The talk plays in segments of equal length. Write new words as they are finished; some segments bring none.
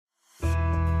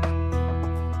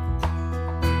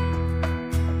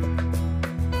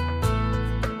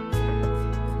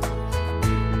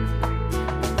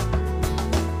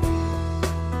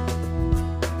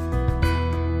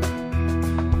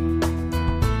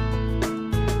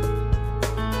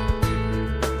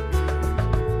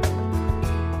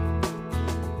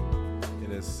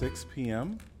6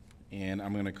 p.m. and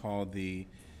I'm going to call the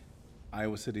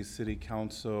Iowa City City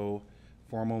Council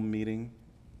formal meeting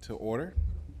to order.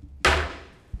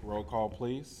 Roll call,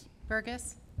 please.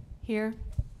 Burgess, Here.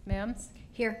 Mims,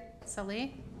 Here.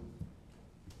 Salih,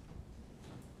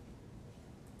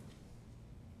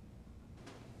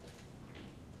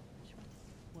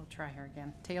 we'll try her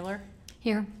again. Taylor,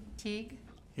 Here. Teague,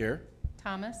 Here.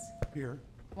 Thomas, Here.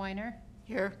 Weiner,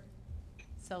 Here.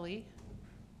 Salih.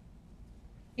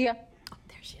 Yeah. Oh,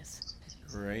 there she is.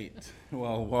 Great.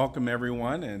 Well, welcome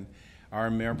everyone, and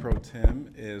our Mayor Pro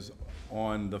Tem is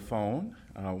on the phone,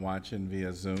 watching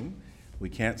via Zoom. We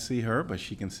can't see her, but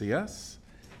she can see us.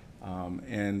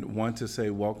 And want to say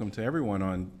welcome to everyone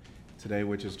on today,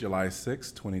 which is July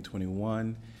 6,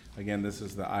 2021. Again, this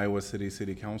is the Iowa City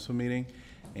City Council meeting,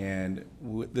 and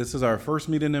this is our first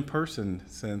meeting in person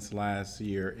since last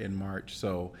year in March.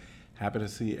 So happy to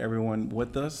see everyone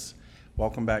with us.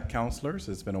 Welcome back, counselors.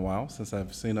 It's been a while since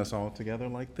I've seen us all together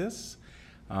like this.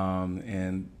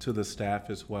 And to the staff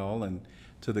as well, and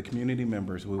to the community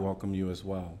members, we welcome you as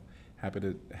well. Happy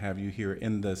to have you here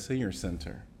in the Senior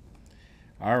Center.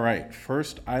 All right,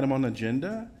 first item on the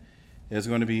agenda is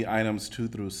going to be items 2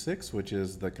 through 6, which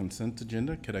is the consent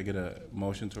agenda. Could I get a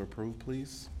motion to approve,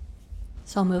 please?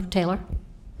 So moved, Taylor.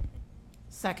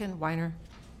 Second, Weiner.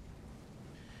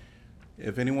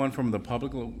 If anyone from the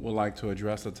public would like to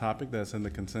address a topic that's in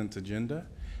the consent agenda,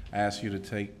 I ask you to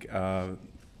take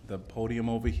the podium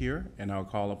over here, and I'll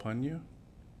call upon you.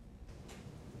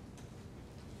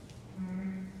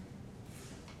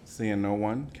 Seeing no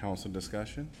one, council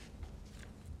discussion.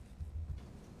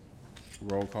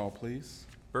 Roll call, please.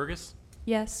 Burgess,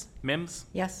 Yes. Mims,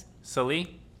 Yes.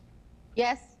 Salih,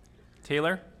 Yes.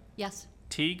 Taylor, Yes.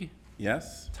 Teague,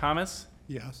 Yes. Thomas,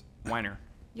 Yes. Weiner.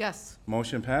 Yes.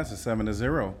 Motion passes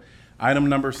 7-0. Item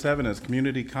number 7 is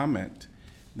community comment.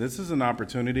 This is an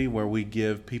opportunity where we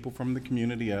give people from the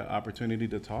community an opportunity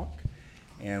to talk,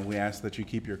 and we ask that you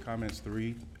keep your comments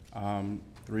 3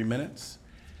 minutes.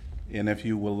 And if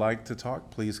you would like to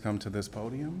talk, please come to this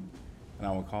podium, and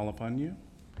I will call upon you.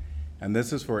 And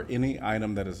this is for any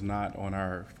item that is not on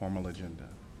our formal agenda.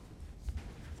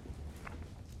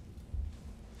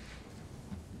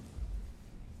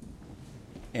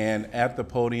 And at the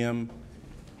podium,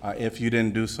 if you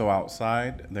didn't do so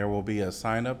outside, there will be a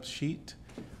sign-up sheet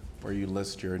where you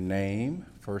list your name,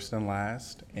 first and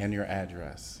last, and your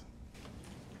address.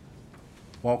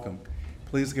 Welcome.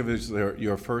 Please give us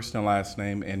your first and last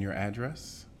name and your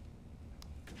address.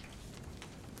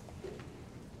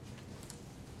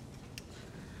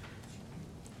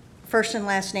 First and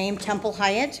last name, Temple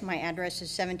Hyatt. My address is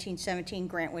 1717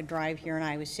 Grantwood Drive here in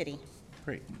Iowa City.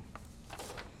 Great.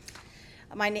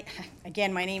 My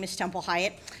name is Temple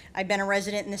Hyatt. I've been a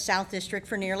resident in the South District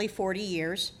for nearly 40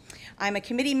 years. I'm a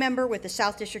committee member with the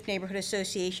South District Neighborhood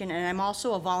Association, and I'm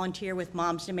also a volunteer with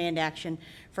Moms Demand Action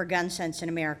for Gun Sense in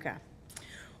America.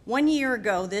 1 year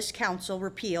ago, this council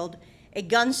repealed a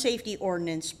gun safety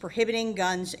ordinance prohibiting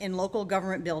guns in local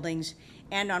government buildings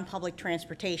and on public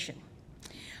transportation.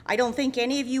 I don't think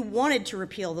any of you wanted to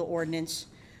repeal the ordinance,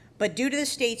 but due to the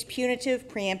state's punitive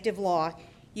preemptive law,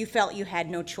 you felt you had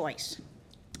no choice.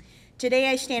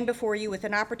 Today I stand before you with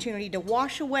an opportunity to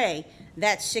wash away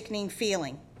that sickening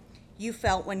feeling you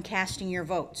felt when casting your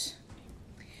votes.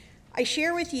 I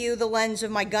share with you the lens of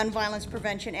my gun violence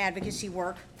prevention advocacy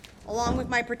work, along with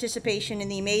my participation in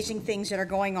the amazing things that are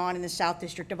going on in the South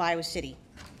District of Iowa City.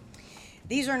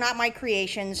 These are not my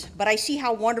creations, but I see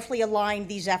how wonderfully aligned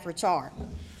these efforts are.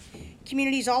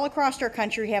 Communities all across our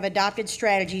country have adopted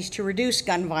strategies to reduce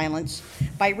gun violence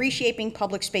by reshaping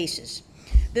public spaces.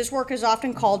 This work is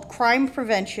often called crime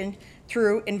prevention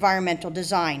through environmental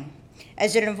design,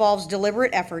 as it involves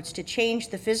deliberate efforts to change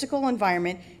the physical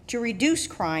environment to reduce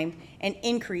crime and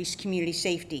increase community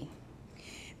safety.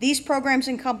 These programs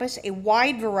encompass a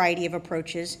wide variety of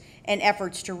approaches and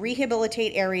efforts to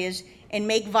rehabilitate areas and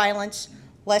make violence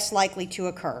less likely to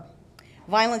occur.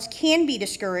 Violence can be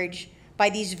discouraged by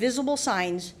these visible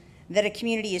signs that a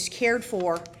community is cared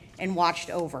for and watched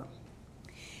over.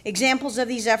 Examples of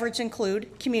these efforts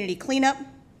include community cleanup,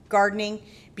 gardening,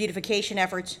 beautification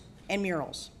efforts, and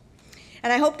murals.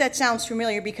 And I hope that sounds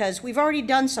familiar because we've already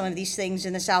done some of these things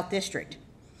in the South District.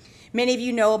 Many of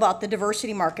you know about the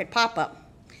Diversity Market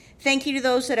pop-up. Thank you to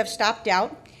those that have stopped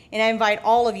out, and I invite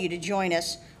all of you to join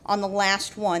us on the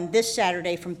last one this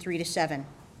Saturday from 3 to 7.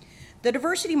 The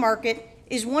Diversity Market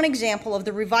is one example of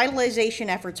the revitalization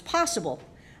efforts possible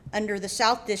under the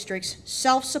South District's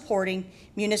self-supporting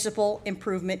Municipal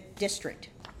Improvement District.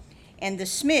 And the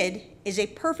SMID is a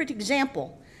perfect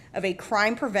example of a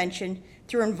crime prevention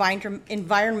through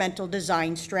environmental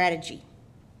design strategy.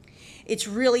 It's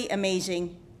really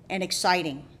amazing and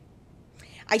exciting.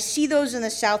 I see those in the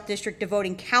South District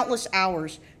devoting countless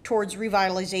hours towards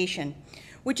revitalization,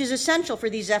 which is essential for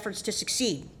these efforts to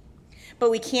succeed.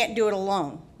 But we can't do it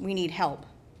alone. We need help.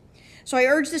 So I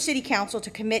urge the City Council to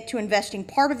commit to investing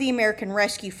part of the American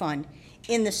Rescue Fund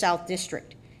in the South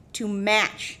District to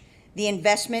match the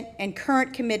investment and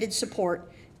current committed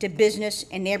support to business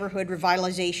and neighborhood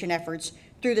revitalization efforts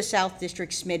through the South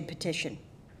District SMID petition.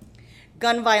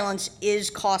 Gun violence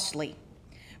is costly,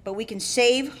 but we can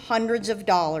save hundreds of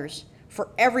dollars for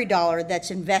every dollar that's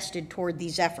invested toward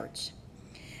these efforts.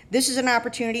 This is an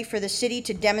opportunity for the city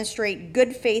to demonstrate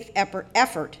good faith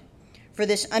effort for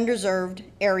this undeserved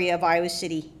area of Iowa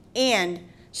City and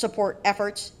support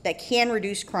efforts that can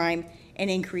reduce crime and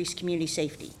increase community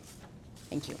safety.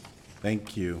 Thank you.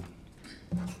 Thank you.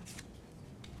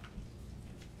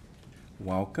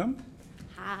 Welcome.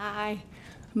 Hi,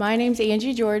 my name's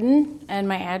Angie Jordan, and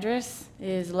my address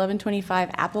is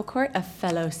 1125 Apple Court, a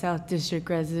fellow South District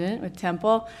resident with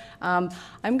Temple. I'm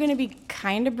going to be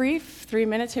kind of brief, 3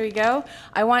 minutes, here we go.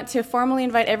 I want to formally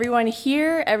invite everyone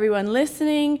here, everyone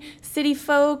listening, city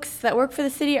folks that work for the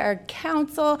city, our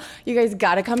council. You guys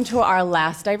got to come to our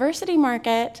last diversity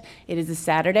market. It is a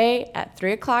Saturday at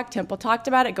 3 o'clock. Temple talked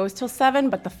about it. It goes till 7,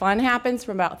 but the fun happens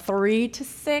from about 3 to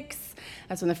 6.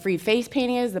 That's when the free face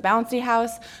painting is, the bouncy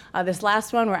house. This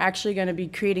last one, we're actually going to be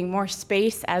creating more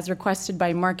space as requested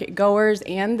by market goers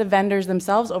and the vendors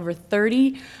themselves, over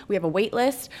 30. We have a wait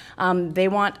list. They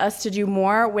want us to do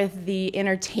more with the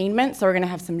entertainment, so we're going to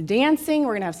have some dancing,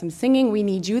 we're going to have some singing. We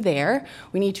need you there.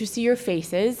 We need to see your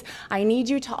faces. I need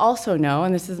you to also know,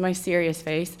 and this is my serious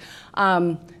face,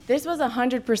 this was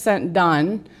 100%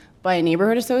 done by a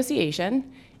neighborhood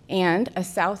association and a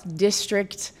South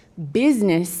District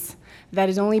business that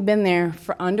has only been there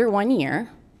for under 1 year.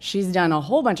 She's done a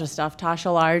whole bunch of stuff.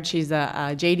 Tasha Lard, she's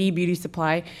a JD Beauty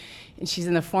Supply, and she's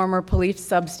in the former police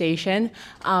substation.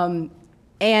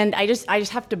 And I just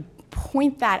have to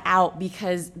point that out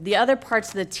because the other parts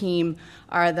of the team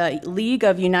are the League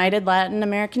of United Latin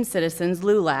American Citizens,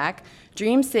 LULAC,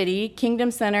 Dream City, Kingdom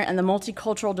Center, and the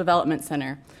Multicultural Development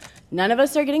Center. None of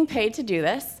us are getting paid to do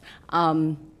this.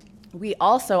 I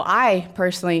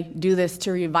personally do this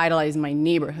to revitalize my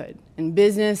neighborhood. And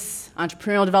business,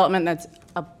 entrepreneurial development, that's,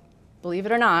 believe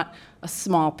it or not, a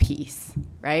small piece,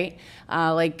 right?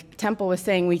 Like Temple was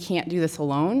saying, we can't do this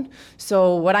alone.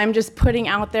 So what I'm just putting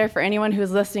out there for anyone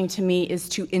who's listening to me is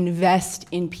to invest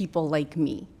in people like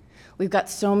me. We've got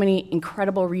so many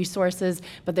incredible resources,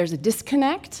 but there's a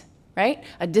disconnect, right?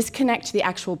 A disconnect to the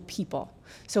actual people.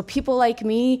 So people like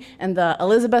me and the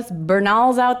Elizabeth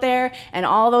Bernals out there and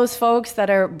all those folks that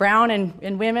are brown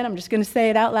and women, I'm just going to say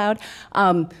it out loud,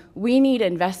 we need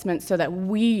investment so that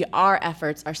our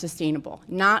efforts are sustainable,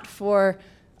 not for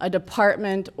a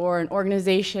department or an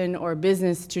organization or a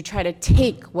business to try to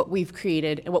take what we've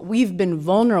created and what we've been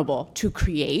vulnerable to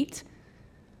create,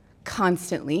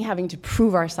 constantly having to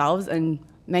prove ourselves and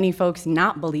many folks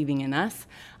not believing in us.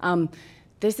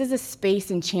 This is a space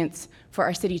and chance for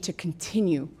our city to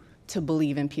continue to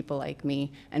believe in people like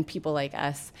me and people like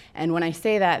us. And when I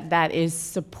say that, that is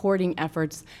supporting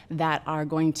efforts that are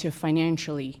going to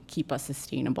financially keep us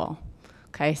sustainable.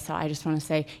 Okay, so I just want to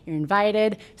say you're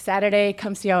invited. Saturday,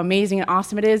 come see how amazing and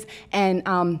awesome it is. And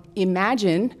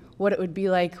imagine what it would be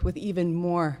like with even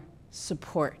more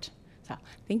support. So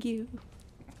thank you.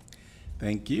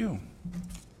 Thank you.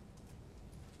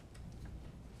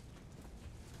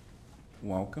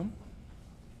 Welcome.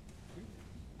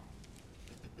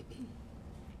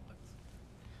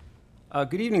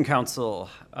 Good evening, Council.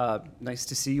 Nice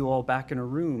to see you all back in a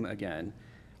room again.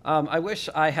 I wish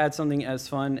I had something as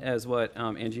fun as what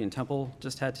Angie and Temple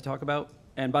just had to talk about.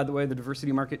 And by the way, the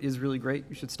diversity market is really great.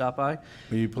 You should stop by.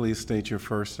 Will you please state your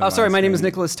first and Oh, sorry, last my name is name?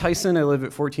 Nicholas Tyson. I live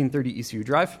at 1430 Eastview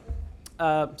Drive.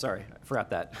 Sorry, I forgot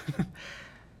that.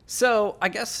 So I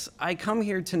guess I come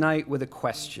here tonight with a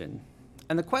question.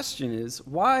 And the question is,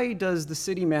 why does the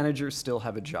city manager still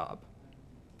have a job?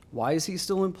 Why is he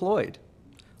still employed?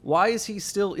 Why is he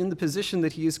still in the position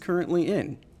that he is currently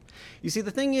in? You see,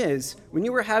 the thing is, when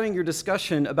you were having your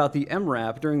discussion about the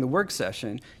MRAP during the work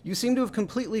session, you seem to have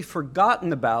completely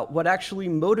forgotten about what actually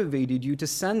motivated you to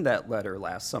send that letter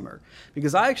last summer.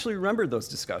 Because I actually remember those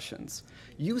discussions.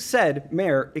 You said,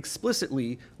 Mayor,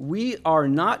 explicitly, we are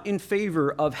not in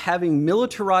favor of having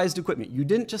militarized equipment. You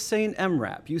didn't just say an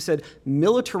MRAP. You said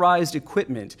militarized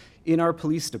equipment in our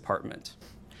police department.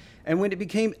 And when it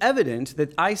became evident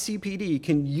that ICPD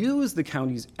can use the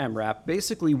county's MRAP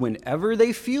basically whenever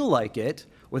they feel like it,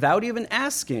 without even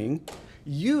asking,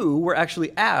 you were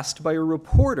actually asked by a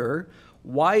reporter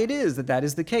why it is that that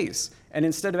is the case. And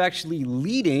instead of actually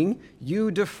leading,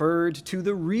 you deferred to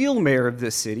the real mayor of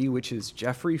this city, which is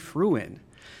Jeffrey Fruin.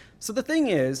 So the thing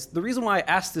is, the reason why I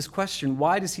asked this question,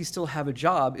 why does he still have a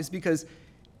job, is because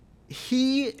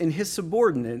he and his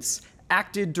subordinates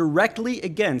acted directly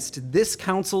against this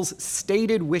council's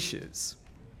stated wishes.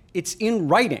 It's in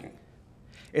writing.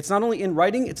 It's not only in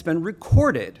writing, it's been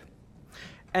recorded.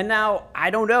 And now, I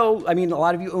don't know, I mean, a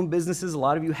lot of you own businesses, a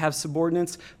lot of you have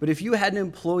subordinates, but if you had an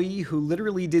employee who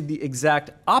literally did the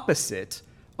exact opposite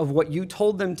of what you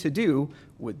told them to do,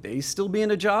 would they still be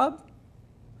in a job?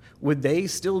 Would they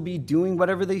still be doing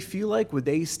whatever they feel like? Would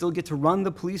they still get to run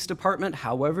the police department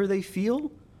however they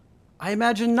feel? I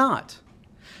imagine not.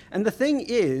 And the thing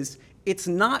is, it's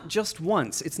not just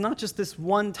once. It's not just this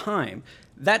one time.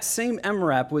 That same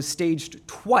MRAP was staged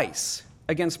twice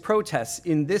against protests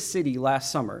in this city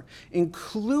last summer,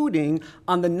 including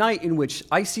on the night in which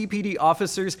ICPD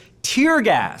officers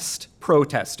tear-gassed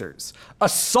protesters,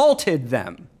 assaulted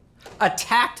them,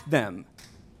 attacked them.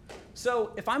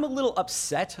 So if I'm a little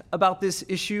upset about this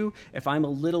issue, if I'm a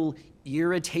little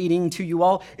irritating to you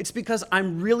all, it's because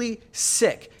I'm really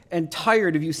sick and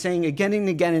tired of you saying again and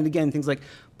again and again things like,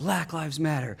 Black Lives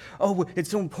Matter. Oh, it's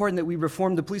so important that we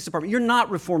reform the police department. You're not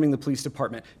reforming the police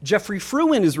department. Jeffrey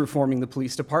Fruin is reforming the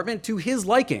police department to his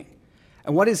liking.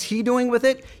 And what is he doing with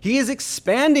it? He is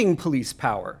expanding police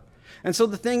power. And so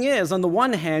the thing is, on the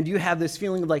one hand, you have this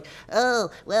feeling of like, Oh,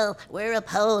 well, we're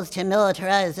opposed to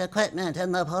militarized equipment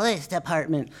in the police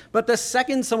department. but the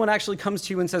second someone actually comes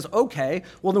to you and says, okay,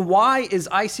 well then why is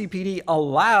ICPD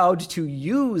allowed to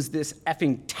use this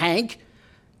effing tank?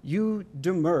 You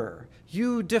demur.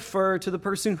 You defer to the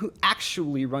person who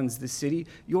actually runs the city,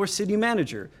 your city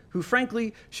manager, who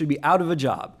frankly should be out of a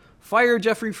job. Fire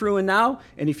Jeffrey Fruin now,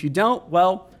 and if you don't,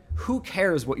 well, who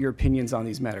cares what your opinions on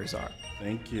these matters are?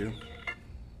 Thank you.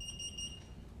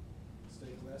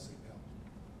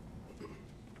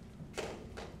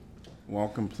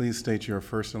 Welcome. Please state your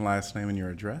first and last name and your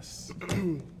address.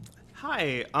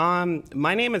 Hi,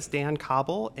 my name is Dan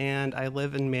Cobble, and I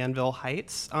live in Manville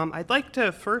Heights. I'd like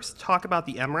to first talk about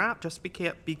the MRAP, just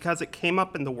because it came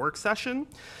up in the work session.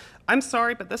 I'm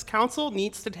sorry, but this council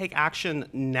needs to take action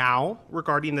now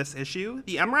regarding this issue.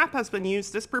 The MRAP has been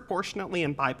used disproportionately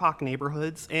in BIPOC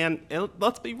neighborhoods, and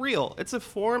let's be real, it's a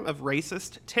form of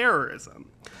racist terrorism.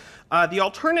 The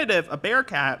alternative, a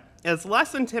Bearcat, is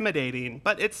less intimidating,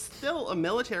 but it's still a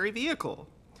military vehicle.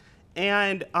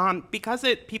 And because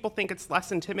people think it's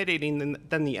less intimidating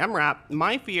than the MRAP,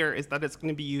 my fear is that it's going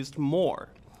to be used more.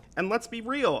 And let's be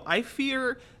real, I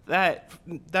fear that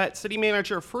City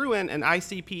Manager Fruin and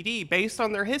ICPD, based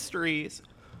on their histories,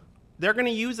 they're going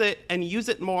to use it and use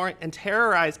it more and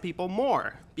terrorize people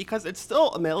more because it's still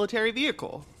a military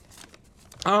vehicle.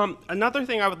 Another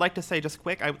thing I would like to say just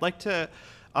quick, I would like to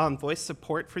voice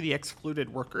support for the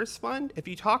Excluded Workers Fund. If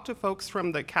you talk to folks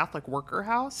from the Catholic Worker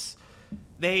House,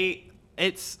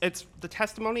 it's the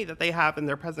testimony that they have in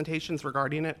their presentations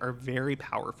regarding it are very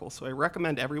powerful. So I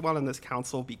recommend everyone on this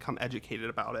council become educated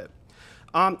about it.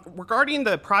 Regarding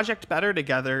the Project Better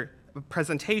Together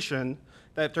presentation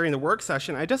that during the work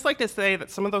session, I'd just like to say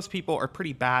that some of those people are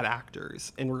pretty bad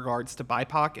actors in regards to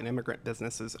BIPOC and immigrant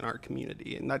businesses in our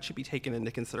community, and that should be taken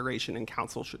into consideration, and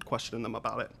council should question them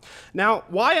about it. Now,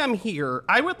 why I'm here,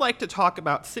 I would like to talk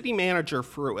about City Manager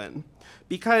Fruin,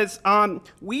 because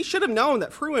we should have known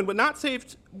that Fruin would not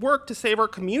work to save our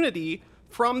community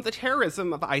from the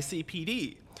terrorism of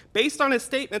ICPD. Based on his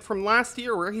statement from last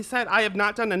year where he said, I have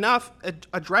not done enough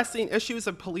addressing issues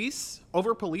of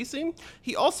over-policing,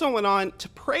 he also went on to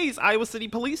praise Iowa City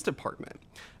Police Department.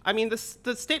 I mean,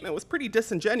 the statement was pretty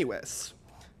disingenuous.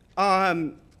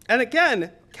 And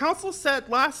again, council said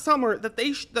last summer that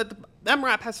that the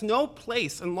MRAP has no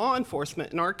place in law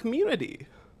enforcement in our community.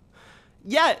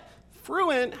 Yet,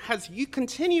 Fruin has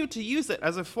continued to use it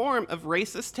as a form of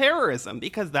racist terrorism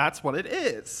because that's what it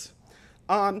is.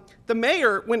 The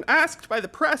mayor, when asked by the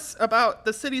press about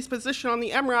the city's position on the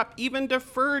MRAP, even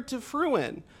deferred to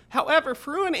Fruin. However,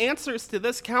 Fruin answers to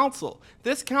this council.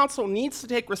 This council needs to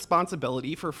take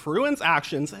responsibility for Fruin's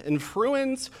actions and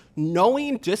Fruin's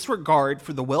knowing disregard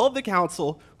for the will of the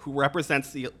council who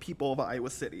represents the people of Iowa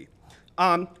City.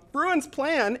 Fruin's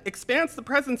plan expands the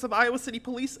presence of Iowa City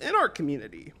Police in our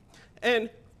community. And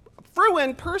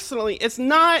Fruin personally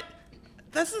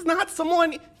this is not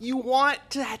someone you want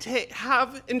to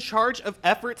have in charge of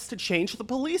efforts to change the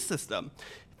police system.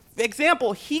 For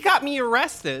example, he got me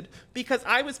arrested because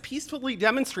I was peacefully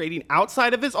demonstrating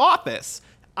outside of his office.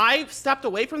 I stepped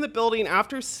away from the building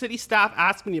after city staff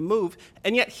asked me to move,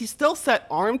 and yet he still set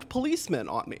armed policemen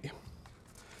on me.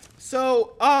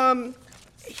 So,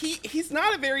 he's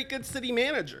not a very good city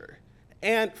manager.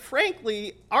 And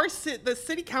frankly, the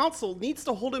city council needs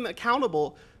to hold him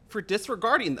accountable for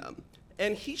disregarding them.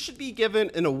 And he should be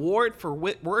given an award for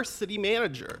worst city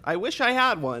manager. I wish I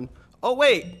had one. Oh,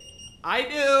 wait, I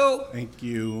do. Thank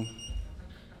you.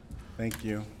 Thank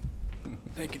you.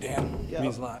 Thank you, Dan.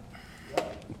 Means a lot.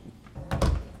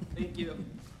 Thank you.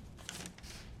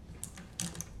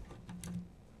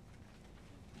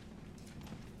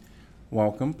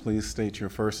 Welcome. Please state your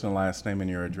first and last name and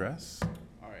your address.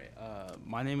 All right.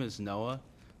 My name is Noah.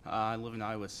 I live in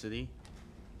Iowa City.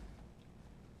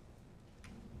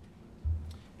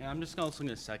 And I'm just also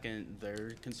going to second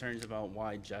their concerns about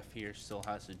why Jeff here still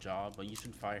has a job, but you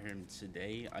should fire him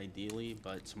today, ideally,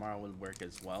 but tomorrow would work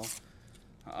as well.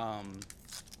 And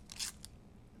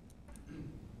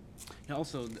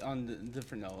also, on a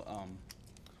different note,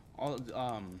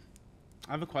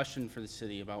 I have a question for the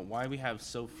city about why we have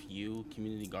so few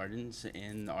community gardens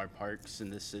in our parks in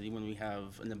this city when we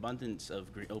have an abundance of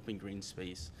open green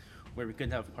space where we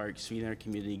could have parks feeding our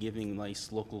community, giving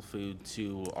nice local food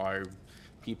to our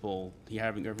people,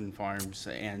 having urban farms,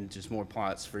 and just more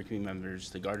plots for community members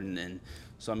to garden in.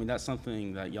 So, I mean, that's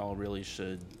something that y'all really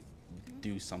should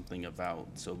do something about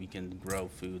so we can grow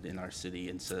food in our city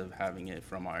instead of having it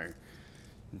from our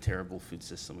terrible food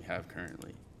system we have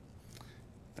currently.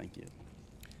 Thank you.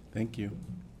 Thank you.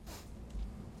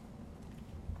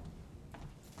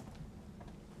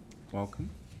 Welcome.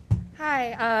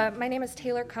 Hi, my name is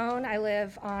Taylor Cohn. I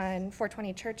live on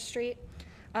 420 Church Street.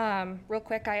 Real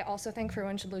quick, I also think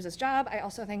everyone should lose his job. I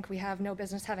also think we have no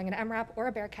business having an MRAP or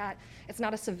a Bearcat. It's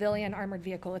not a civilian armored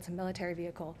vehicle, it's a military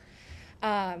vehicle.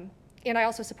 And I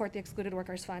also support the Excluded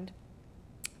Workers Fund.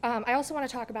 I also want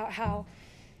to talk about how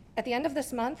at the end of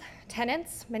this month,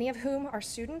 tenants, many of whom are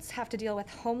students, have to deal with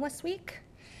Homeless Week,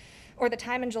 or the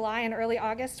time in July and early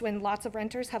August when lots of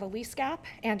renters have a lease gap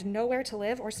and nowhere to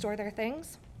live or store their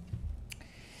things.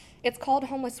 It's called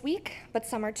Homeless Week, but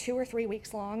some are 2 or 3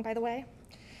 weeks long, by the way.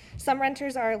 Some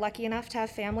renters are lucky enough to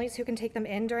have families who can take them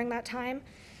in during that time,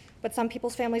 but some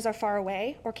people's families are far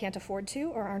away or can't afford to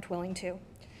or aren't willing to.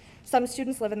 Some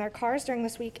students live in their cars during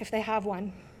this week if they have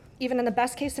one. Even in the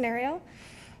best case scenario,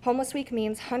 Homeless Week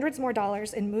means hundreds more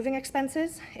dollars in moving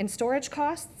expenses, in storage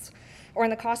costs, or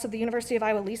in the cost of the University of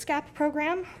Iowa Lease Gap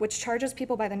program, which charges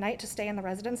people by the night to stay in the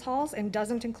residence halls and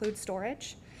doesn't include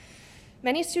storage.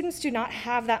 Many students do not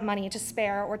have that money to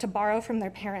spare or to borrow from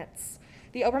their parents.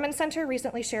 The Obermann Center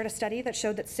recently shared a study that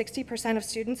showed that 60% of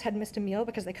students had missed a meal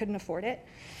because they couldn't afford it.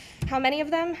 How many of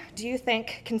them do you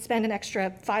think can spend an extra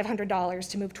 $500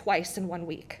 to move twice in 1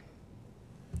 week?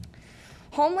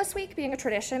 Homeless Week, being a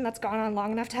tradition that's gone on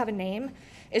long enough to have a name,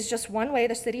 is just one way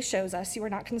the city shows us you are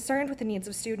not concerned with the needs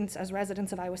of students as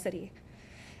residents of Iowa City.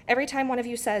 Every time one of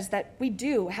you says that we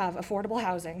do have affordable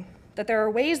housing, that there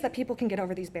are ways that people can get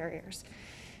over these barriers,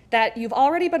 that you've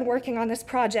already been working on this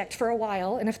project for a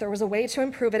while, and if there was a way to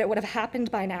improve it, it would have happened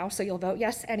by now, so you'll vote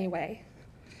yes anyway.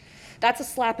 That's a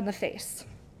slap in the face.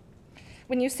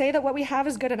 When you say that what we have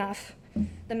is good enough,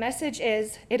 the message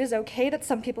is it is okay that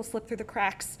some people slip through the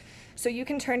cracks, so you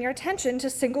can turn your attention to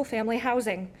single-family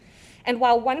housing. And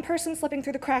while one person slipping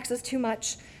through the cracks is too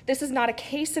much, this is not a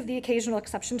case of the occasional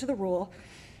exception to the rule.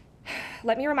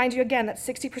 Let me remind you again that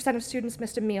 60% of students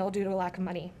missed a meal due to a lack of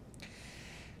money.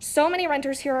 So many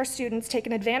renters here are students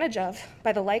taken advantage of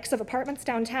by the likes of apartments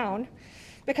downtown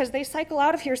because they cycle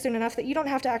out of here soon enough that you don't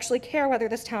have to actually care whether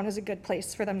this town is a good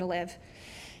place for them to live.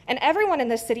 And everyone in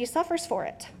this city suffers for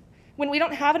it. When we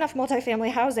don't have enough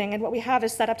multifamily housing and what we have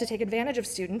is set up to take advantage of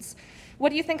students, what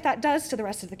do you think that does to the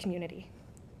rest of the community?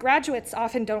 Graduates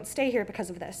often don't stay here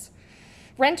because of this.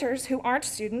 Renters who aren't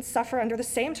students suffer under the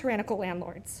same tyrannical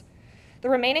landlords. The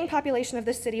remaining population of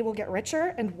this city will get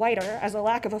richer and whiter as a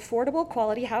lack of affordable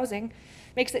quality housing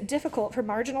makes it difficult for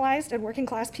marginalized and working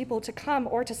class people to come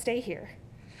or to stay here.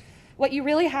 What you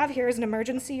really have here is an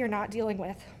emergency you're not dealing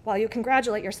with, while you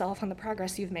congratulate yourself on the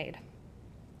progress you've made.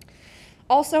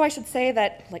 Also, I should say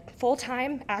that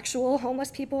full-time, actual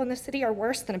homeless people in this city are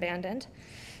worse than abandoned,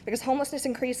 because homelessness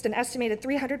increased an estimated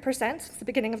 300% since the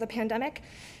beginning of the pandemic.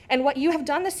 And what you have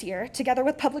done this year, together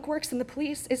with Public Works and the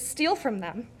police, is steal from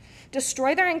them,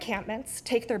 destroy their encampments,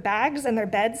 take their bags and their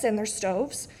beds and their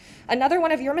stoves. Another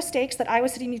one of your mistakes that Iowa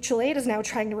City Mutual Aid is now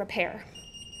trying to repair.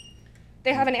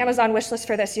 They have an Amazon wish list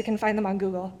for this. You can find them on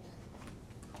Google.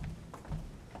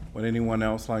 Would anyone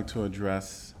else like to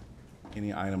address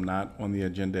any item not on the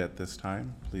agenda at this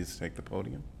time? Please take the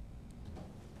podium.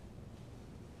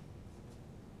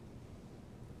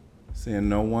 Seeing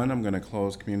no one, I'm going to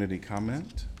close community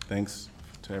comment. Thanks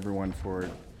to everyone for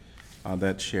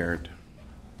that shared.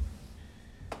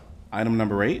 Item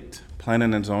number 8,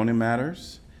 planning and zoning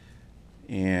matters.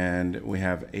 And we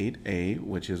have 8A,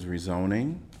 which is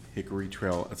rezoning Hickory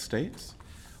Trail Estates.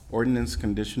 Ordinance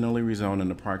conditionally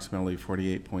rezoning approximately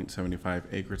 48.75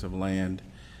 acres of land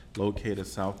located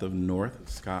south of North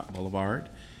Scott Boulevard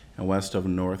and west of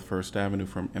North First Avenue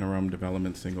from interim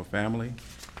development single family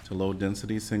to low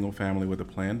density single family with a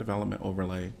planned development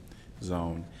overlay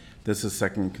zone. This is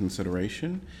second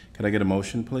consideration. Could I get a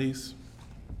motion, please?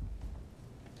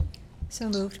 So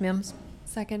moved, Mims.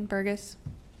 Second, Burgess.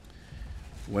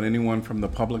 Would anyone from the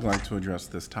public like to address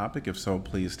this topic? If so,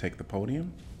 please take the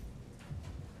podium.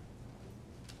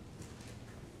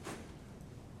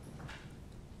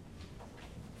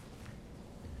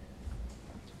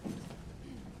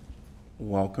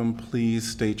 Welcome. Please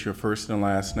state your first and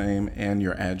last name and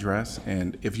your address.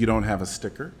 And if you don't have a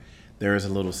sticker, there is a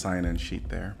little sign-in sheet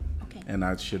there. Okay. And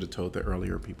I should have told the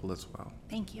earlier people as well.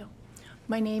 Thank you.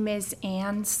 My name is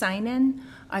Ann Synan.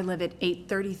 I live at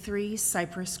 833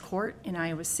 Cypress Court in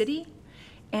Iowa City.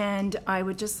 And I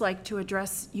would just like to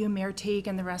address you, Mayor Teague,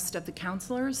 and the rest of the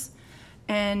councilors,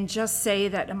 and just say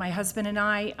that my husband and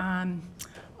I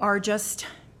are just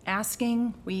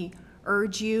asking, we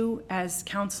urge you as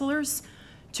councilors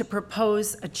to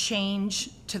propose a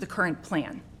change to the current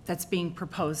plan that's being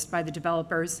proposed by the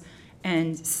developers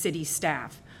and city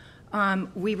staff.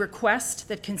 We request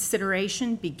that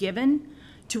consideration be given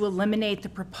to eliminate the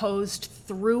proposed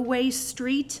throughway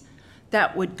street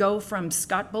that would go from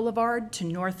Scott Boulevard to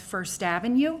North First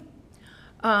Avenue.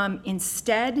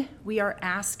 Instead, we are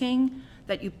asking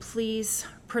that you please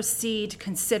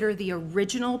consider the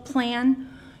original plan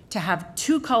to have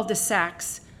 2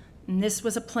 cul-de-sacs. And this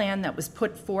was a plan that was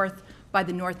put forth by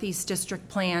the Northeast District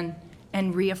Plan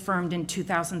and reaffirmed in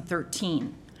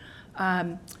 2013.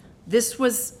 This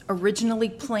was originally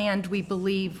planned, we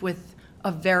believe, with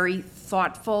a very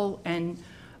thoughtful and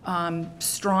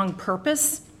strong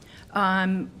purpose.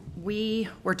 We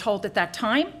were told at that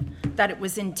time that it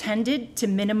was intended to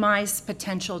minimize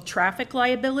potential traffic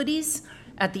liabilities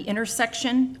at the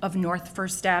intersection of North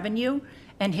First Avenue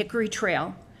and Hickory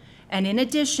Trail, and in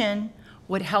addition,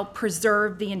 would help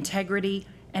preserve the integrity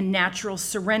and natural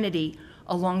serenity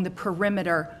along the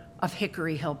perimeter of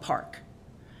Hickory Hill Park.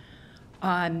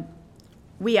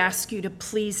 We ask you to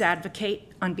please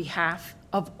advocate on behalf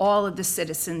of all of the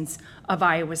citizens of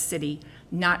Iowa City,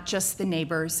 not just the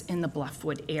neighbors in the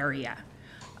Bluffwood area.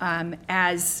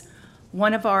 As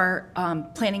one of our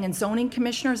planning and zoning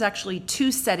commissioners, actually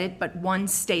 2 said it, but 1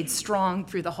 stayed strong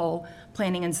through the whole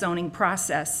planning and zoning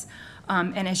process.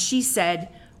 And as she said,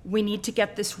 we need to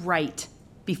get this right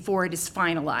before it is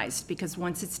finalized, because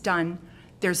once it's done,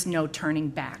 there's no turning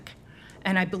back.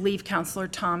 And I believe Councilor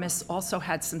Thomas also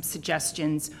had some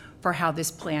suggestions for how this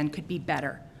plan could be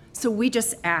better. So we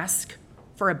just ask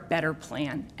for a better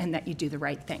plan and that you do the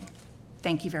right thing.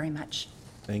 Thank you very much.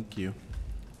 Thank you.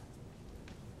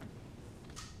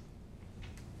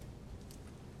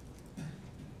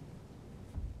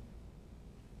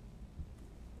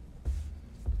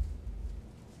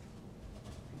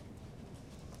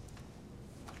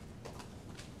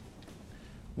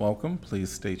 Welcome.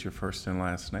 Please state your first and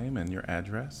last name and your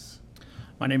address.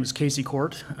 My name is Casey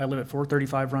Court. I live at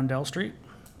 435 Rundell Street,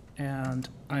 and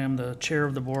I am the chair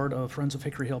of the board of Friends of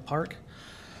Hickory Hill Park.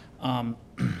 I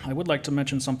would like to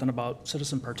mention something about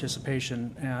citizen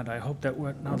participation, and I hope that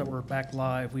now that we're back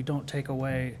live, we don't take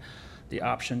away the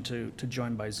option to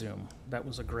join by Zoom. That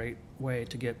was a great way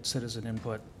to get citizen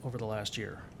input over the last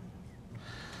year.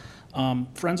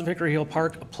 Friends of Hickory Hill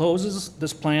Park opposes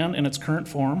this plan in its current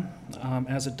form,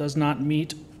 as it does not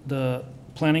meet the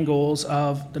planning goals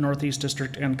of the Northeast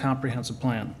District and Comprehensive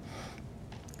Plan.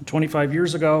 25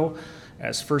 years ago,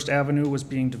 as First Avenue was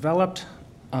being developed,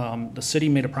 the city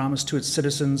made a promise to its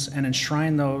citizens and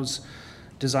enshrined those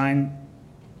design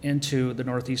into the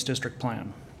Northeast District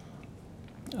Plan.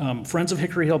 Friends of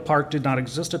Hickory Hill Park did not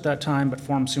exist at that time, but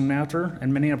formed soon after,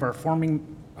 and many of our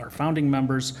founding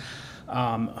members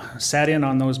sat in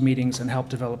on those meetings and helped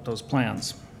develop those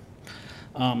plans.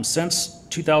 Since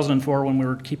 2004, when we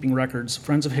were keeping records,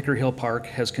 Friends of Hickory Hill Park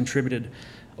has contributed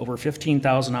over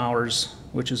 15,000 hours,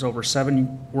 which is over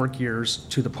 7 work years,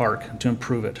 to the park to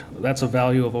improve it. That's a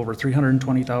value of over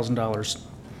 $320,000.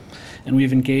 And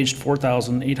we've engaged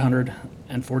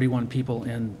 4,841 people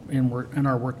in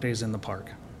our work days in the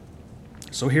park.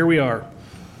 So here we are.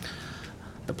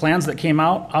 The plans that came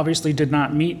out obviously did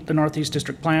not meet the Northeast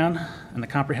District Plan and the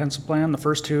Comprehensive Plan. The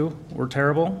first 2 were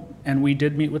terrible, and we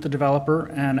did meet with the developer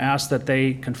and asked that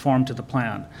they conform to the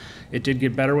plan. It did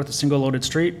get better with a single loaded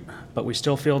street, but we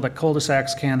still feel that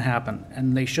cul-de-sacs can happen,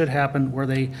 and they should happen where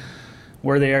they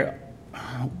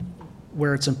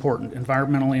where it's important,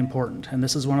 environmentally important, and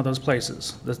this is one of those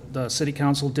places. The city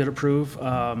council did approve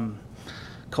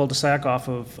cul-de-sac off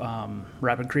of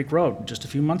Rapid Creek Road just a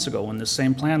few months ago when this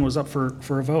same plan was up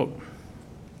for a vote.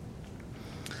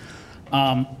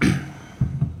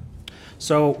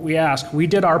 So we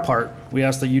did our part. We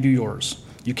ask that you do yours.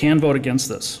 You can vote against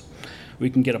this. We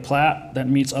can get a plat that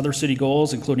meets other city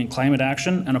goals, including climate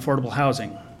action and affordable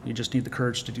housing. You just need the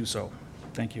courage to do so.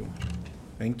 Thank you.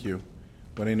 Thank you.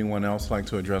 Would anyone else like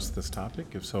to address this topic?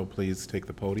 If so, please take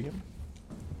the podium.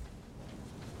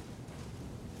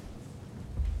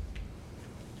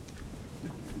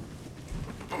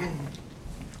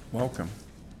 Welcome.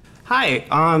 Hi,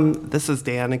 this is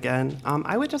Dan again.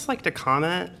 I would just like to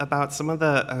comment about some of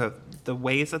the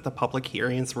ways that the public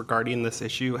hearings regarding this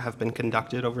issue have been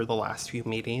conducted over the last few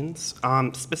meetings.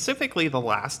 Specifically, the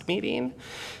last meeting,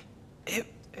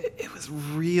 it was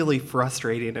really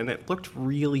frustrating, and it looked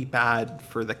really bad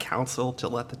for the council to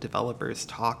let the developers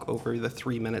talk over the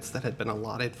 3 minutes that had been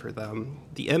allotted for them.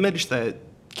 The image that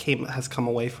has come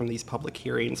away from these public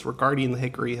hearings regarding the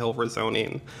Hickory Hill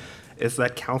rezoning is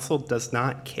that council does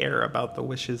not care about the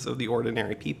wishes of the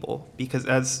ordinary people. Because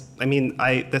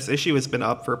this issue has been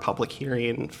up for public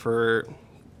hearing for,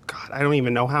 God, I don't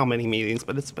even know how many meetings,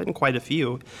 but it's been quite a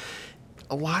few.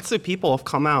 Lots of people have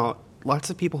come out,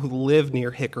 lots of people who live near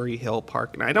Hickory Hill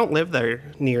Park, and I don't live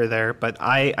near there, but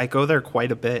I go there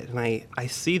quite a bit, and I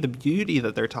see the beauty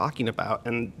that they're talking about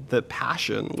and the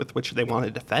passion with which they want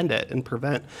to defend it and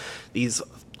prevent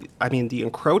the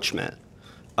encroachment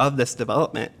of this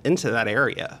development into that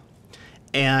area.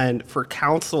 And for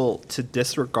council to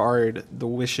disregard the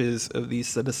wishes of these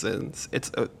citizens,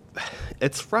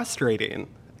 it's frustrating.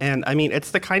 And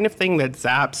it's the kind of thing that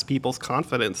zaps people's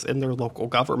confidence in their local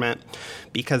government,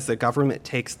 because the government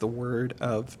takes the word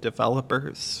of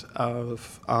developers,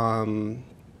 of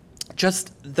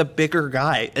just the bigger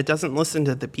guy. It doesn't listen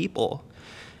to the people.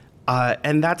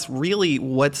 And that's really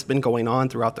what's been going on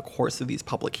throughout the course of these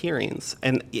public hearings.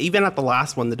 And even at the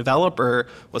last one, the developer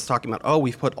was talking about, oh,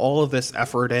 we've put all of this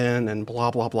effort in and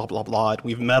blah, blah, blah, blah, blah.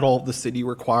 We've met all the city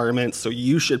requirements, so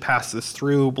you should pass this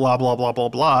through, blah, blah, blah, blah,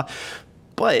 blah.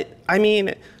 But,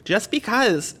 just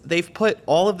because they've put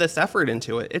all of this effort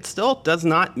into it, it still does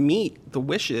not meet the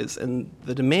wishes and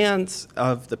the demands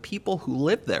of the people who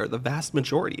live there, the vast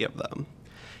majority of them.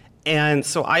 And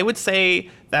so I would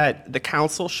say that the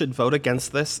council should vote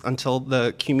against this until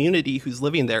the community who's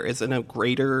living there is in a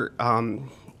greater,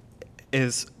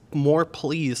 is more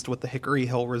pleased with the Hickory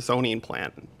Hill rezoning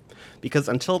plan. Because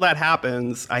until that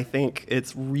happens, I think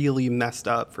it's really messed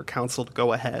up for council to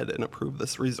go ahead and approve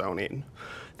this rezoning.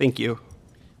 Thank you.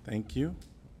 Thank you.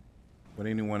 Would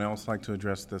anyone else like to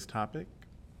address this topic?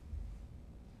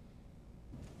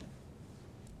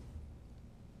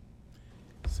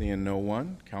 Seeing no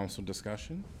one, council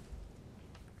discussion.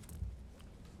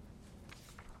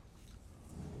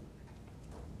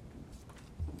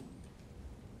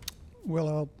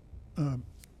 Well, I'll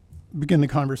begin the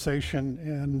conversation,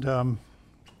 and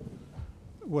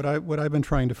what I've been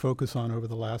trying to focus on over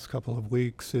the last couple of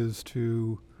weeks is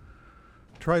to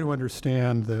try to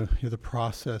understand the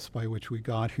process by which we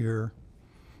got here,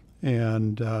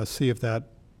 and see if that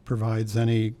provides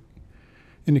any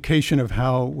indication of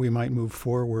how we might move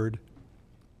forward.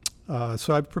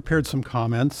 So I've prepared some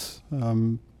comments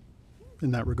in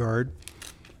that regard.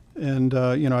 And,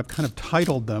 I've kind of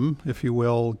titled them, if you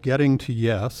will, Getting to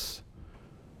Yes,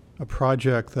 a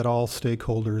project that all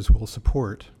stakeholders will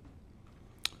support.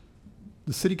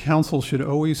 The City Council should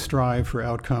always strive for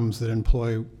outcomes that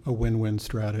employ a win-win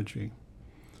strategy.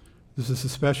 This is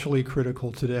especially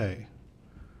critical today.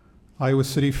 Iowa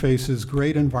City faces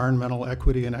great environmental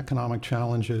equity and economic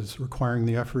challenges requiring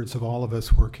the efforts of all of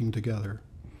us working together.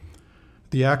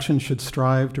 The action should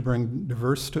strive to bring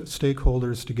diverse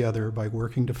stakeholders together by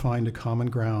working to find a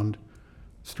common ground,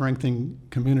 strengthening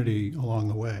community along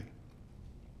the way.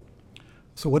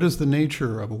 So what is the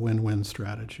nature of a win-win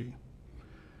strategy?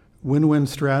 Win-win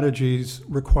strategies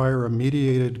require a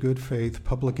mediated good faith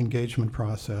public engagement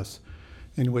process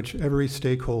in which every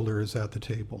stakeholder is at the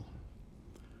table.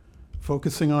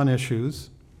 Focusing on issues,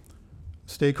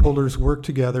 stakeholders work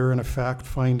together in a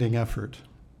fact-finding effort.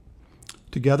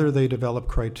 Together they develop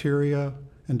criteria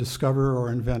and discover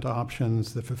or invent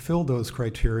options that fulfill those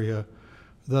criteria,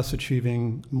 thus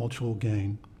achieving mutual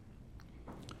gain.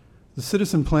 The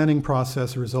citizen planning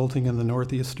process resulting in the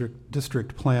Northeast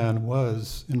District Plan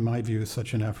was, in my view,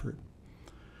 such an effort.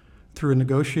 Through a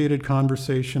negotiated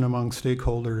conversation among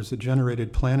stakeholders, it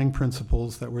generated planning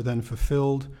principles that were then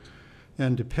fulfilled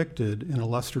and depicted in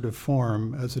illustrative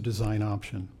form as a design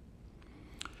option.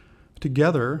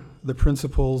 Together, the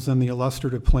principles in the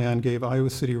illustrative plan gave Iowa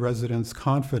City residents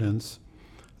confidence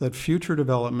that future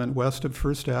development west of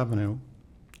First Avenue,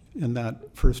 in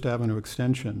that First Avenue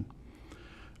extension,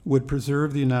 would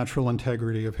preserve the natural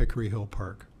integrity of Hickory Hill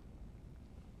Park.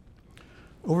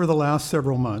 Over the last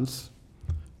several months,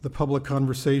 the public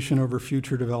conversation over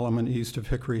future development east of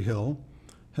Hickory Hill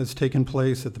has taken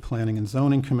place at the Planning and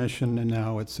Zoning Commission and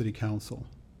now at City Council.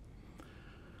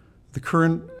 The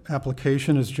current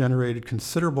application has generated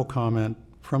considerable comment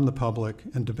from the public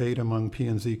and debate among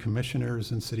P&Z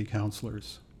commissioners and city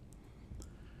councilors.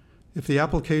 If the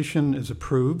application is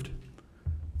approved,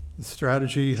 the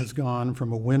strategy has gone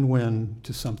from a win-win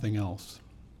to something else.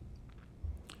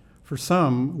 For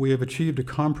some, we have achieved a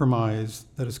compromise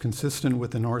that is consistent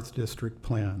with the the Northeast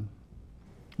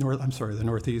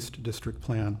District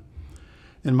Plan.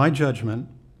 In my judgment,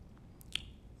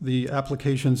 the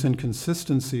application's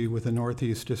inconsistency with the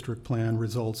Northeast District Plan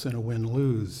results in a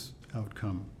win-lose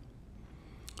outcome.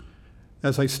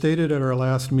 As I stated at our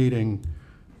last meeting,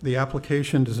 the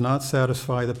application does not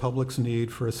satisfy the public's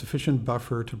need for a sufficient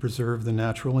buffer to preserve the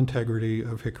natural integrity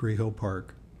of Hickory Hill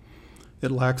Park. It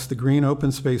lacks the green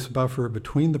open space buffer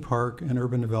between the park and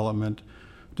urban development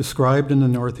described in the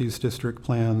Northeast District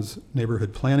Plan's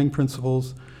neighborhood planning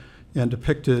principles and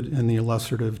depicted in the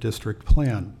illustrative district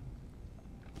plan.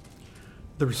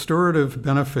 The restorative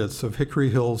benefits of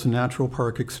Hickory Hill's natural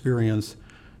park experience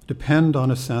depend on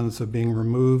a sense of being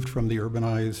removed from the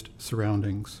urbanized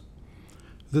surroundings.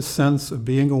 This sense of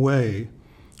being away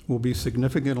will be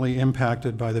significantly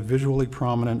impacted by the visually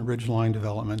prominent ridgeline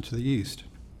development to the east.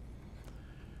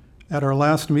 At our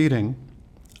last meeting,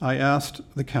 I asked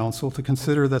the council to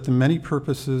consider that the many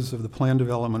purposes of the plan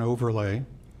development overlay,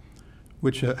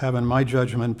 which have in my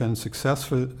judgment been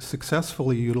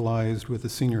successfully utilized with the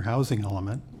senior housing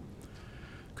element,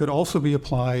 could also be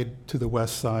applied to the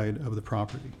west side of the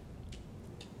property.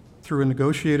 Through a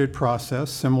negotiated process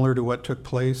similar to what took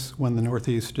place when the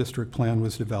Northeast District Plan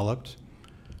was developed,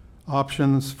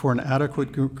 options for an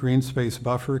adequate green space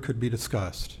buffer could be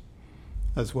discussed,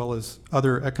 as well as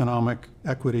other economic,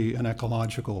 equity, and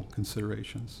ecological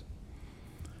considerations.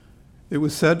 It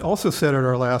was also said at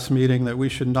our last meeting that we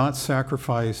should not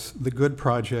sacrifice the good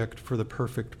project for the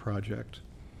perfect project.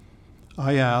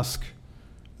 I ask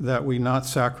that we not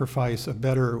sacrifice a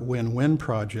better win-win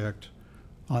project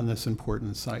on this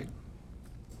important site.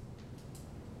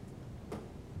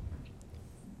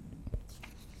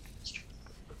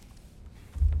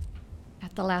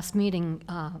 At the last meeting,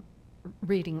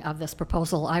 reading of this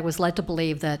proposal, I was led to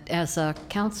believe that as a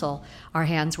council, our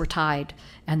hands were tied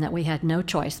and that we had no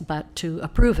choice but to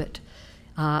approve it.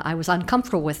 I was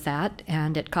uncomfortable with that,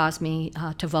 and it caused me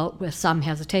to vote with some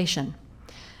hesitation.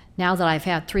 Now that I've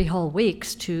had 3 whole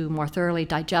weeks to more thoroughly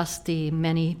digest the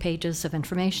many pages of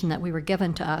information that we were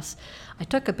given to us, I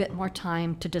took a bit more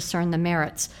time to discern the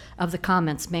merits of the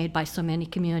comments made by so many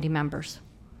community members.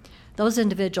 Those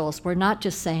individuals were not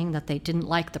just saying that they didn't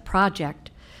like the project,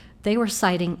 they were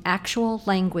citing actual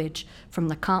language from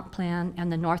the comp plan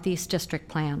and the Northeast District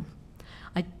Plan.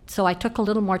 So I took a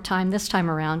little more time this time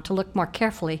around to look more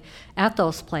carefully at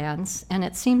those plans, and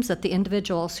it seems that the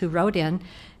individuals who wrote in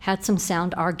had some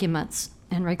sound arguments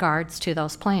in regards to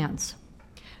those plans.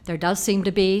 There does seem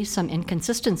to be some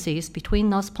inconsistencies between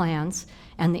those plans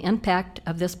and the impact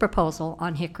of this proposal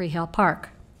on Hickory Hill Park.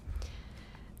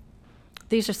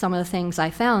 These are some of the things I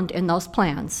found in those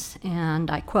plans, and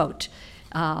I quote,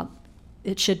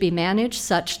 it should be managed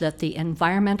such that the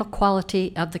environmental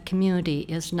quality of the community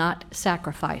is not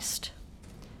sacrificed.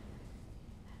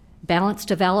 Balance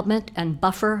development and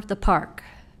buffer the park.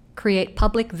 Create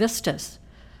public vistas.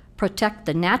 Protect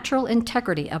the natural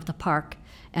integrity of the park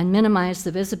and minimize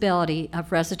the visibility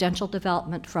of residential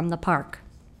development from the park.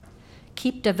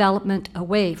 Keep development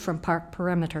away from park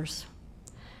perimeters.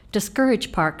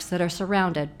 Discourage parks that are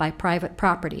surrounded by private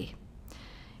property.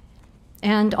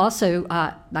 And also,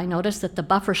 I noticed that the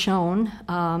buffer shown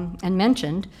and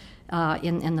mentioned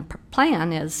in the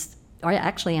plan is, or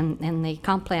actually in the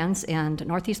comp plans and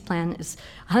Northeast plan, is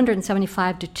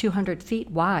 175 to 200 feet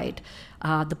wide.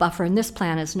 The buffer in this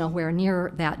plan is nowhere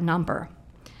near that number.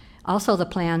 Also, the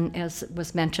plan, as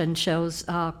was mentioned, shows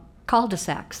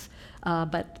cul-de-sacs,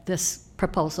 but this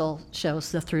proposal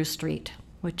shows the through street,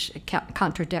 which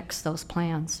contradicts those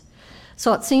plans.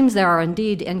 So it seems there are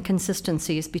indeed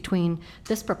inconsistencies between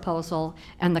this proposal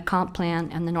and the comp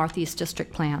plan and the Northeast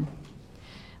District Plan.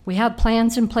 We have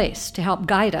plans in place to help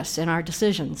guide us in our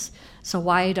decisions, so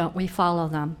why don't we follow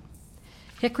them?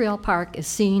 Hickory Hill Park is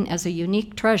seen as a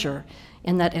unique treasure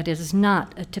in that it is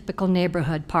not a typical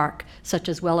neighborhood park, such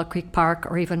as Willow Creek Park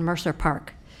or even Mercer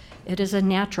Park. It is a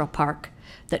natural park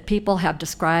that people have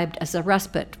described as a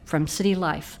respite from city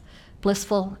life,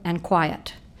 blissful and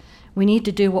quiet. We need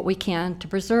to do what we can to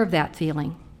preserve that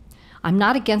feeling. I'm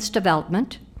not against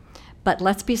development, but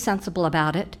let's be sensible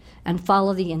about it and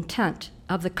follow the intent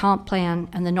of the comp plan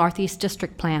and the Northeast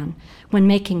District Plan when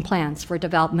making plans for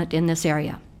development in this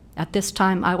area. At this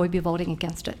time, I will be voting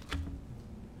against it.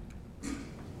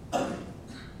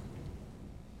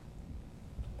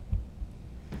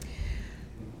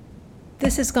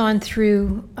 This has gone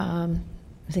through, I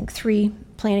think, 3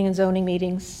 planning and zoning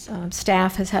meetings.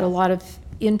 Staff has had a lot of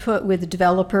input with the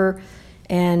developer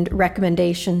and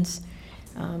recommendations.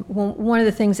 One of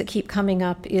the things that keep coming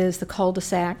up is the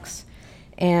cul-de-sacs.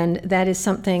 And that is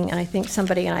something, and I think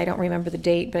somebody, and I don't remember the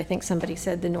date, but I think somebody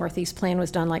said the Northeast Plan was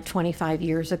done like 25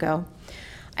 years ago.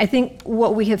 I think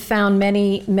what we have found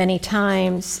many, many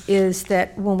times is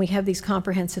that when we have these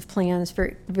comprehensive plans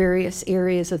for various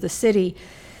areas of the city,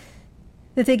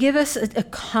 that they give us a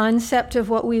concept of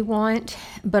what we want,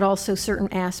 but also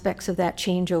certain aspects of that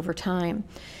change over time.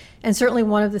 And certainly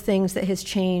one of the things that has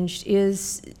changed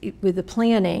is with the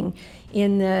planning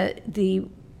in the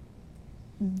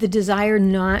desire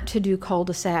not to do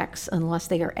cul-de-sacs unless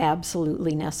they are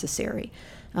absolutely necessary,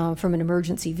 from an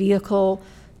emergency vehicle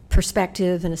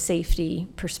perspective and a safety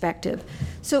perspective.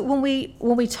 So when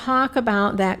we talk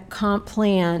about that comp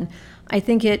plan, I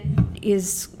think it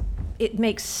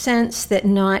makes sense that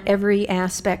not every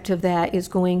aspect of that is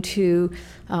going to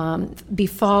be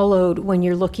followed when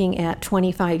you're looking at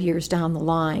 25 years down the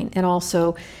line. And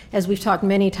also, as we've talked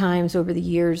many times over the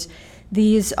years,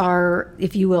 these are,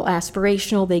 if you will,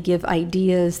 aspirational. They give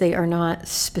ideas. They are not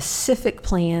specific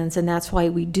plans, and that's why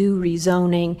we do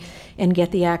rezoning and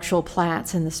get the actual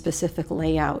plats and the specific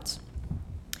layouts.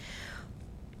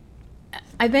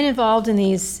 I've been involved in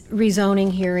these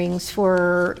rezoning hearings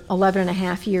for 11 and a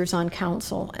half years on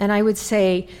council, and I would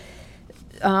say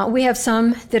we have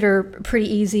some that are pretty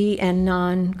easy and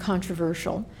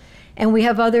non-controversial. And we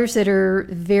have others that are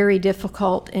very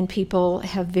difficult, and people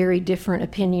have very different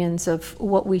opinions of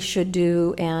what we should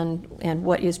do and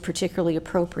what is particularly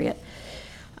appropriate.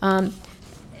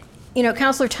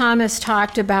 Councilor Thomas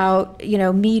talked about,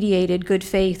 mediated good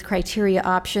faith criteria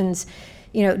options,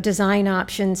 design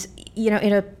options.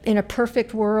 In a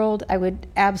perfect world, I would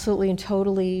absolutely and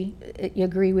totally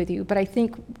agree with you. But I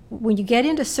think when you get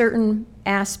into certain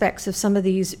aspects of some of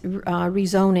these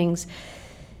rezonings,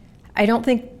 I don't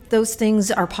think those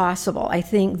things are possible. I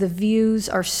think the views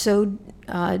are so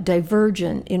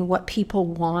divergent in what people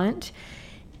want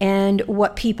and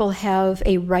what people have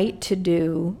a right to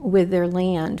do with their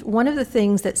land. One of the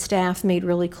things that staff made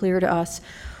really clear to us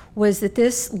was that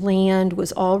this land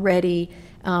was already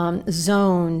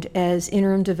zoned as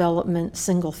interim development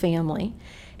single family.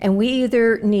 And we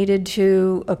either needed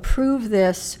to approve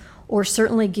this or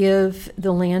certainly give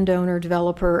the landowner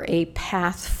developer a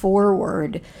path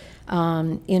forward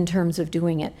in terms of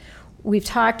doing it. We've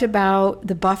talked about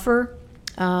the buffer.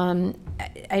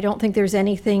 I don't think there's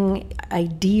anything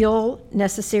ideal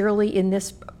necessarily in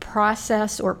this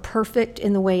process or perfect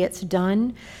in the way it's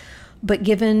done, but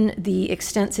given the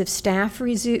extensive staff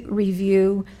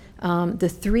review, the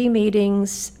 3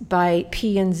 meetings by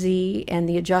P&Z and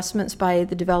the adjustments by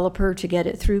the developer to get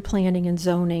it through planning and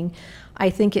zoning, I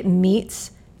think it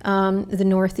meets the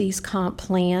Northeast Comp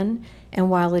Plan. And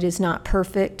while it is not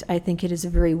perfect, I think it is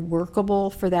very workable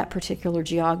for that particular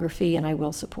geography, and I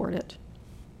will support it.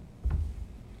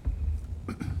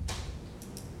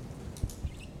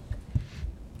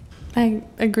 I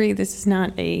agree. This is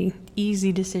not an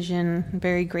easy decision. I'm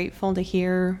very grateful to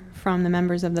hear from the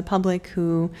members of the public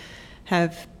who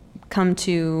have come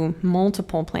to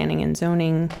multiple planning and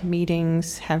zoning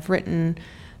meetings, have written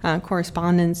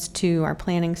correspondence to our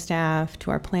planning staff,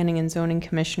 to our planning and zoning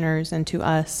commissioners, and to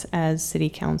us as city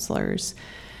councilors.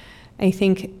 I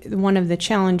think one of the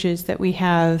challenges that we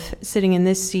have sitting in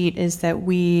this seat is that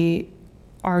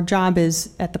our job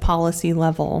is at the policy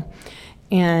level,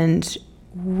 and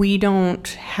we don't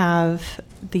have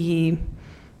the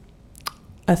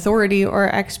authority or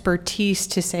expertise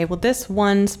to say, well, this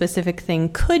one specific thing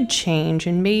could change,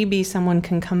 and maybe someone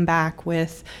can come back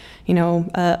with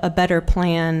a better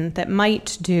plan that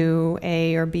might do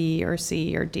A or B or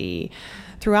C or D.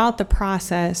 Throughout the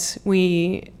process,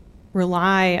 we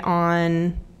rely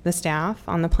on the staff,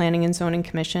 on the Planning and Zoning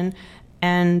Commission,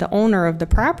 and the owner of the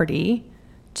property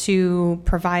to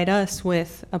provide us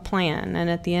with a plan. And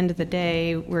at the end of the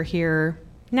day, we're here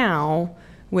now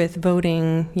with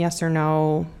voting yes or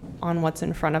no on what's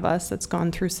in front of us. That's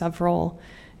gone through several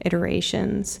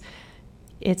iterations.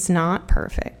 It's not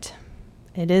perfect.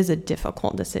 It is a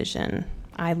difficult decision.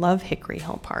 I love Hickory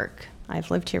Hill Park. I've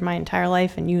lived here my entire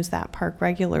life and use that park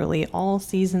regularly all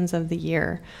seasons of the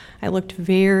year. I looked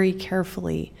very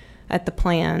carefully at the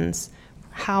plans.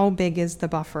 How big is the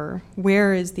buffer?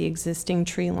 Where is the existing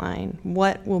tree line?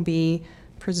 What will be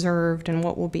preserved and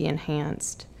what will be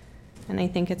enhanced? And I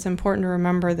think it's important to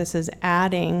remember this is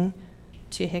adding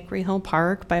to Hickory Hill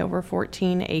Park by over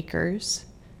 14 acres,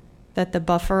 that the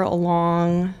buffer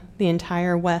along the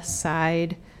entire west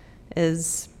side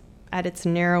is at its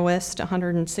narrowest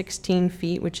 116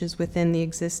 feet, which is within the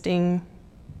existing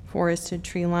forested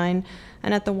tree line,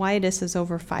 and at the widest is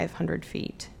over 500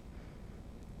 feet.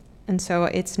 And so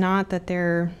it's not that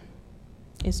there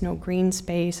is no green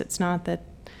space, it's not that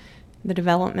the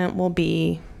development will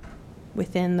be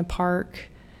within the park.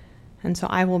 And so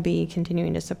I will be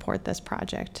continuing to support this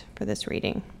project for this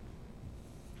reading.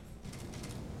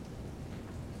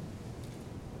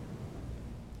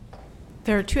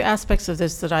 There are two aspects of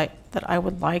this that I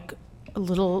would like a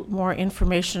little more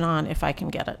information on if I can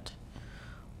get it.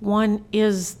 One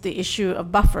is the issue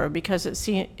of buffer, because it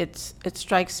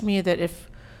strikes me that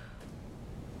if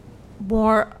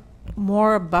more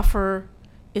buffer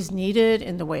is needed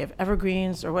in the way of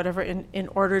evergreens or whatever in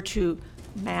order to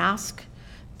mask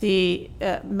the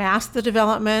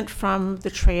development from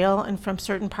the trail and from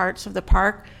certain parts of the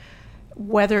park,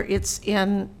 whether it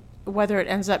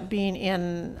ends up being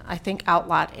in, I think,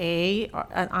 Outlot A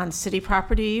on city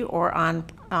property or on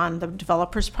the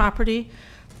developer's property,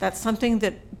 that's something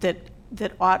that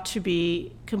ought to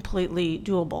be completely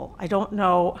doable. I don't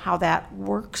know how that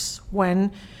works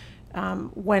when,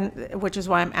 which is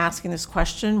why I'm asking this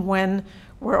question, when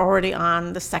we're already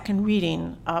on the second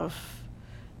reading of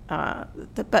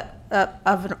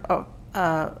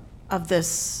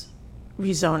this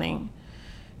rezoning.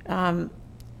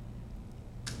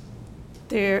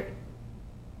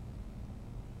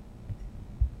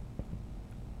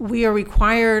 We are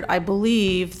required, I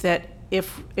believe, that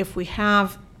if we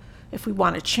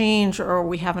want to change or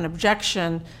we have an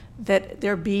objection, that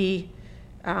there be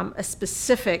a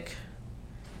specific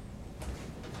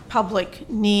public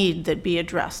need that be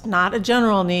addressed, not a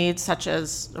general need such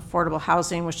as affordable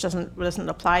housing, which doesn't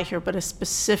apply here, but a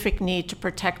specific need to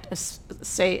protect, a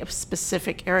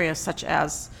specific area such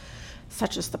as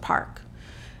the park.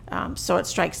 So it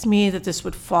strikes me that this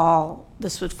would fall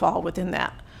within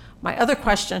that. My other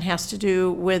question has to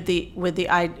do with the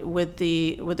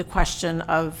question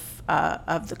of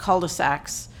the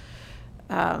cul-de-sacs.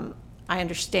 I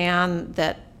understand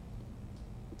that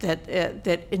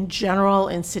in general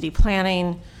in city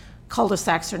planning,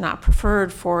 cul-de-sacs are not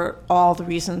preferred for all the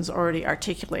reasons already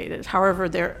articulated. However,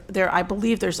 I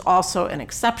believe there's also an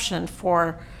exception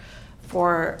for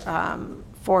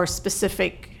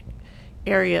specific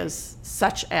areas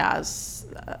such as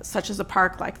a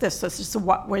park like this. So it's just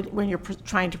when you're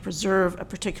trying to preserve a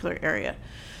particular area.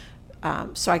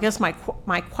 So I guess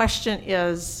my question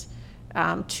is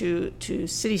to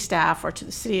city staff or to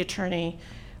the city attorney,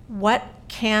 what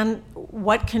can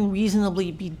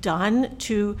reasonably be done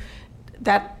to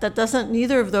that doesn't,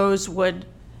 neither of those would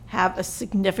have a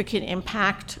significant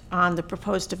impact on the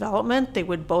proposed development. They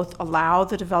would both allow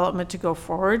the development to go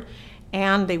forward,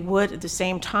 and they would at the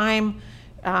same time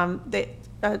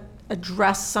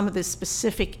address some of the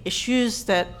specific issues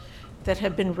that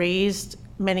have been raised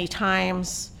many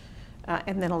times,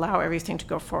 and then allow everything to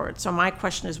go forward. So my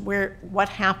question is, what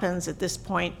happens at this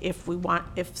point if we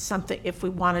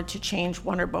wanted to change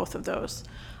one or both of those?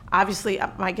 Obviously,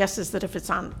 my guess is that if it's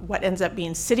on what ends up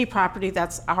being city property,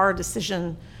 that's our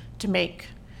decision to make.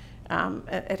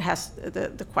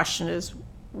 The question is,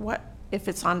 what if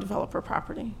it's on developer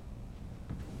property?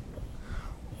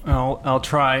 I'll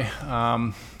try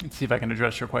and see if I can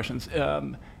address your questions.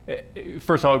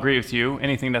 First, I'll agree with you.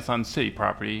 Anything that's on city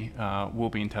property will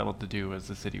be entitled to do as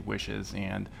the city wishes.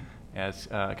 And as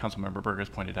Councilmember Burgess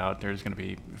pointed out, there's going to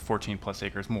be 14 plus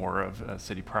acres more of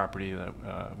city property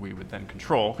that we would then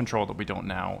control that we don't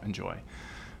now enjoy.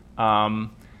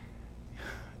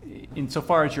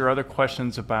 Insofar as your other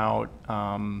questions about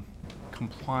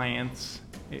compliance,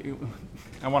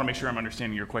 I want to make sure I'm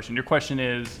understanding your question. Your question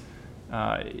is,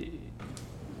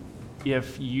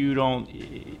 if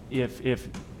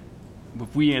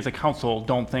we as a council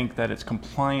don't think that it's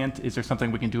compliant, is there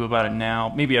something we can do about it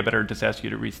now? Maybe I better just ask you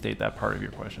to restate that part of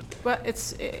your question. Well,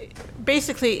 it's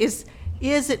basically, is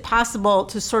it possible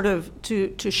to sort of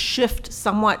to shift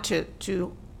somewhat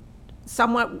to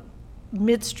somewhat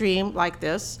midstream like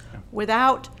this,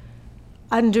 without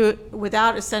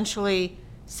essentially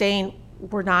saying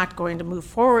we're not going to move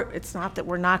forward? It's not that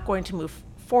we're not going to move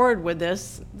forward with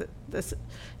this. This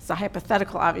it's a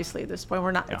hypothetical, obviously, at this point.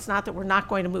 We're not. Yeah. It's not that we're not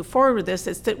going to move forward with this.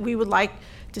 It's that we would like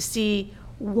to see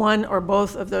one or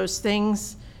both of those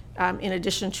things in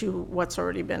addition to what's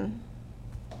already been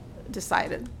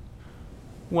decided?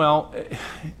 Well,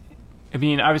 I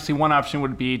mean, obviously one option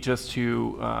would be just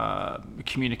to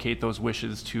communicate those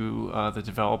wishes to the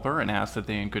developer and ask that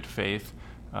they in good faith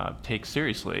take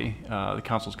seriously the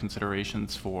council's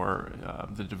considerations for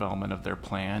the development of their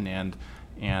plan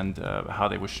and how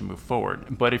they wish to move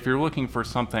forward. But if you're looking for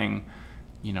something,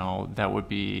 you know, that would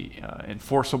be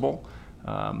enforceable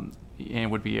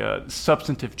and would be a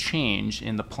substantive change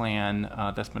in the plan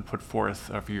that's been put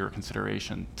forth for your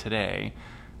consideration today,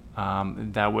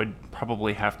 that would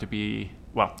probably have to be,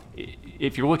 well,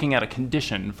 if you're looking at a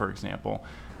condition, for example,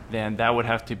 then that would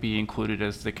have to be included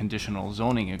as the conditional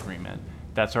zoning agreement.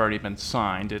 That's already been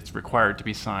signed. It's required to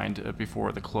be signed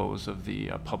before the close of the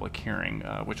public hearing,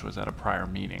 which was at a prior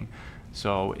meeting.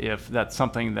 So if that's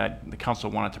something that the council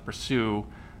wanted to pursue,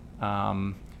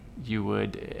 you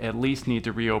would at least need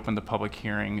to reopen the public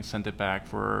hearing, send it back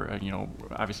for, you know,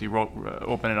 obviously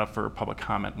open it up for public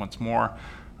comment once more,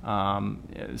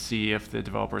 see if the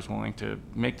developer is willing to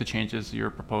make the changes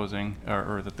you're proposing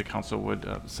or that the council would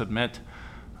submit,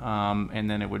 and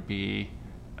then it would be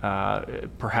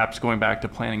perhaps going back to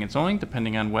planning and zoning,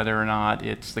 depending on whether or not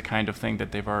it's the kind of thing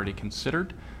that they've already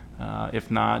considered.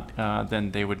 If not,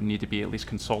 then they would need to be at least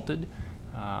consulted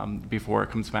before it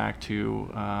comes back to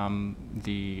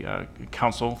the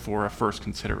council for a first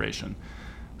consideration.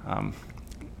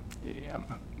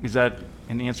 Is that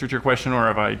an answer to your question, or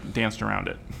have I danced around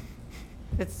it?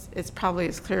 It's probably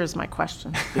as clear as my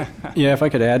question. Yeah, if I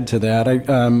could add to that,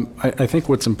 I think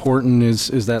what's important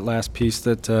is that last piece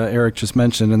that Eric just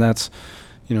mentioned, and that's,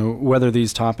 you know, whether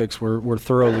these topics were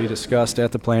thoroughly discussed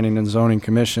at the Planning and Zoning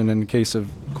Commission. In the case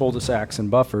of cul-de-sacs and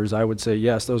buffers, I would say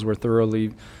yes, those were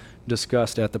thoroughly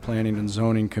discussed at the Planning and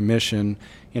Zoning Commission.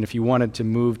 And if you wanted to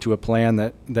move to a plan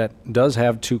that does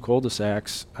have 2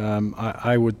 cul-de-sacs,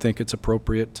 I would think it's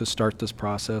appropriate to start this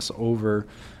process over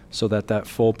so that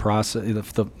full process,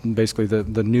 basically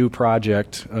the new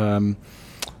project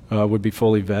would be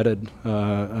fully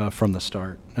vetted from the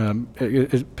start.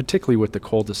 Particularly with the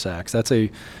cul-de-sacs, that's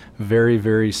a very,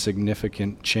 very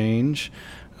significant change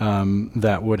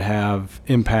that would have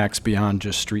impacts beyond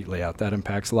just street layout. That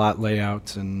impacts lot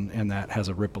layouts, and that has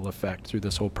a ripple effect through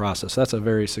this whole process. That's a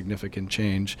very significant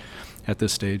change at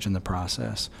this stage in the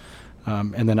process.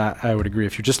 And then I would agree,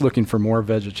 if you're just looking for more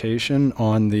vegetation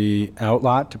on the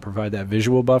outlot to provide that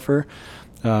visual buffer,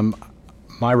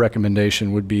 my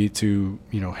recommendation would be to,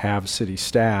 you know, have city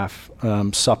staff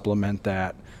supplement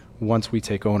that once we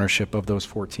take ownership of those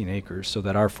 14 acres, so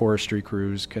that our forestry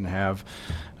crews can have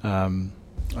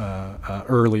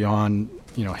early on,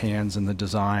 you know, hands in the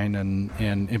design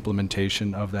and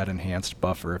implementation of that enhanced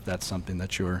buffer, if that's something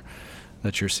that you're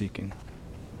seeking.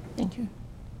 Thank you.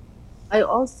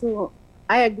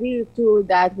 I agree too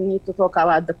that we need to talk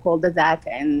about the cul-de-sac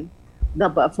and the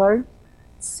buffer.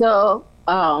 So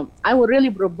I would really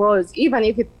propose, even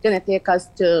if it's gonna take us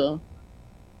to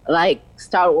like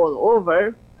start all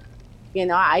over, you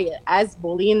know, as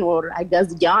Pauline or I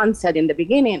guess John said in the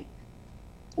beginning,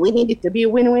 we need it to be a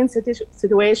win-win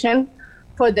situation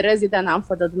for the resident and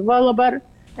for the developer.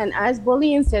 And as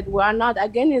Pauline said, we are not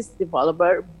against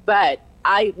developer, but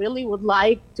I really would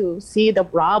like to see the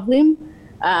problem,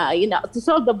 you know, to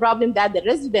solve the problem that the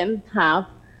residents have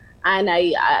and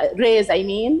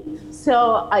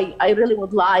So I really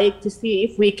would like to see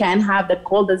if we can have the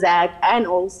cul-de-sac and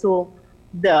also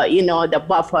the, you know, the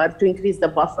buffer, to increase the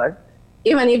buffer,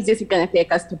 even if this is going to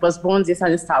take us to postpone this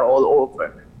and start all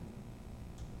over.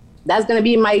 That's going to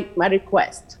be my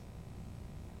request.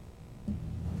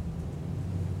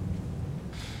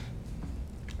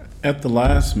 At the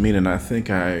last meeting, I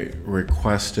think I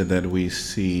requested that we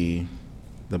see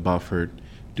the buffer.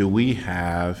 Do we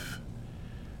have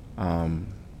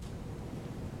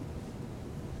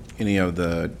any of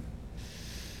the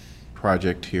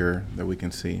project here that we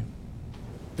can see?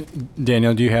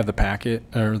 Daniel, do you have the packet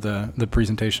or the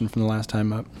presentation from the last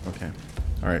time up? Okay.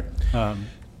 All right.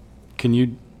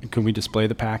 Can we display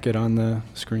the packet on the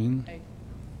screen? I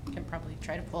can probably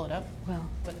try to pull it up. Well,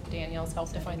 with Danielle's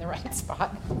help to find the right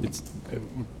spot.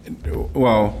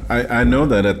 Well, I know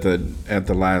that at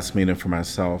the last meeting for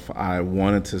myself, I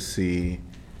wanted to see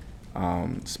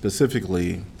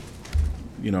specifically,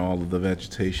 you know, all of the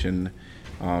vegetation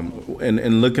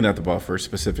and looking at the buffer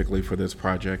specifically for this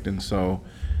project. And so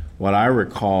what I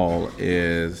recall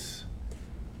is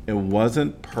it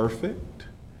wasn't perfect.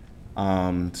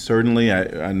 Certainly,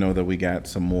 I know that we got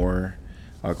some more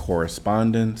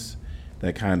correspondence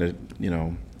that kind of, you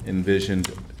know, envisioned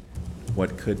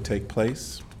what could take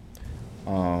place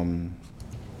for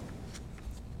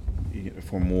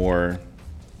more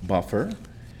buffer.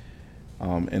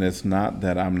 And it's not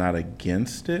that I'm not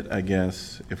against it. I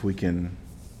guess if we can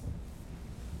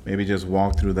maybe just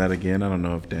walk through that again. I don't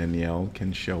know if Danielle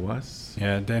can show us.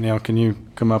 Yeah, Danielle, can you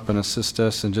come up and assist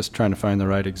us in just trying to find the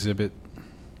right exhibit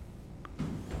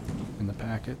in the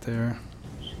packet there?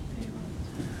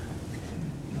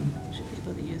 Should be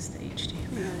able to use the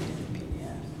HTML.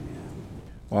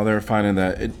 While they're finding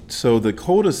that, so the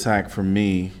cul-de-sac for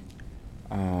me,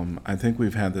 I think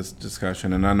we've had this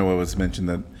discussion, and I know it was mentioned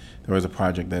that there was a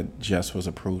project that just was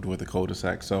approved with a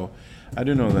cul-de-sac. So I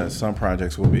do know that some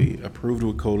projects will be approved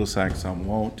with cul-de-sac, some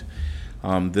won't.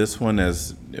 This one,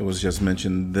 as it was just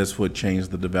mentioned, this would change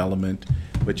the development,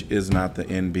 which is not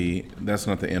the that's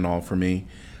not the end all for me.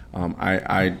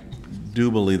 I do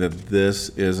believe that this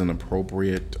is an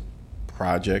appropriate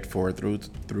project for a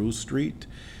through street.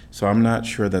 So I'm not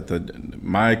sure that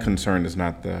my concern is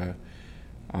not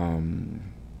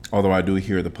although I do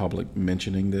hear the public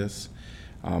mentioning this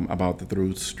about the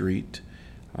through street,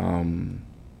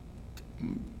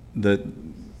 that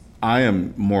I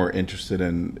am more interested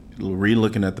in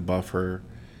re-looking at the buffer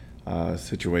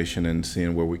situation and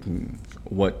seeing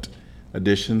what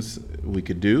additions we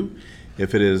could do.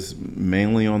 If it is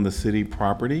mainly on the city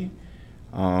property,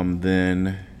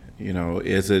 then,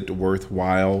 is it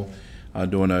worthwhile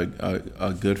doing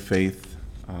a good faith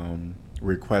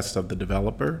request of the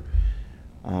developer?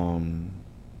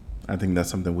 I think that's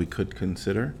something we could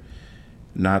consider.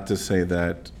 Not to say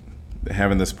that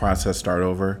having this process start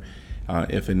over,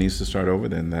 if it needs to start over,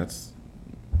 then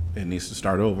it needs to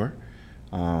start over.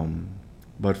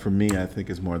 But for me, I think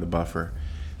it's more the buffer.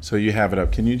 So you have it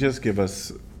up. Can you just give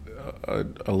us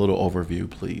a little overview,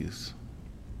 please?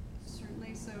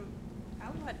 Certainly. So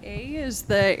Outlot A is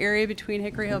the area between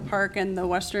Hickory Hill Park and the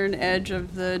western edge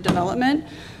of the development.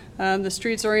 The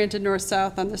street's oriented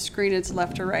north-south. On the screen, it's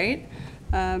left to right.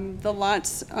 The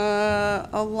lots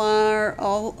are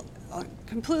all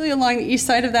completely along the east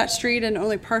side of that street and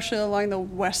only partially along the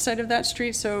west side of that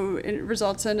street. So it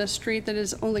results in a street that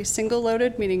is only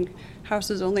single-loaded, meaning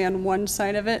houses only on one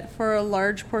side of it for a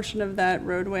large portion of that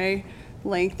roadway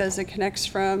length as it connects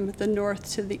from the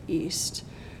north to the east.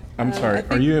 I'm sorry,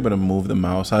 are you able to move the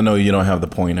mouse? I know you don't have the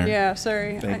pointer. Yeah,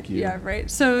 sorry. Thank you. Yeah,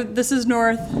 right. So this is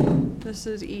north, this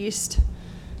is east.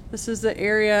 This is the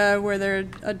area where there's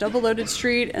a double-loaded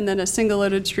street and then a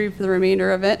single-loaded street for the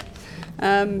remainder of it.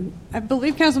 I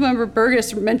believe Councilmember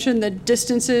Burgess mentioned the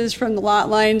distances from the lot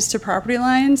lines to property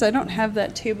lines. I don't have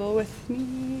that table with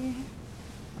me.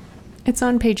 It's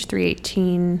on page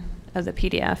 318 of the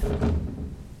PDF.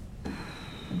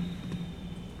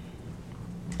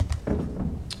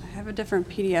 I have a different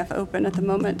PDF open at the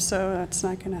moment, so that's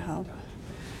not going to help.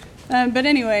 But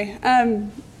anyway,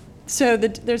 so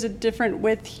there's a different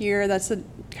width here. That's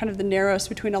kind of the narrowest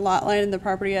between a lot line and the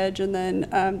property edge, and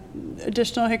then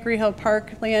additional Hickory Hill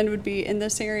Park land would be in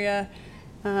this area.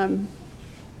 Sorry,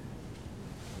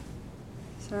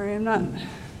 I'm not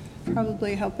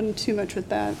probably helping too much with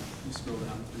that. You scroll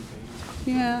down 3 pages.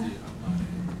 Yeah.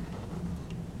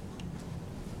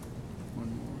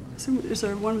 So, is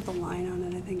there one with a line on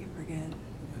it? I think I forget. I think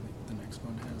the next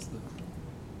one has the.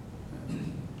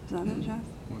 Is that it, Jeff?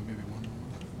 Well, maybe one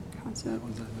more. Concept.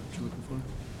 Is that what you're looking for?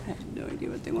 I have no idea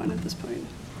what they want at this point.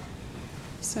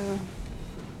 So,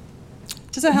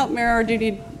 does that help, Mayor, or do you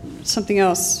need something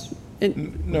else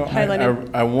No, highlighted?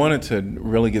 I wanted to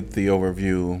really get the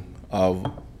overview of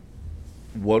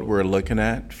what we're looking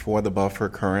at for the buffer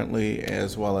currently,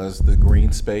 as well as the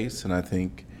green space, and I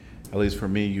think, at least for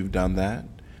me, you've done that.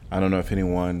 I don't know if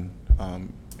anyone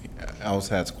else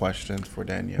has questions for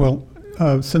Danielle.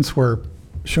 Well, since we're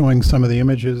showing some of the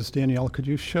images, Danielle, could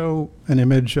you show an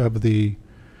image of the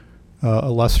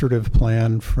illustrative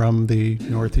plan from the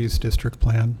Northeast District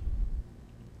Plan?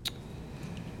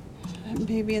 That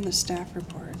may be in the staff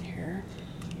report here.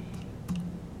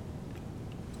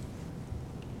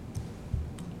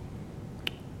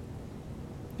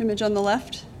 Image on the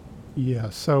left? Yeah,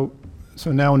 so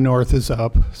now north is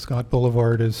up, Scott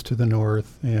Boulevard is to the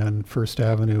north, and First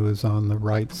Avenue is on the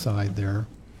right side there.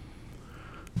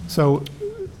 So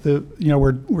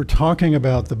we're talking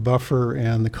about the buffer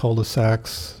and the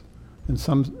cul-de-sacs. In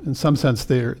some sense,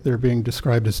 they're being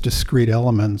described as discrete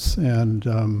elements,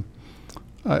 and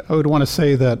I would want to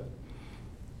say that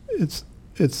it's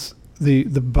the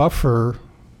buffer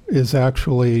is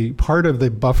actually part of the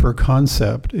buffer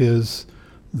concept is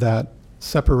that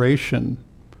separation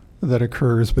that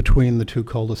occurs between the two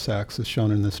cul-de-sacs is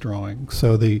shown in this drawing.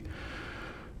 So the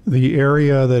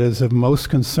area that is of most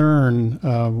concern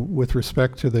with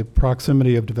respect to the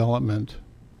proximity of development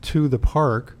to the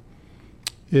park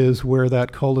is where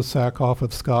that cul-de-sac off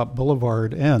of Scott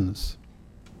Boulevard ends.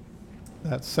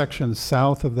 that section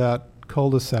south of that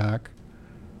cul-de-sac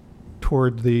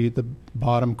toward the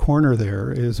bottom corner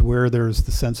there is where there's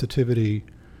the sensitivity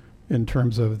in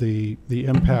terms of the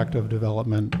impact of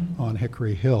development on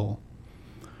Hickory Hill.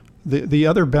 The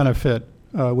other benefit,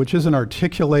 which isn't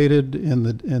articulated in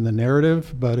the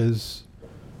narrative, but is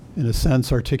in a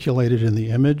sense articulated in the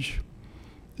image,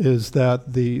 is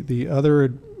that the other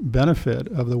benefit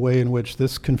of the way in which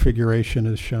this configuration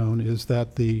is shown is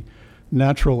that the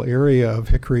natural area of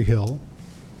Hickory Hill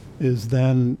is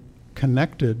then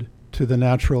connected to the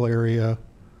natural area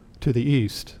to the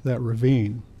east, that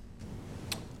ravine.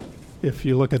 If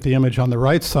you look at the image on the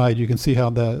right side, you can see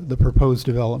how the proposed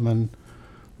development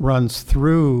runs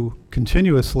through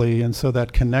continuously, and so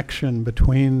that connection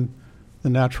between the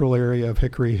natural area of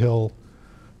Hickory Hill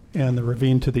and the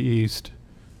ravine to the east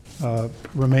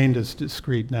remained as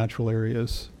discrete natural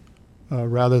areas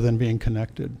rather than being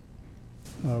connected,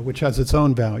 which has its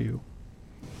own value.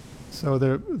 So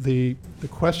the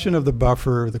question of the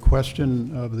buffer, the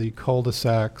question of the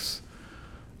cul-de-sacs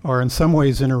are in some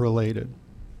ways interrelated.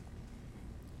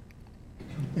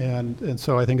 And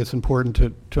so I think it's important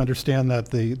to understand that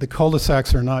the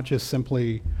cul-de-sacs are not just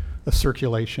simply a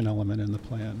circulation element in the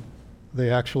plan. They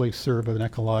actually serve an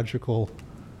ecological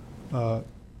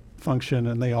function,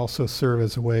 and they also serve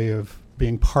as a way of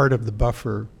being part of the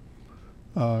buffer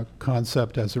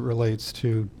concept as it relates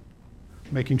to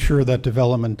making sure that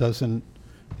development doesn't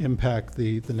impact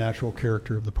the natural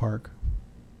character of the park.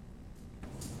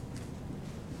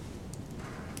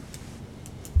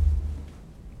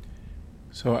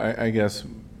 So I guess,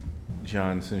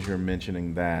 John, since you're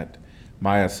mentioning that,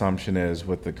 my assumption is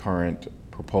with the current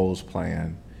proposed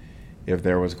plan, if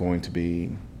there was going to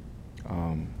be,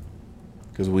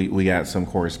 because we got some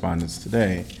correspondence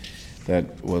today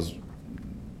that was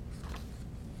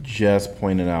just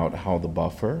pointing out how the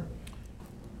buffer.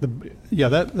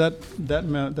 That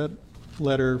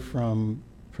letter from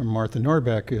Martha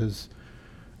Norbeck is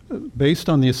based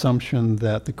on the assumption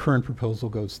that the current proposal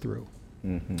goes through.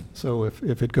 Mm-hmm. So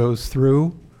if it goes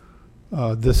through,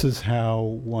 this is how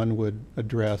one would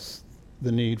address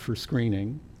the need for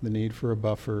screening, the need for a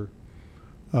buffer,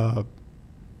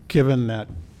 given that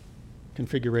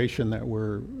configuration that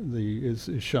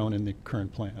is shown in the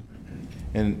current plan.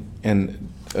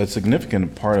 And a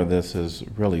significant part of this is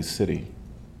really city.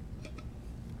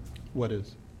 What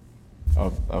is?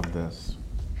 Of this.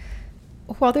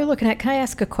 While they're looking at, can I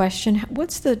ask a question?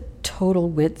 What's the total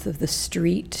width of the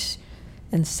street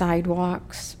and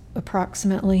sidewalks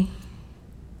approximately?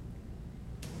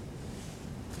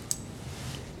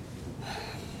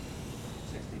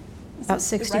 About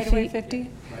 60 right-of-way feet? 50?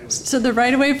 So the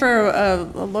right-of-way for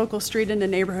a local street in a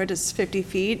neighborhood is 50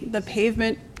 feet. The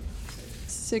pavement,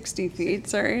 60 feet,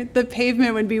 sorry. The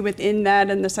pavement would be within that,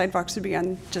 and the sidewalks would be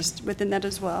on just within that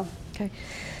as well. Okay.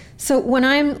 So when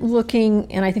I'm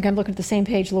looking, and I think I'm looking at the same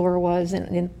page Laura was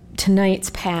in tonight's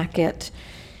packet,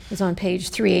 is on page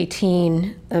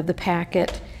 318 of the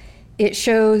packet. It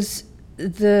shows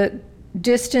the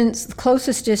distance, the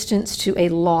closest distance to a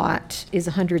lot is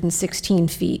 116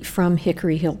 feet from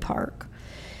Hickory Hill Park.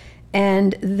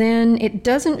 And then it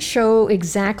doesn't show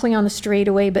exactly on the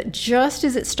straightaway, but just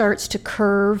as it starts to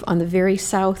curve on the very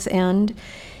south end,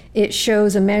 it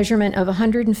shows a measurement of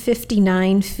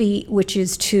 159 feet, which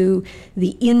is to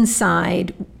the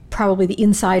inside, probably the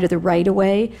inside of the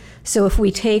right-of-way. So if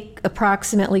we take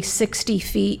approximately 60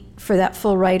 feet for that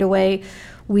full right-of-way,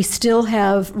 we still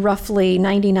have roughly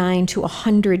 99 to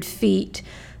 100 feet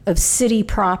of city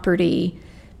property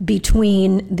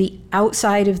between the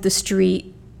outside of the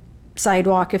street,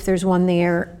 sidewalk if there's one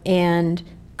there, and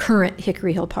current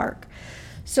Hickory Hill Park.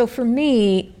 So for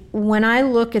me, when I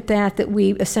look at that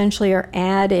we essentially are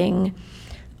adding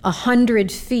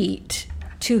 100 feet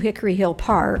to Hickory Hill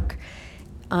Park,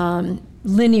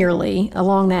 linearly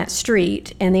along that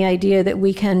street, and the idea that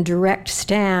we can direct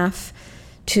staff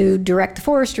to direct the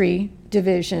forestry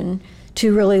division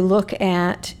to really look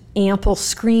at ample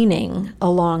screening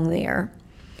along there,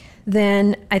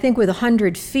 then I think with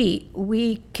 100 feet,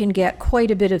 we can get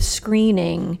quite a bit of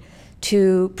screening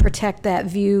to protect that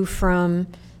view from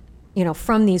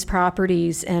these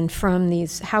properties and from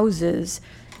these houses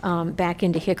back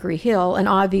into Hickory Hill. And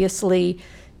obviously,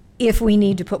 if we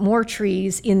need to put more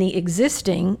trees in the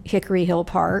existing Hickory Hill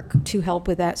Park to help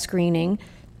with that screening,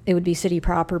 it would be city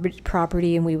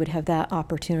property, and we would have that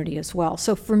opportunity as well.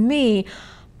 So for me,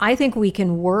 I think we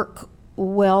can work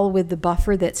well with the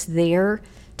buffer that's there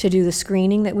to do the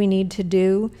screening that we need to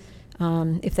do,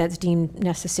 if that's deemed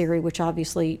necessary, which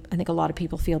obviously I think a lot of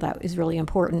people feel that is really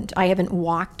important. I haven't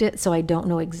walked it, so I don't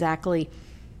know exactly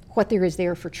what there is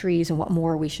there for trees and what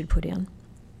more we should put in.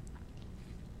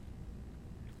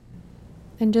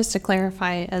 And just to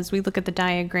clarify, as we look at the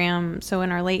diagram, so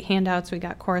in our late handouts, we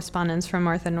got correspondence from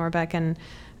Martha Norbeck, and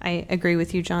I agree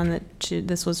with you, John, that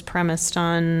this was premised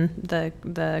on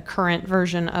the current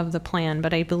version of the plan,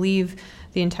 but I believe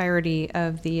the entirety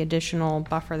of the additional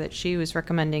buffer that she was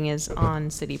recommending is on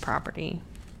city property.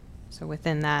 So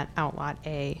within that outlot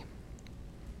A,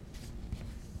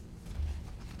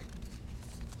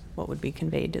 what would be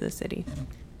conveyed to the city.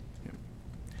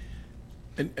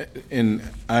 And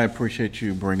I appreciate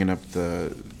you bringing up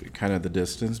the kind of the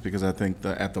distance, because I think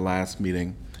that at the last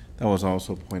meeting, that was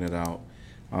also pointed out.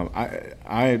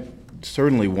 I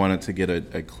certainly wanted to get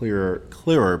a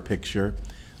clearer picture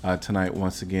tonight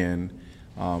once again,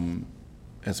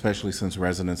 especially since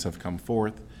residents have come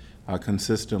forth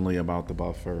consistently about the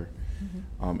buffer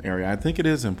area. I think it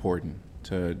is important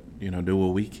to do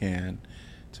what we can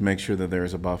to make sure that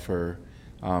there's a buffer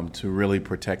to really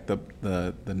protect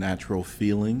the natural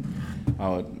feeling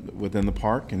within the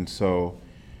park. And so,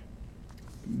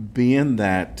 being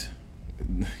that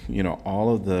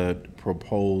all of the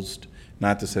proposed,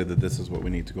 not to say that this is what we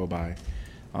need to go by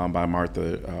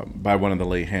Martha, by one of the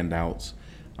late handouts,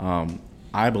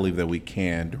 I believe that we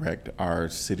can direct our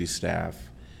city staff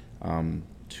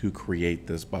to create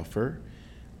this buffer.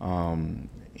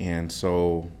 And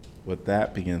so, with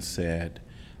that being said,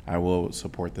 I will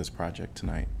support this project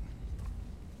tonight.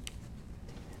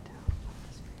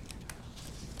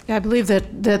 Yeah, I believe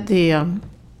that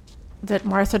that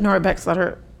Martha Norbeck's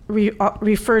letter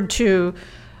referred to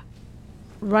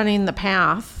running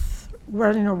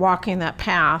or walking that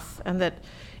path, and that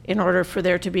in order for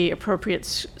there to be appropriate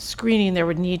screening, there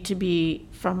would need to be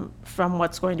from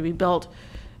what's going to be built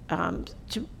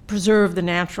to preserve the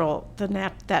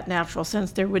that natural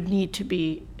sense. There would need to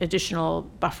be additional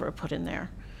buffer put in there,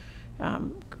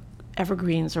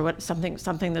 evergreens or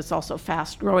something that's also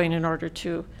fast growing in order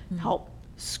to help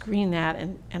screen that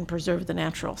and preserve the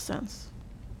natural sense.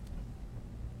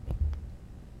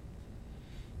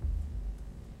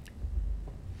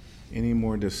 Any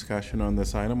more discussion on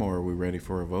this item, or are we ready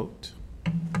for a vote?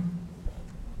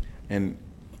 And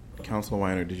Councilor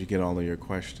Weiner, did you get all of your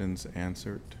questions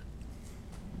answered?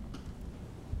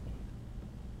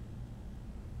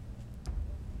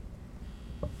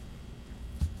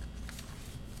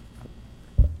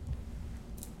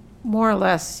 More or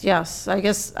less, yes. I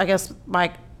guess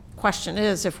my question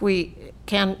is, if we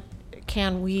can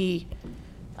we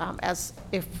as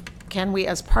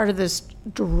part of this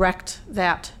direct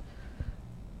that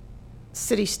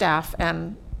city staff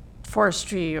and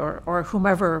forestry or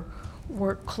whomever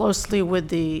work closely with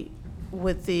the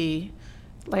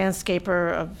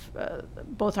landscaper of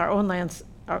both our own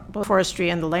both forestry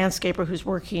and the landscaper who's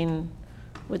working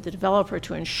with the developer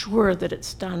to ensure that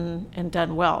it's done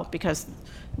well, because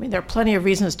there are plenty of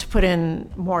reasons to put in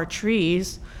more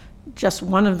trees. Just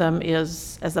one of them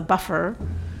is as a buffer,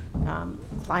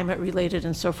 climate related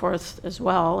and so forth as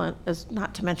well, and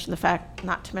not to mention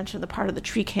the part of the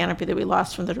tree canopy that we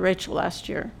lost from the derecho last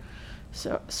year.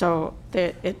 So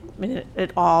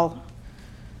it all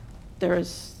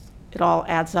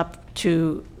adds up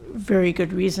to very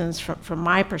good reasons from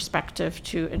my perspective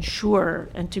to ensure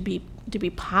and to be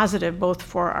positive both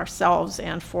for ourselves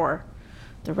and for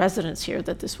the residents here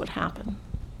that this would happen.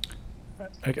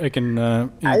 I can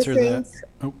answer that.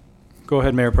 Oh, go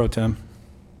ahead, Mayor Pro Tem.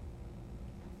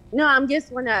 No, I'm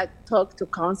just want to talk to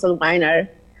Council Weiner.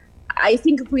 I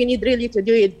think we need really to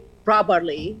do it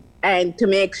properly and to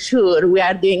make sure we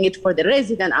are doing it for the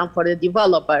resident and for the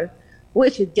developer. We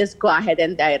should just go ahead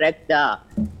and direct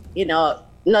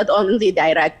not only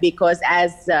direct, because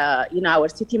as our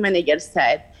city manager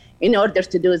said, in order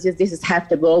to do this have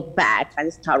to go back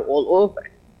and start all over.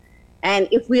 And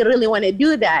if we really want to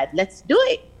do that, let's do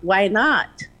it. Why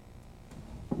not?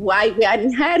 Why we are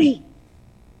in a hurry?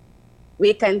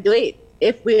 We can do it.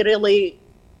 If we really,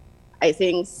 I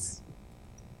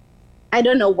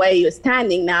don't know where you're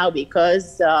standing now,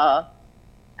 because I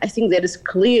think there is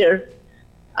clear,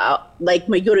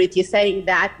 majority saying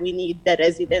that we need the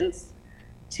residents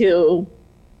to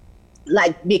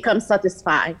become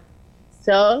satisfied.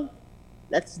 So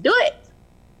let's do it.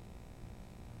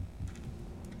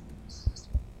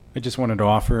 I just wanted to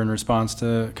offer in response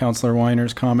to Councilor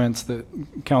Weiner's comments that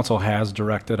council has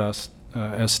directed us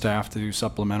as staff to do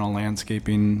supplemental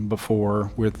landscaping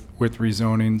before with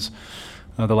rezonings.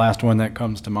 The last one that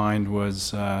comes to mind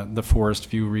was the Forest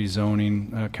View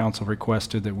rezoning. Council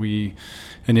requested that we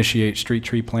initiate street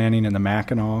tree planting in the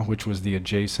Mackinac, which was the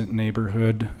adjacent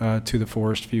neighborhood to the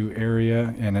Forest View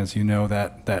area. And as you know,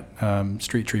 that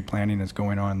street tree planting is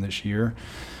going on this year.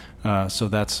 So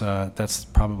that's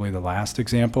probably the last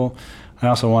example. I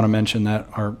also want to mention that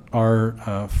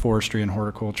our forestry and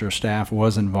horticulture staff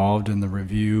was involved in the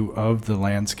review of the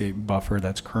landscape buffer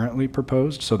that's currently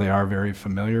proposed, so they are very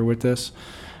familiar with this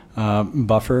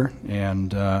buffer.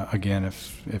 And again,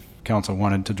 if council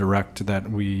wanted to direct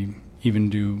that we even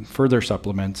do further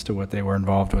supplements to what they were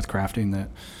involved with crafting, that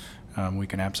we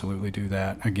can absolutely do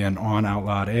that, again, on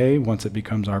Outlot A once it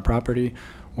becomes our property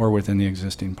or within the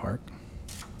existing park.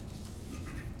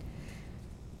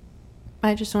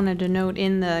 I just wanted to note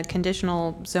in the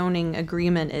conditional zoning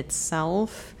agreement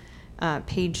itself,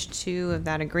 page 2 of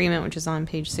that agreement, which is on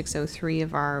page 603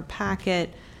 of our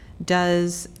packet,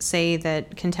 does say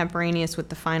that contemporaneous with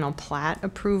the final plat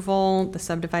approval, the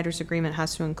subdividers agreement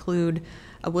has to include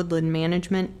a woodland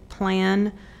management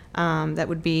plan that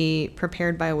would be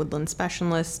prepared by a woodland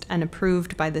specialist and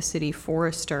approved by the city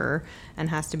forester, and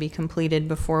has to be completed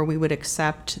before we would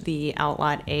accept the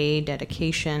Outlot A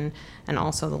dedication, and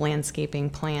also the landscaping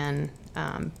plan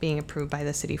being approved by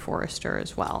the city forester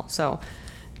as well. So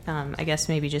I guess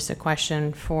maybe just a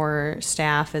question for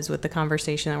staff is, with the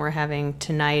conversation that we're having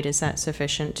tonight, is that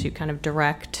sufficient to kind of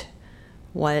direct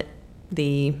what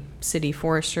the city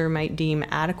forester might deem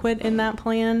adequate in that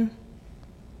plan?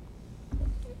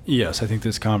 Yes, I think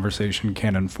this conversation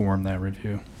can inform that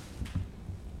review.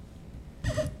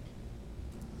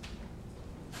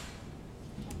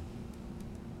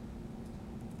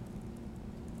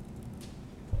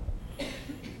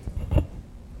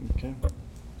 Okay.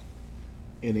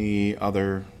 Any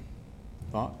other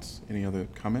thoughts? Any other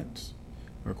comments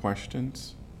or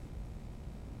questions?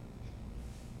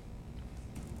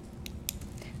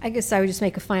 I guess I would just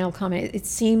make a final comment. It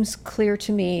seems clear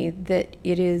to me that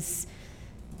it is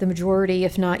the majority,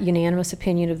 if not unanimous,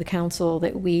 opinion of the council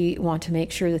that we want to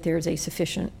make sure that there is a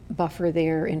sufficient buffer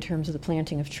there in terms of the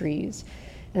planting of trees,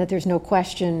 and that there's no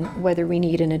question whether we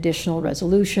need an additional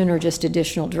resolution or just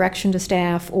additional direction to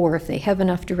staff, or if they have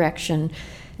enough direction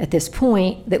at this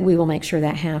point, that we will make sure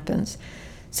that happens.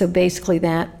 So basically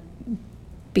that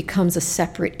becomes a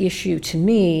separate issue to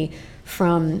me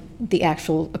from the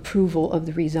actual approval of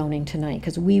the rezoning tonight,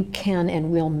 because we can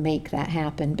and will make that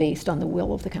happen based on the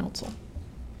will of the council.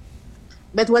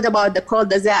 But what about the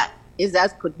cul-de-sac? Is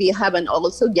that could be happen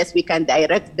also? Yes, we can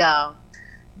direct the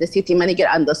city manager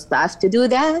and the staff to do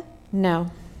that?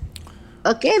 No.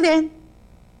 Okay then.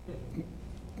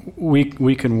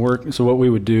 We can work, so what we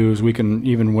would do is we can,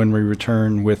 even when we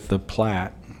return with the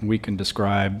plat, we can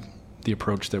describe the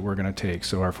approach that we're going to take.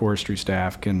 So our forestry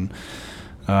staff can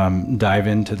dive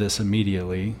into this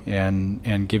immediately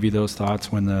and give you those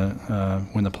thoughts when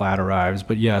the plat arrives.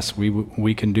 But yes,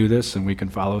 we can do this and we can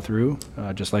follow through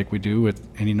just like we do with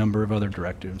any number of other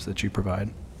directives that you provide.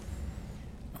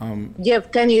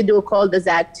 Jeff, can you do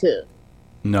cul-de-sac too?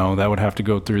 No, that would have to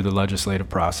go through the legislative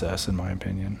process, in my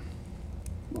opinion.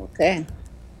 Okay.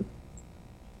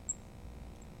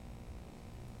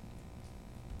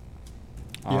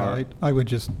 Yeah, I would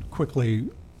just quickly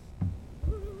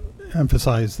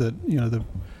emphasize that, you know,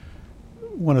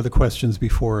 one of the questions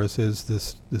before us is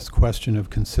this question of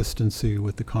consistency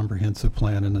with the comprehensive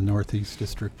plan and the Northeast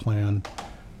District Plan,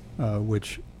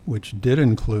 which did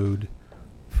include,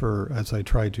 for, as I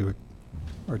tried to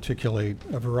articulate,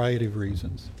 a variety of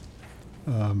reasons.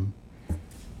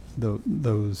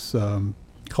 Those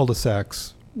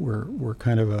cul-de-sacs were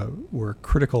kind of were a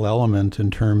critical element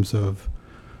in terms of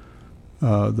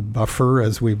the buffer,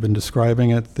 as we've been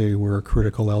describing it. They were a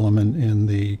critical element in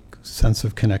the sense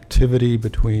of connectivity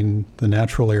between the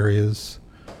natural areas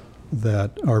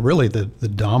that are really the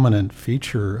dominant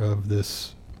feature of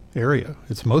this area.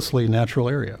 It's mostly natural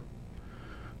area.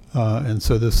 And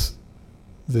so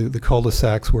the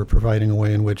cul-de-sacs were providing a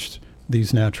way in which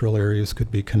these natural areas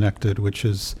could be connected, which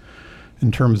is,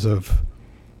 in terms of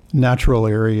natural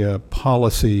area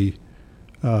policy,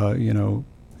 you know,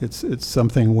 it's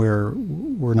something where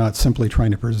we're not simply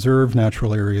trying to preserve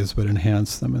natural areas, but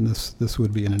enhance them, and this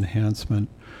would be an enhancement.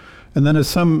 And then, as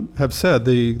some have said,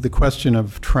 the question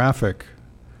of traffic,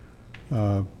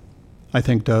 I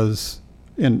think does,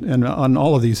 and on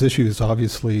all of these issues,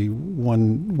 obviously,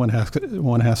 one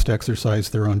has to exercise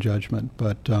their own judgment.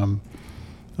 But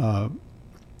I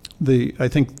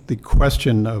think the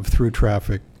question of through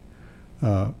traffic,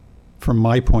 from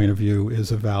my point of view,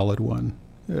 is a valid one,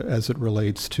 as it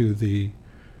relates to the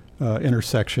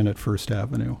intersection at First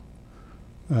Avenue.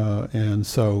 And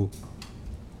so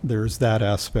there's that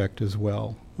aspect as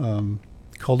well.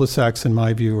 Cul-de-sacs, in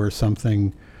my view, are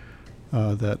something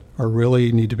that are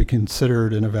really need to be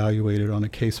considered and evaluated on a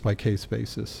case-by-case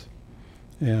basis.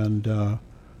 And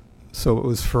so it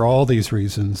was for all these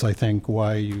reasons, I think,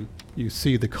 why you you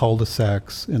see the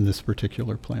cul-de-sacs in this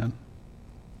particular plan.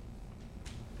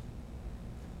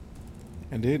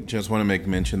 I did just want to make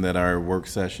mention that our work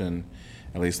session,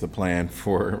 at least the plan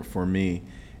for me,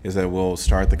 is that we'll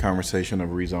start the conversation of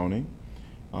rezoning,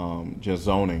 just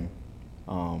zoning,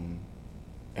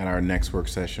 at our next work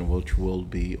session, which will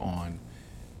be on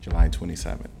July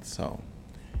 27th. So,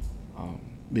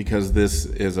 because this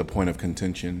is a point of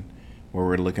contention where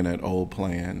we're looking at old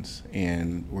plans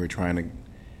and we're trying to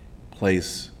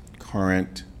place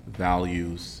current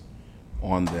values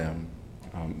on them.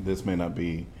 This may not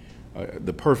be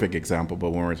the perfect example,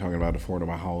 but when we're talking about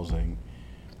affordable housing,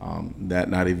 that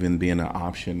not even being an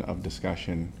option of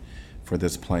discussion for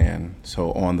this plan.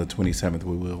 So on the 27th,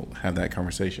 we will have that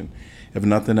conversation. If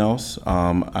nothing else,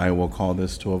 I will call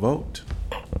this to a vote.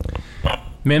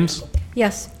 Mims?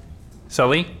 Yes.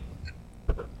 Sully?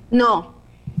 No.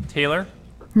 Taylor?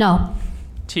 No.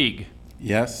 Teague?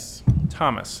 Yes.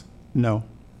 Thomas? No.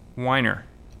 Weiner?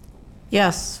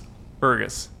 Yes.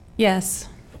 Burgess? Yes.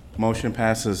 Motion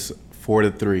passes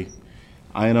 4-3.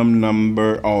 Item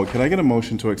number, can I get a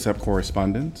motion to accept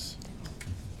correspondence?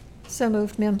 So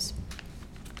moved, Mims.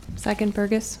 Second,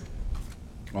 Burgess.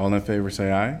 All in favor,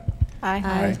 say aye.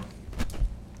 Aye.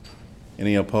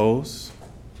 Any opposed?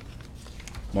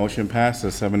 Motion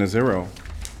passes 7-0.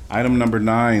 Item number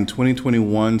 9,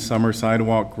 2021 summer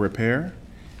sidewalk repair.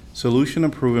 Solution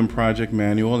approving project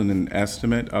manual and an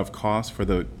estimate of cost for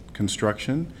the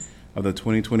construction of the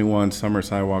 2021 summer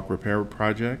sidewalk repair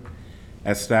project.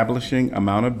 Establishing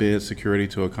amount of bid security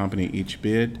to accompany each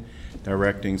bid.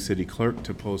 Directing city clerk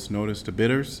to post notice to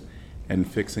bidders. And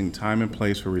fixing time and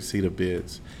place for receipt of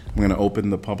bids. I'm going to open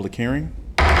the public hearing.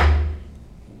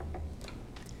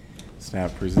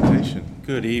 Staff presentation.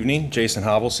 Good evening, Jason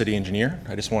Hobble, City Engineer.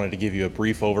 I just wanted to give you a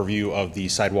brief overview of the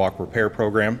sidewalk repair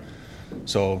program.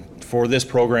 So for this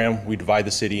program, we divide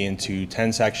the city into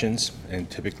 10 sections, and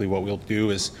typically what we'll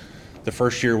do is the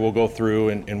first year we'll go through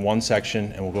in one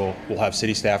section and we'll have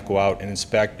city staff go out and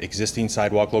inspect existing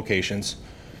sidewalk locations.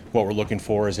 What we're looking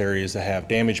for is areas that have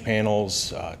damaged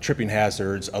panels, tripping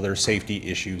hazards, other safety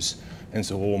issues, and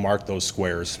so we'll mark those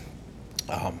squares.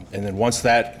 And then once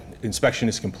that inspection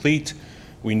is complete,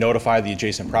 we notify the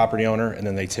adjacent property owner, and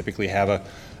then they typically have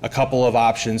a couple of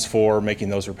options for making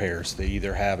those repairs. They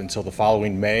either have until the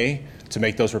following May to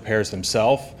make those repairs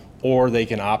themselves, or they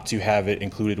can opt to have it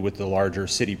included with the larger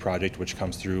city project, which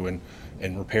comes through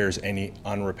and repairs any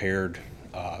unrepaired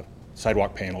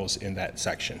sidewalk panels in that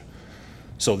section.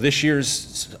 So this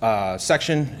year's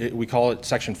section, we call it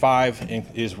Section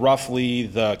 5, is roughly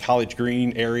the College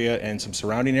Green area and some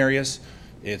surrounding areas.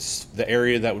 It's the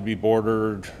area that would be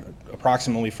bordered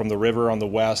approximately from the river on the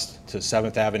west to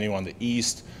 7th Avenue on the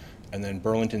east, and then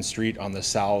Burlington Street on the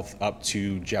south up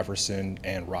to Jefferson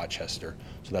and Rochester.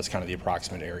 So that's kind of the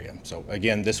approximate area. So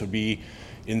again, this would be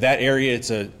in that area. It's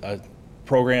a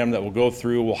program that will go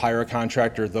through. We'll hire a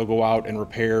contractor. They'll go out and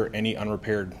repair any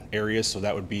unrepaired areas. So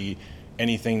that would be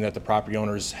anything that the property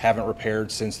owners haven't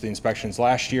repaired since the inspections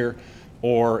last year,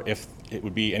 or if it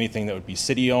would be anything that would be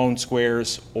city-owned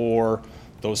squares or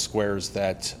those squares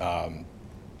that,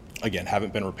 again,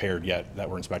 haven't been repaired yet that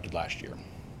were inspected last year.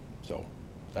 So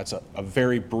that's a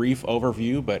very brief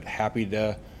overview, but happy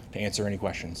to answer any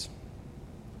questions.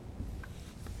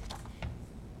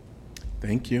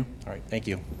 Thank you. All right, thank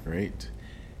you. Great.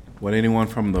 Would anyone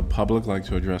from the public like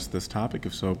to address this topic?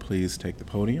 If so, please take the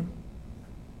podium.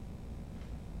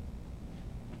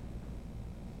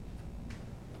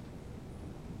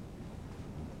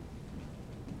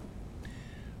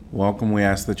 Welcome. We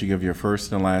ask that you give your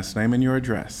first and last name and your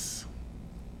address.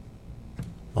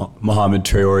 Mohammed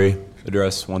Traore,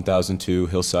 address 1002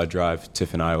 Hillside Drive,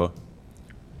 Tiffin, Iowa.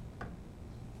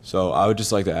 So I would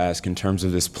just like to ask, in terms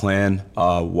of this plan,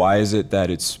 why is it that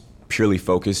it's purely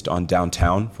focused on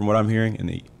downtown, from what I'm hearing, in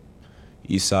the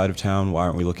east side of town? Why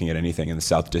aren't we looking at anything in the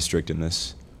South District in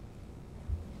this?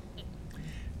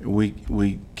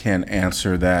 We can't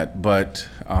answer that, but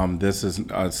this is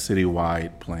a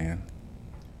citywide plan.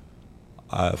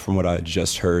 From what I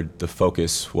just heard, the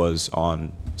focus was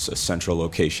on central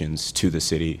locations to the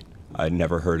city. I'd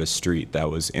never heard a street that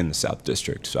was in the South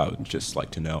District, so I would just like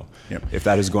to know if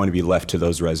that is going to be left to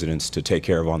those residents to take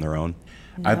care of on their own.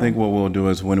 I think what we'll do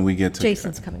is when we get to...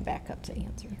 Jason's coming back up to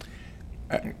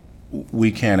answer.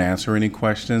 We can't answer any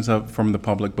questions from the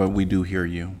public, but we do hear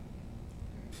you.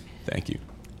 Thank you.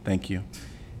 Thank you.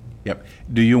 Yep.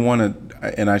 Do you want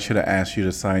to, and I should have asked you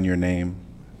to sign your name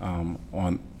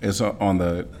on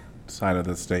the side of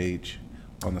the stage,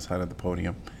 on the side of the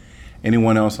podium.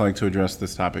 Anyone else like to address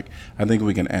this topic? I think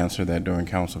we can answer that during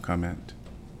council comment.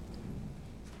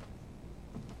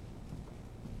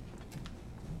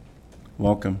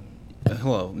 Welcome.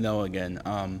 Hello, Noah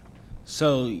again.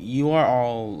 So you are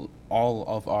all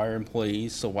of our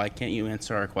employees, so why can't you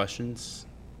answer our questions?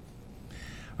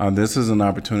 This is an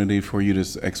opportunity for you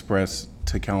to express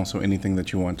to council anything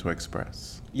that you want to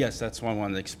express. Yes, that's what I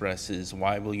wanted to express is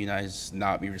why will you guys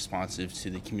not be responsive to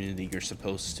the community you're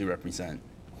supposed to represent?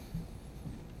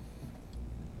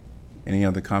 Any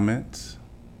other comments?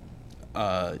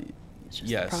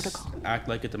 Yes, act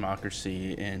like a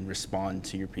democracy and respond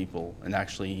to your people and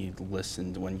actually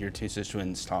listen when your two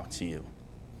constituents talk to you.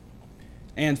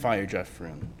 And fire Jeff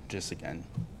Froome,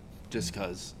 just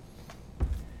cause.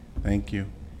 Thank you.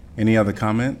 Any other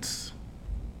comments?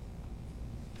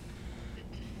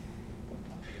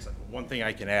 One thing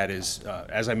I can add is,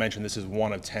 as I mentioned, this is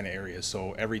one of 10 areas.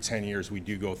 So every 10 years, we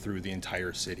do go through the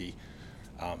entire city.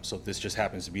 So this just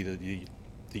happens to be the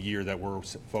year that we're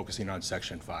focusing on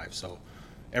Section 5. So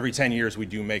every 10 years, we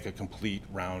do make a complete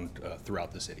round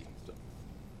throughout the city. So.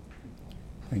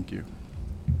 Thank you.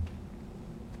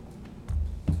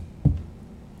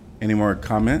 Any more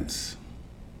comments?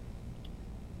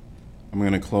 I'm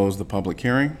going to close the public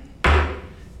hearing.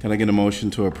 Can I get a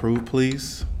motion to approve,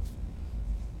 please?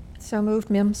 So moved,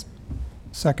 Mims.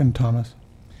 Second, Thomas.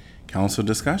 Council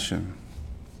discussion.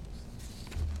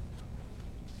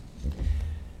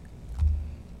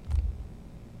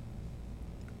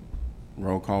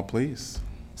 Roll call, please.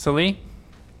 Salee?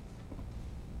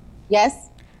 Yes.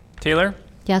 Taylor?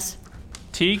 Yes.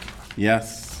 Teague?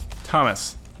 Yes.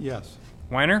 Thomas? Yes.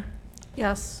 Weiner?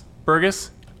 Yes.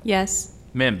 Burgess? Yes.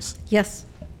 Mims? Yes.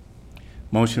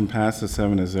 Motion passes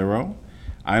 7-0.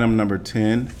 Item number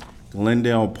 10,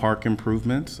 Glendale Park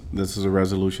Improvements. This is a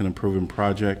resolution approving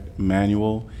project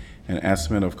manual and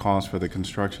estimate of cost for the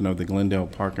construction of the Glendale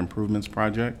Park Improvements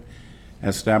project,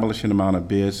 establishing amount of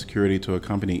bid security to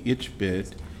accompany each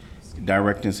bid,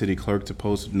 directing city clerk to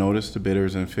post notice to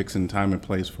bidders, and fixing time and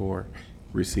place for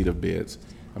receipt of bids.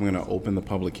 I'm going to open the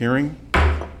public hearing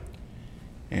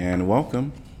and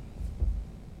welcome.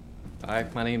 Hi,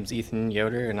 my name's Ethan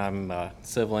Yoder, and I'm a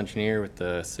civil engineer with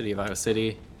the City of Iowa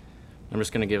City. I'm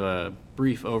just going to give a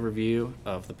brief overview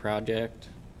of the project.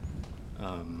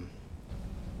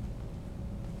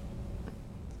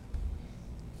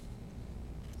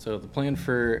 So the plan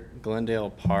for Glendale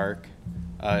Park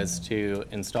is to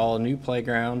install a new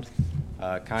playground,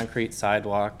 concrete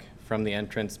sidewalk from the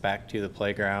entrance back to the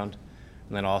playground,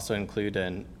 and then also include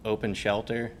an open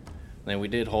shelter. And then we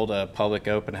did hold a public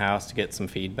open house to get some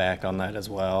feedback on that as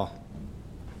well.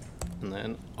 And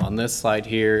then on this slide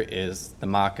here is the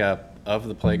mock-up of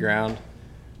the playground.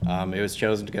 It was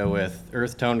chosen to go with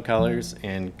earth tone colors,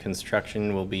 and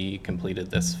construction will be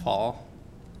completed this fall.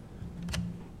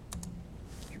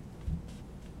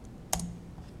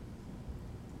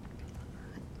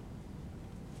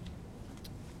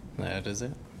 That is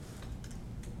it.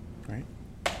 Great.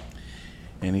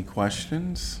 Any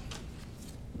questions?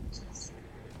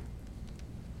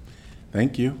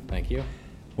 Thank you. Thank you.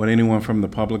 Would anyone from the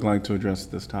public like to address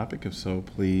this topic? If so,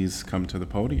 please come to the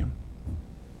podium.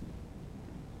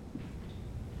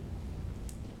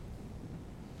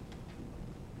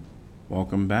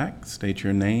 Welcome back. State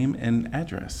your name and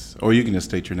address. Or you can just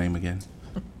state your name again.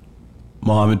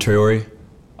 Mohammed Traore.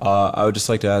 I would just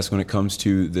like to ask, when it comes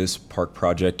to this park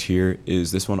project here,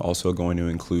 is this one also going to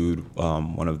include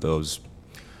one of those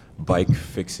bike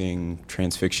fixing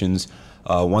transfictions?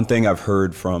 One thing I've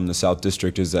heard from the South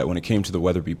District is that when it came to the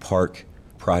Weatherby Park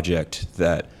project,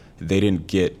 that they didn't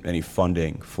get any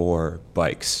funding for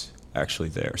bikes actually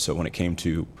there. So when it came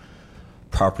to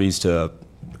properties to,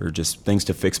 or just things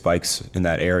to fix bikes in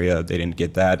that area, they didn't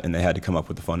get that, and they had to come up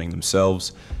with the funding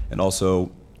themselves. And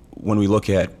also, when we look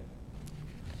at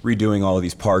redoing all of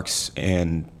these parks,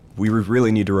 and we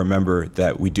really need to remember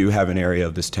that we do have an area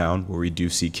of this town where we do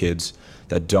see kids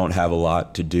that don't have a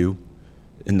lot to do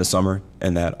in the summer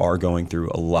and that are going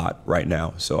through a lot right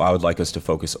now. So I would like us to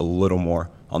focus a little more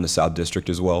on the South District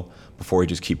as well before we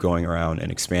just keep going around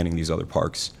and expanding these other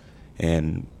parks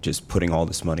and just putting all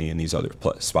this money in these other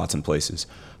spots and places.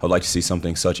 I would like to see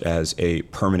something such as a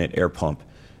permanent air pump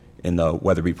in the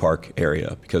Weatherby Park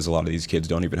area, because a lot of these kids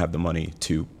don't even have the money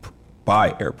to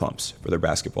buy air pumps for their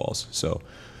basketballs. So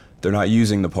they're not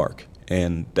using the park,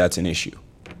 and that's an issue.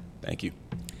 Thank you.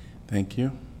 Thank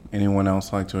you. Anyone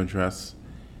else like to address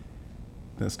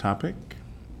this topic?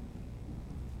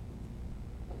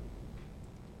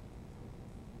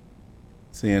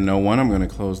 Seeing no one, I'm going to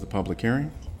close the public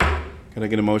hearing. Can I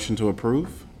get a motion to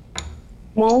approve?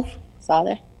 Move.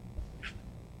 Sorry.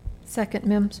 Second,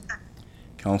 Mims.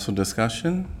 Council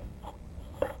discussion?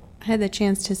 I had the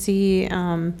chance to see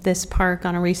this park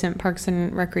on a recent Parks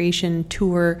and Recreation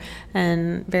tour,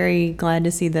 and very glad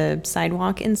to see the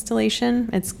sidewalk installation.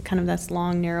 It's kind of this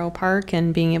long, narrow park,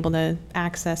 and being able to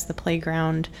access the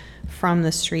playground from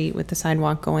the street with the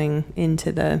sidewalk going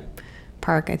into the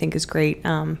park, I think is great.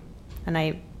 And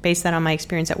I base that on my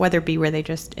experience at Weatherby, where they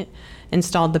just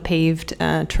installed the paved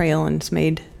trail and it's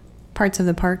made parts of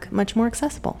the park much more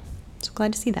accessible. So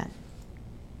glad to see that.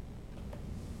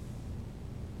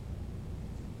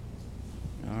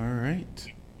 All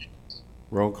right.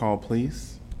 Roll call,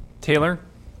 please. Taylor?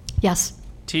 Yes.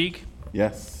 Teague?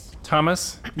 Yes.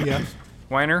 Thomas? Yes.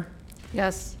 Weiner?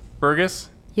 Yes. Burgess?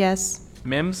 Yes.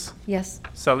 Mims? Yes.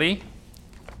 Sully?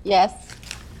 Yes.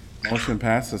 Motion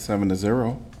passes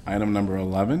 7-0. Item number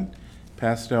 11,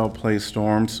 Pastel Place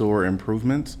Storm Sewer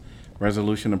Improvements.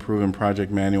 Resolution approving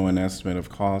project manual and estimate of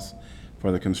costs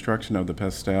for the construction of the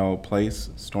Pastel Place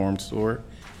Storm Sewer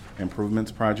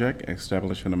Improvements Project,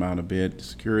 establishing amount of bid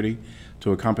security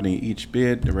to accompany each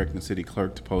bid, directing the city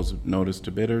clerk to post notice to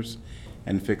bidders,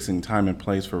 and fixing time and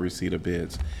place for receipt of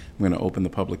bids. I'm going to open the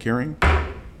public hearing.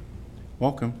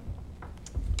 Welcome.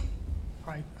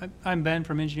 Hi, I'm Ben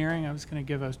from engineering. I was going to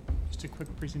give just a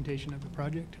quick presentation of the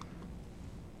project.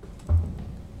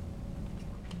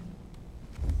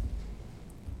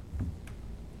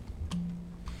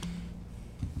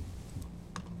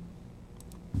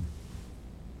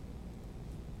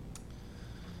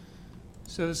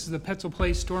 So this is the Petzl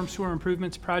Place Storm Sewer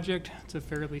Improvements Project. It's a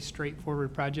fairly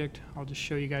straightforward project. I'll just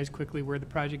show you guys quickly where the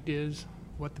project is,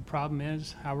 what the problem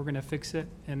is, how we're going to fix it,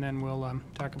 and then we'll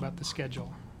talk about the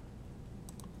schedule.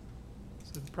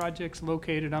 So the project's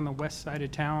located on the west side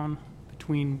of town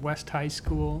between West High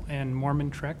School and Mormon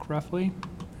Trek, roughly.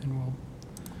 And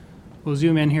we'll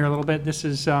zoom in here a little bit. This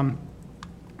is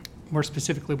more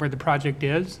specifically where the project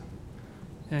is.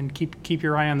 And keep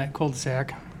your eye on that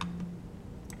cul-de-sac.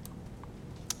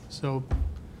 So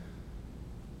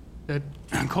the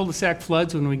cul-de-sac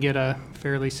floods when we get a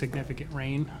fairly significant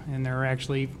rain, and there are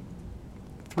actually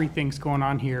three things going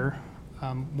on here.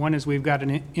 One is we've got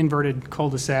an inverted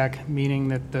cul-de-sac, meaning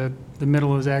that the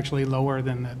middle is actually lower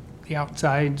than the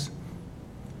outsides.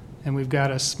 And we've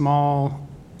got a small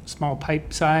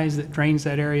pipe size that drains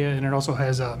that area, and it also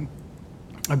has a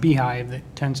beehive that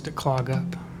tends to clog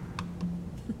up.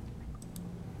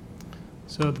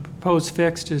 So the proposed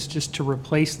fix is just to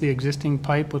replace the existing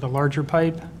pipe with a larger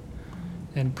pipe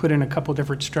and put in a couple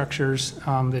different structures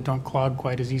that don't clog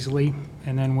quite as easily.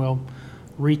 And then we'll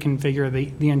reconfigure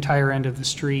the entire end of the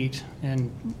street and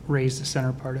raise the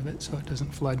center part of it so it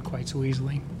doesn't flood quite so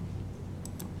easily.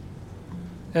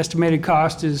 Estimated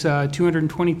cost is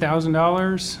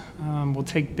 $220,000. We'll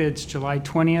take bids July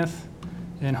 20th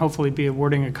and hopefully be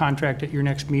awarding a contract at your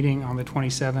next meeting on the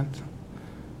 27th.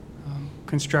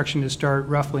 Construction to start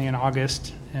roughly in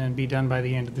August and be done by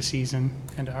the end of the season,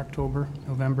 end of October,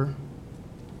 November.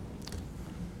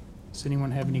 Does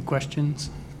anyone have any questions?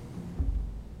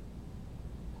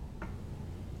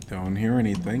 Don't hear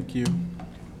any. Thank you.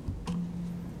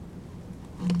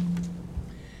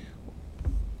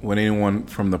 Would anyone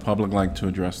from the public like to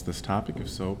address this topic? If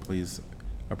so, please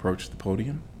approach the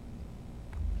podium.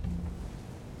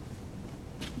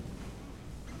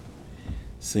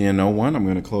 Seeing no one, I'm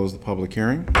going to close the public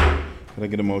hearing. Could I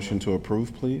get a motion to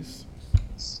approve, please?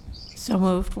 So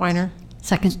moved. Weiner.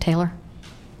 Second, Taylor.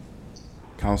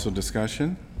 Council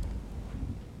discussion?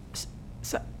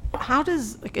 So how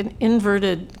does like an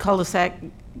inverted cul-de-sac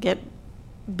get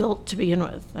built to begin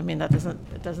with? I mean, it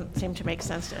doesn't seem to make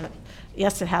sense. And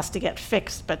yes, it has to get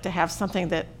fixed, but to have something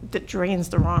that drains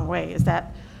the wrong way,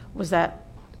 was that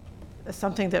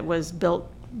something that was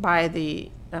built by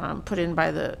put in by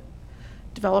the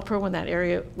developer when that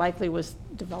area likely was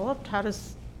developed? How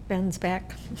does Ben's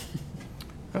back?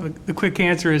 The quick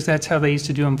answer is that's how they used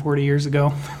to do them 40 years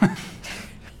ago.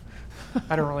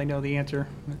 I don't really know the answer.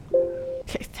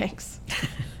 Okay, thanks.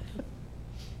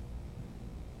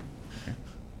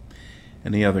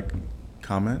 Any other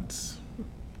comments?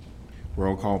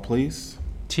 Roll call, please.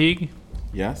 Teague?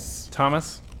 Yes.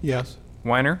 Thomas? Yes.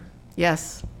 Weiner?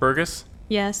 Yes. Burgess?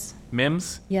 Yes.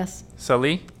 Mims? Yes.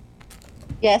 Sully?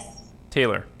 Yes.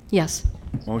 Taylor? Yes.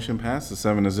 Motion passes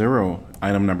 7-0.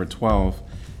 Item number 12,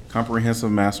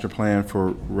 Comprehensive Master Plan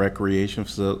for Recreation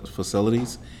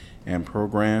Facilities and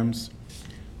Programs.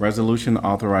 Resolution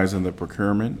authorizing the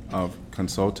procurement of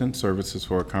consultant services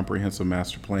for a comprehensive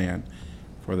master plan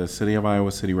for the City of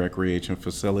Iowa City recreation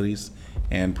facilities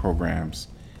and programs.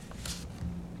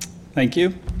 Thank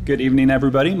you. Good evening,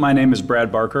 everybody. My name is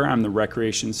Brad Barker. I'm the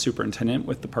Recreation Superintendent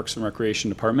with the Parks and Recreation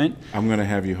Department. I'm going to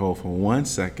have you hold for 1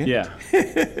 second. Yeah.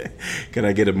 Could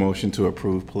I get a motion to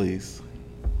approve, please?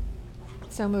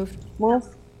 So moved.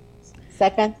 Move.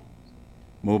 Second.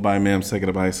 Moved by Mim,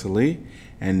 seconded by Salee,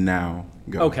 and now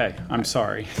go. Okay, I'm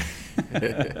sorry.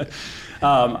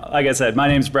 Like I said, my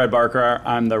name's Brad Barker.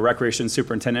 I'm the Recreation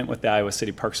Superintendent with the Iowa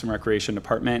City Parks and Recreation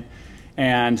Department.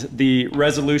 And the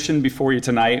resolution before you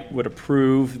tonight would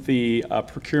approve the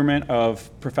procurement of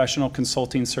professional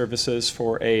consulting services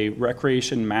for a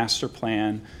recreation master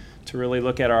plan to really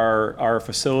look at our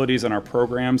facilities and our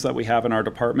programs that we have in our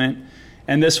department.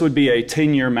 And this would be a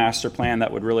 10-year master plan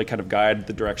that would really kind of guide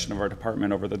the direction of our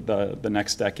department over the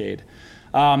next decade.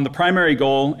 The primary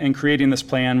goal in creating this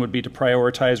plan would be to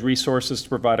prioritize resources to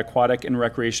provide aquatic and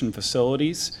recreation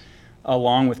facilities,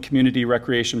 along with community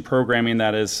recreation programming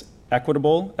that is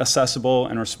equitable, accessible,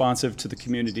 and responsive to the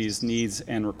community's needs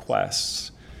and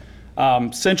requests.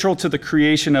 Central to the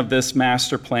creation of this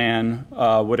master plan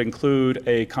would include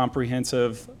a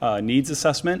comprehensive needs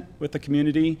assessment with the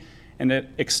community and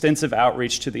an extensive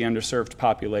outreach to the underserved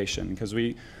population. Because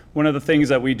one of the things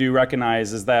that we do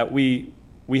recognize is that we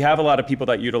have a lot of people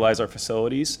that utilize our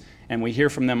facilities, and we hear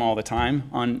from them all the time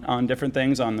on different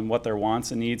things, on what their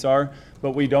wants and needs are,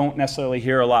 but we don't necessarily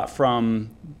hear a lot from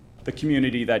the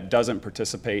community that doesn't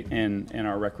participate in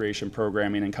our recreation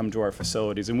programming and come to our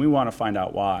facilities, and we want to find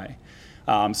out why.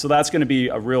 So that's going to be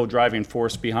a real driving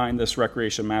force behind this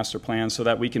recreation master plan so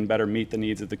that we can better meet the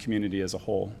needs of the community as a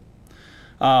whole.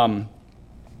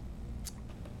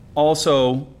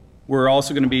 Also, we're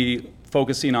also going to be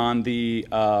focusing on the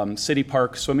City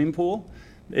Park swimming pool.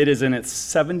 It is in its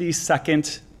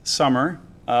 72nd summer,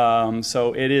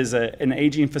 so it is an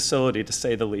aging facility to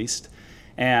say the least.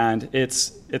 And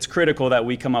it's critical that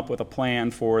we come up with a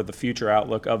plan for the future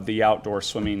outlook of the outdoor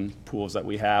swimming pools that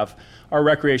we have. Our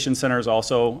recreation centers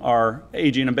also are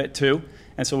aging a bit too,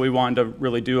 and so we wanted to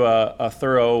really do a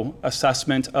thorough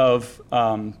assessment of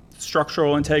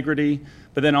structural integrity,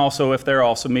 but then also if they're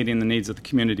also meeting the needs of the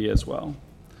community as well.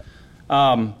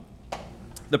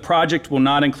 The project will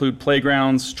not include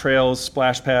playgrounds, trails,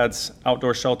 splash pads,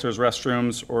 outdoor shelters,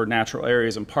 restrooms, or natural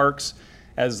areas and parks,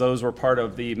 as those were part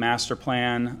of the master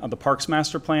plan, of the Parks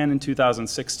Master Plan in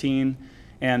 2016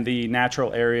 and the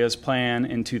Natural Areas Plan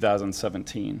in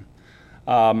 2017.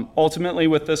 Ultimately,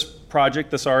 with this project,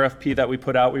 this RFP that we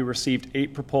put out, we received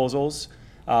 8 proposals.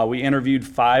 We interviewed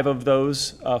 5 of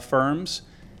those firms,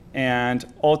 and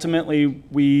ultimately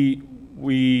we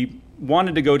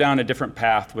wanted to go down a different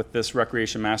path with this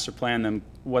recreation master plan than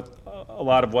a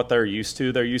lot of what they're used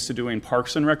to. They're used to doing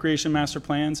parks and recreation master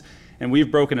plans, and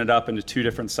we've broken it up into 2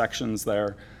 different sections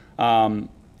there. And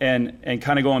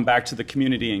kind of going back to the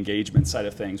community engagement side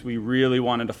of things, we really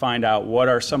wanted to find out what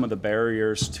are some of the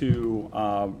barriers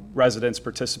to residents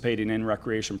participating in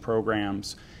recreation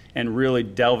programs and really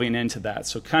delving into that.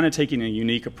 So kind of taking a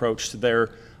unique approach to their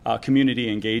community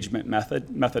engagement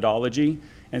methodology.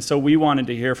 And so we wanted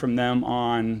to hear from them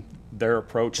on their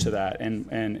approach to that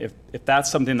and if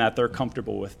that's something that they're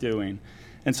comfortable with doing.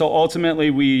 And so ultimately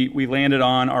we landed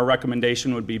on our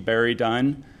recommendation would be Barry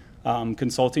Dunn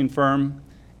consulting firm,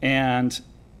 and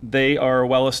they are a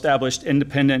well-established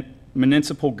independent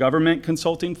municipal government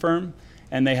consulting firm,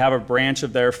 and they have a branch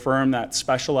of their firm that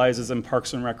specializes in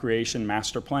parks and recreation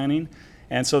master planning.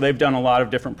 And so they've done a lot of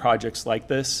different projects like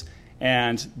this,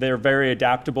 and they're very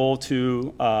adaptable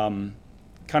to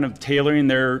kind of tailoring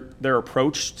their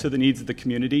approach to the needs of the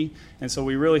community. And so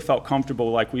we really felt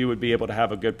comfortable like we would be able to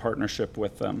have a good partnership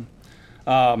with them.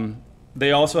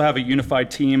 They also have a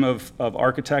unified team of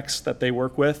architects that they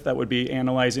work with that would be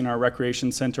analyzing our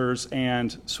recreation centers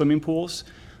and swimming pools,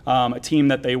 a team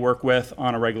that they work with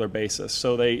on a regular basis.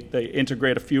 So they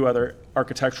integrate a few other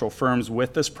architectural firms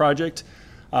with this project,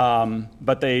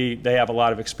 but they have a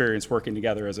lot of experience working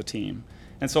together as a team.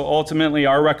 And so ultimately,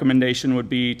 our recommendation would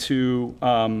be to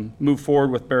move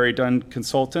forward with Barry Dunn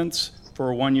Consultants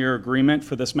for a 1-year agreement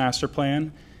for this master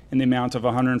plan in the amount of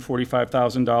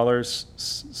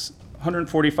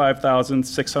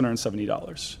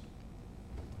 $145,670.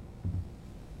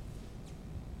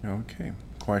 Okay,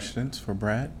 questions for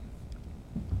Brad?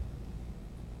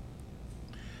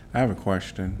 I have a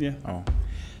question. Yeah. Oh,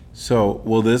 so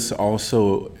will this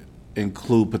also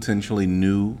include potentially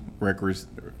new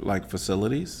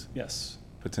facilities? Yes.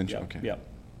 Potential. Yep, Okay.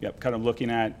 Yep. Kind of looking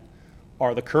at,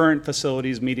 are the current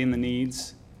facilities meeting the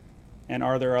needs, and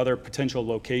are there other potential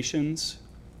locations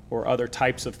or other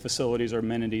types of facilities or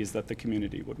amenities that the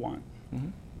community would want? Mm-hmm.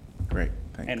 Great.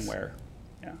 Thanks. And where?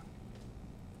 Yeah.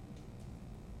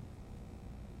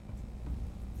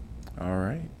 All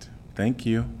right. Thank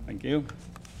you. Thank you.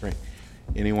 Great.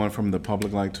 Anyone from the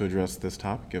public like to address this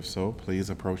topic? If so, please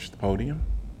approach the podium.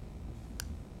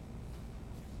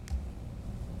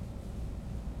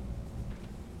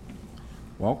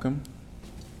 Welcome.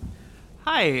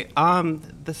 Hi,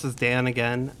 this is Dan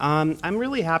again. I'm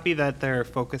really happy that they're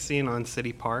focusing on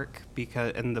City Park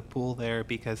and the pool there,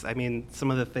 because I mean,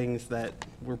 some of the things that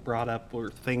were brought up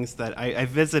were things that I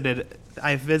visited.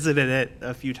 I visited it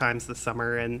a few times this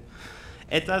summer, and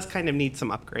it does kind of need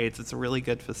some upgrades. It's a really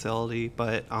good facility,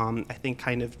 but I think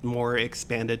kind of more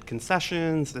expanded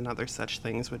concessions and other such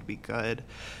things would be good.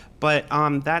 But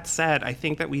that said, I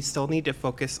think that we still need to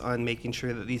focus on making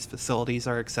sure that these facilities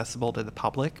are accessible to the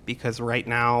public, because right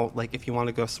now, like if you want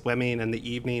to go swimming in the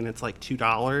evening, it's like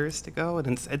 $2 to go,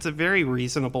 and it's a very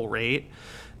reasonable rate.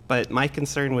 But my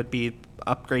concern would be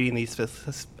upgrading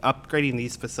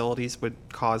these facilities would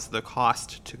cause the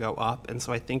cost to go up, and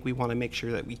so I think we want to make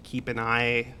sure that we keep an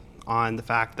eye on the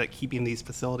fact that keeping these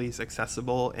facilities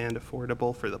accessible and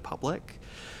affordable for the public.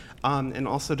 And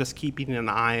also just keeping an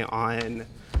eye on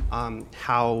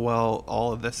how well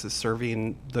all of this is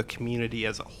serving the community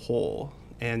as a whole,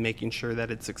 and making sure that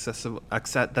it's accessible,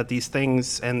 that these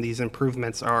things and these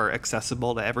improvements are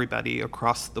accessible to everybody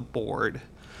across the board.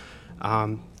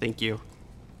 Thank you.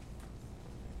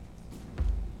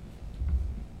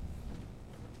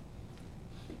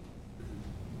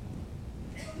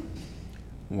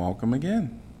 Welcome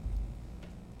again.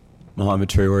 Mohammed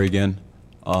Traore again.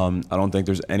 I don't think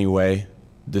there's any way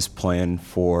this plan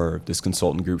for this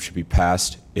consultant group should be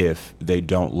passed if they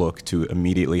don't look to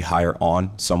immediately hire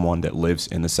on someone that lives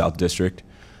in the South District,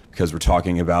 because we're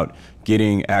talking about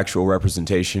getting actual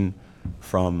representation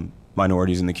from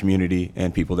minorities in the community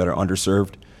and people that are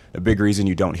underserved. A big reason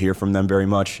you don't hear from them very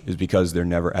much is because they're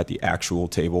never at the actual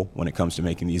table when it comes to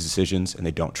making these decisions, and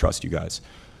they don't trust you guys.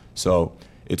 So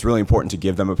it's really important to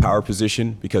give them a power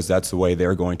position, because that's the way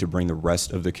they're going to bring the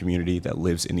rest of the community that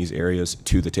lives in these areas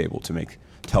to the table to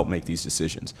help make these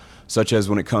decisions. Such as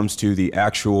when it comes to the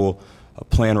actual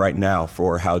plan right now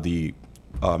for how the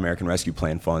American Rescue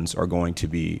Plan funds are going to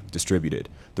be distributed.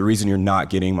 The reason you're not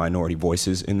getting minority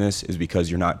voices in this is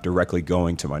because you're not directly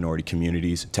going to minority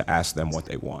communities to ask them what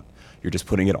they want. You're just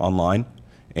putting it online,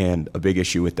 and a big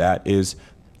issue with that is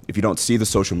if you don't see the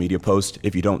social media post,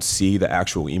 if you don't see the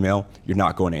actual email, you're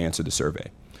not going to answer the survey.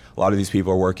 A lot of these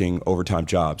people are working overtime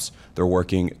jobs. They're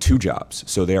working 2 jobs,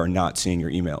 so they are not seeing your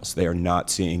emails. They are not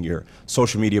seeing your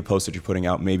social media posts that you're putting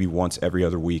out maybe once every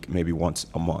other week, maybe once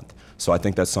a month. So I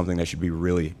think that's something that should be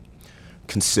really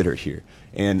considered here.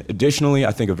 And additionally,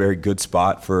 I think a very good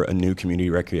spot for a new community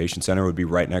recreation center would be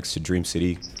right next to Dream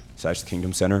City /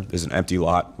 Kingdom Center. There's an empty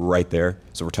lot right there.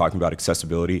 So we're talking about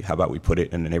accessibility. How about we put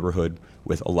it in a neighborhood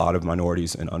with a lot of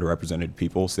minorities and underrepresented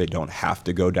people, so they don't have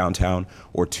to go downtown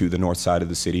or to the north side of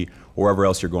the city, or wherever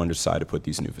else you're going to decide to put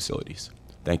these new facilities.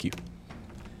 Thank you.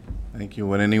 Thank you.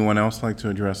 Would anyone else like to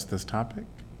address this topic?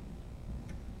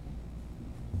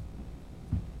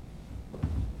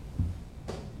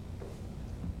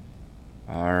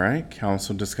 All right,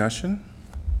 council discussion.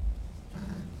 I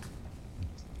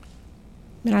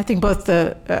mean, I think both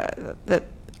that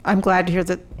I'm glad to hear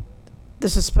that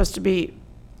this is supposed to be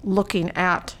looking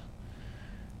at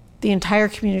the entire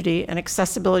community and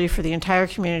accessibility for the entire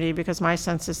community, because my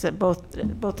sense is that both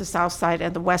the south side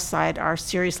and the west side are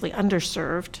seriously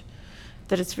underserved,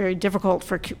 that it's very difficult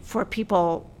for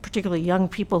people, particularly young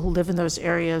people who live in those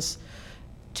areas,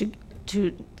 to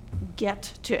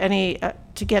get to any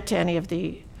of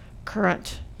the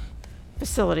current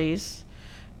facilities.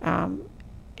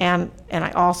 And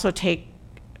I also take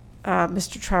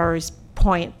Mr. Traore's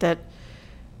point that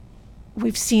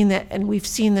we've seen that, and we've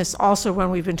seen this also when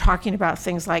we've been talking about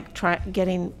things like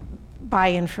getting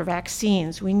buy-in for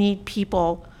vaccines. We need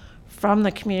people from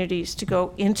the communities to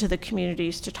go into the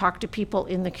communities, to talk to people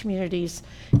in the communities,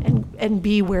 and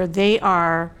be where they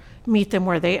are, meet them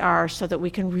where they are, so that we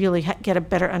can really get a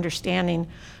better understanding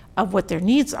of what their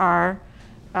needs are,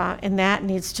 and that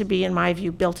needs to be, in my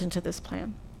view, built into this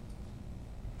plan.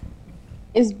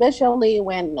 Especially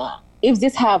when if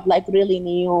this have like really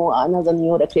another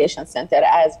new recreation center,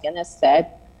 as Kenneth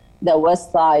said, the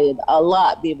west side, a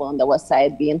lot of people on the west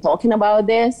side been talking about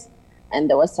this, and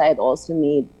the west side also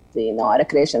need a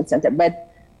recreation center.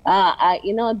 But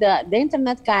the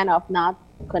internet kind of not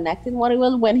connecting very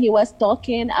well when he was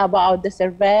talking about the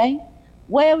survey.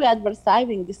 Where are we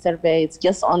advertising the survey? It's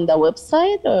just on the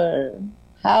website, or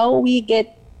how we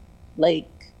get like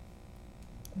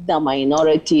the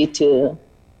minority to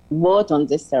vote on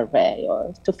this survey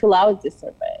or to fill out this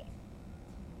survey?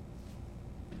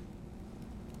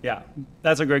 Yeah,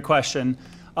 that's a great question.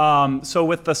 So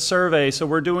with the survey, so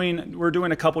we're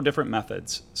doing a couple different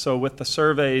methods. So with the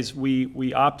surveys,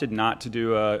 we opted not to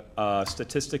do a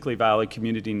statistically valid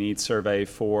community needs survey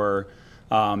for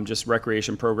just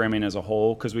recreation programming as a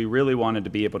whole, because we really wanted to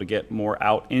be able to get more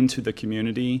out into the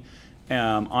community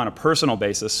on a personal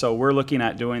basis. So we're looking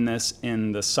at doing this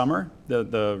in the summer,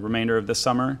 the remainder of the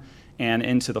summer, and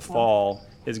into the fall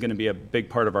is going to be a big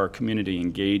part of our community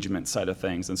engagement side of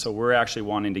things. And so we're actually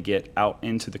wanting to get out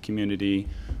into the community,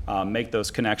 make those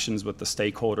connections with the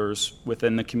stakeholders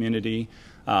within the community,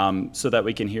 so that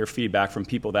we can hear feedback from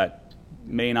people that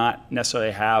may not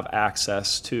necessarily have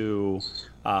access to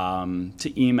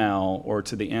email or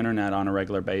to the internet on a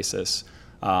regular basis,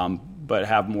 but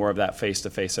have more of that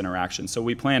face-to-face interaction. So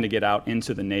we plan to get out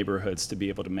into the neighborhoods to be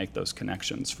able to make those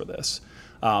connections for this.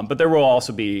 But there will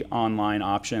also be online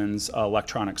options,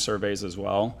 electronic surveys as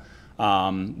well.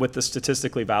 With the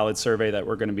statistically valid survey that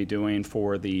we're going to be doing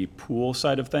for the pool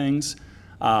side of things,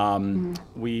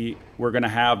 we're going to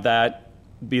have that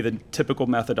be the typical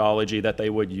methodology that they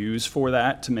would use for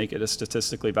that to make it a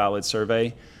statistically valid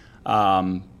survey.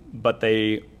 But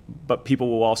people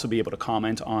will also be able to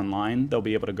comment online. They'll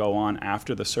be able to go on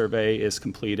after the survey is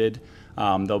completed.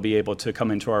 They'll be able to come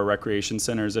into our recreation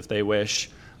centers if they wish.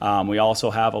 We also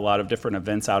have a lot of different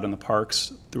events out in the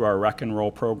parks through our Rec and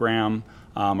Roll program,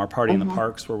 our Party in the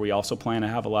Parks, where we also plan to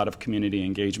have a lot of community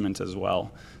engagement as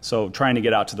well. So trying to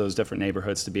get out to those different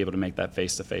neighborhoods to be able to make that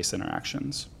face-to-face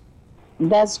interactions.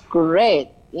 That's great.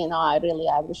 I really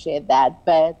appreciate that.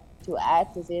 But to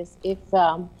add to this, if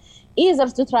either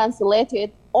to translate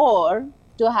it or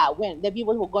to have when the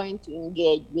people who are going to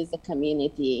engage with the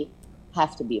community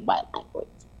have to be bilingual.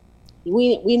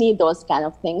 We need those kind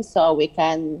of things so we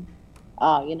can,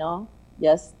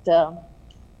 just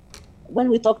when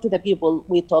we talk to the people,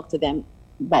 we talk to them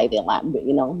by their language,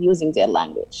 using their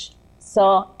language.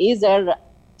 So either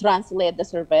translate the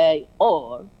survey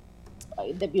or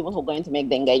the people who are going to make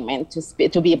the engagement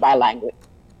to be bilingual.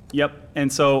 Yep.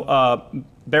 And so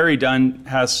Barry Dunn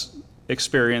has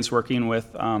experience working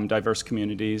with diverse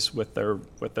communities with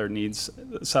their needs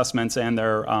assessments and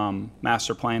their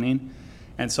master planning.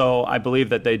 And so I believe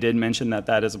that they did mention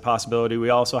that is a possibility. We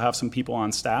also have some people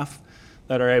on staff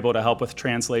that are able to help with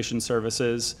translation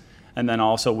services. And then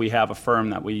also we have a firm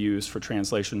that we use for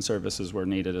translation services where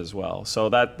needed as well. So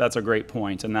that's a great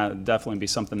point, and that would definitely be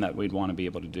something that we'd want to be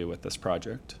able to do with this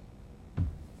project.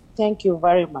 Thank you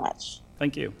very much.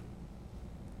 Thank you.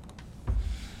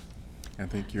 I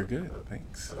think you're good.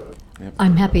 Thanks. Yep.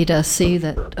 I'm happy to see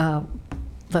that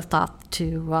the thought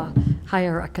to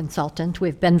hire a consultant.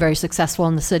 We've been very successful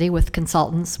in the city with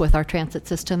consultants with our transit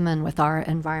system and with our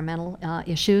environmental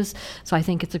issues. So I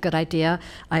think it's a good idea.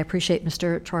 I appreciate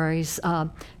Mr. Trory's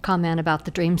comment about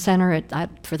the Dream Center.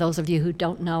 For those of you who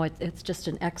don't know, it's just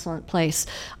an excellent place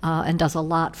and does a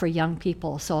lot for young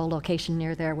people. So a location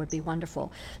near there would be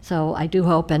wonderful. So I do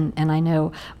hope, and I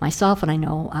know myself, and I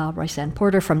know Royce Ann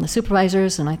Porter from the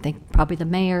supervisors, and I think probably the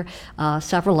mayor,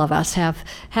 several of us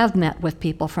have met with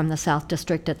people from the South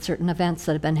District at certain events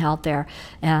that have been held there.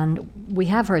 And we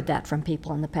have heard that from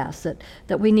people in the past,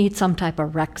 that we need some type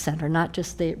of rec center, not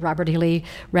just the Robert E. Lee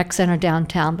Rec Center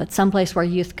downtown, but someplace where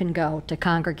youth can go to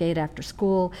congregate after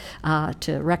school,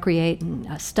 to recreate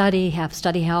and study, have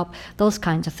study help, those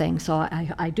kinds of things. So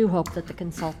I do hope that the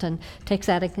consultant takes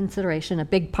that in consideration. A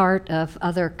big part of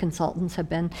other consultants have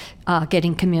been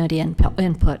getting community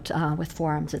input with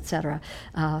forums, et cetera.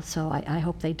 So I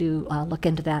hope they do look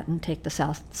into that and take the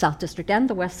South District and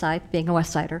the West Side, being a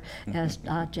West Sider, as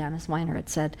Janice Weiner had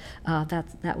said,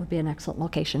 that would be an excellent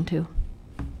location too.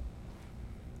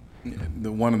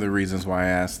 One of the reasons why I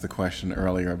asked the question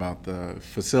earlier about the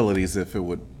facilities, if it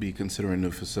would be considering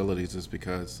new facilities, is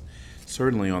because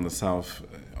certainly in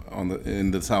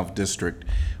the South District,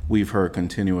 we've heard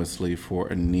continuously for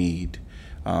a need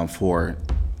for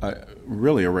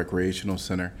really a recreational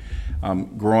center.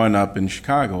 Growing up in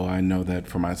Chicago, I know that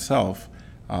for myself,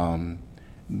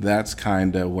 that's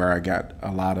kind of where I got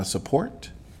a lot of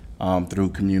support through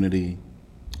community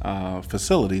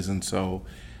facilities. And so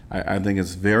I think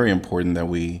it's very important that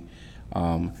we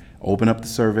open up the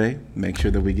survey, make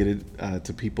sure that we get it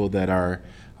to people that are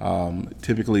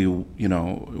typically,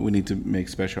 we need to make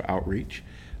special outreach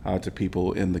to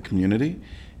people in the community.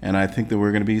 And I think that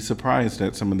we're going to be surprised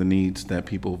at some of the needs that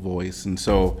people voice. And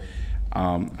so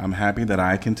I'm happy that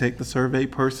I can take the survey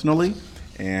personally,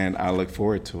 and I look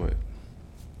forward to it.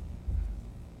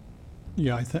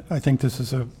 Yeah, I think this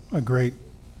is a great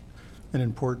and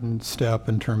important step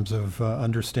in terms of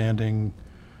understanding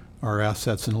our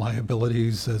assets and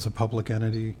liabilities as a public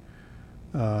entity,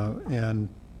 and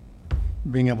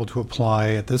being able to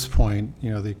apply at this point,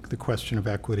 the question of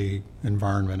equity,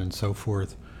 environment, and so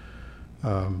forth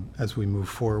as we move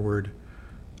forward.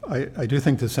 I do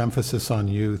think this emphasis on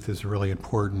youth is really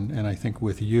important, and I think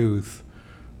with youth,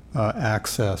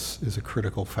 access is a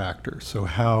critical factor. So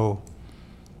how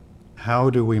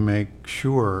how do we make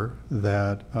sure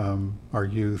that our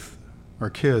youth,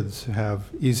 our kids have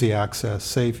easy access,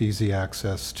 safe, easy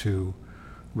access to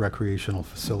recreational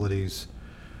facilities.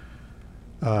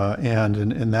 And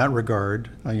in that regard,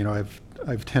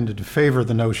 I've tended to favor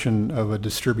the notion of a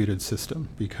distributed system,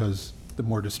 because the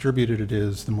more distributed it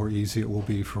is, the more easy it will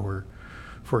be for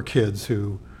kids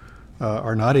who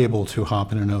are not able to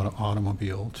hop in an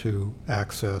automobile to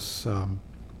access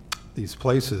these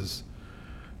places.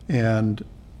 And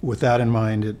with that in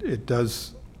mind, it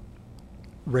does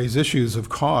raise issues of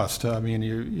cost. I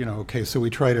mean, okay, so we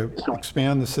try to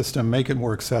expand the system, make it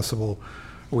more accessible.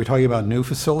 Are we talking about new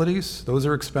facilities? Those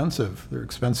are expensive. They're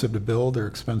expensive to build, they're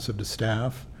expensive to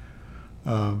staff.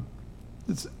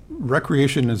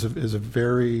 Recreation is a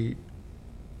very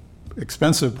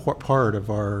expensive part of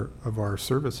our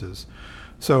services.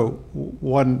 So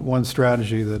one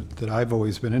strategy that I've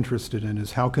always been interested in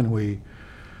is how can we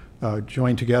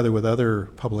join together with other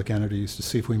public entities to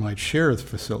see if we might share the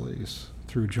facilities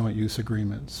through joint use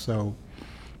agreements. So,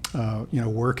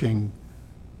 working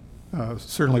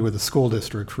certainly with the school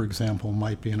district, for example,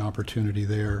 might be an opportunity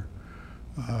there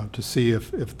to see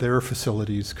if their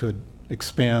facilities could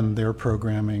expand their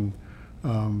programming.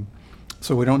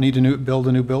 So we don't need to build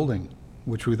a new building,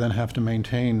 which we then have to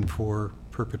maintain for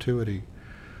perpetuity.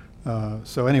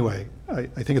 So anyway, I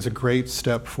think it's a great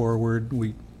step forward.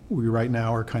 We right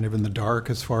now are kind of in the dark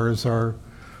as far as our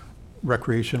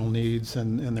recreational needs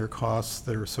and their costs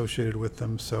that are associated with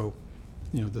them. So,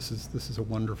 this is a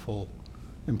wonderful,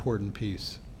 important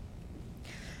piece.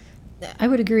 I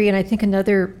would agree, and I think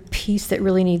another piece that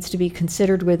really needs to be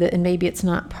considered with it, and maybe it's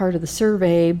not part of the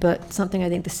survey, but something I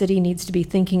think the city needs to be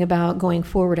thinking about going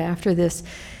forward after this,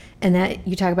 and that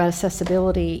you talk about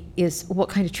accessibility, is what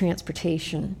kind of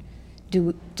transportation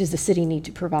does the city need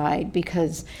to provide?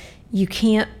 Because you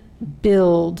can't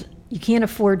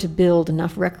afford to build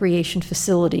enough recreation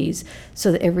facilities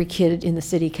so that every kid in the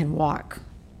city can walk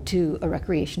to a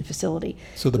recreation facility.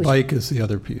 So the bike is the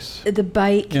other piece. The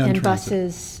bike and transit.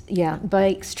 buses,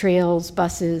 bikes, trails,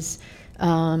 buses,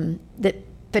 that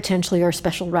potentially are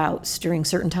special routes during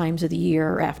certain times of the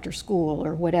year or after school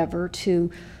or whatever, to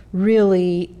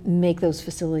really make those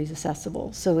facilities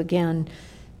accessible. So again,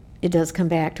 it does come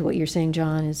back to what you're saying,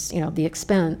 John, is, the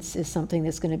expense is something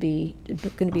that's going to be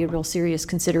a real serious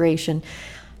consideration.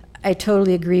 I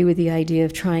totally agree with the idea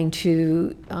of trying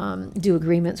to do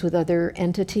agreements with other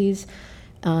entities.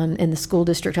 And the school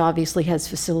district obviously has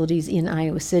facilities in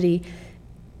Iowa City.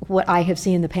 What I have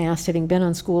seen in the past, having been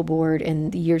on school board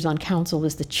and the years on council,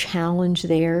 is the challenge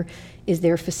there is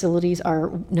their facilities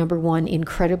are, number one,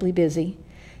 incredibly busy.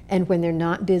 And when they're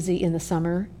not busy in the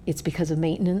summer, it's because of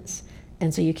maintenance.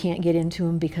 And so you can't get into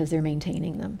them because they're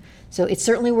maintaining them. So it's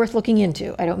certainly worth looking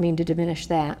into. I don't mean to diminish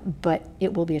that, but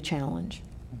it will be a challenge.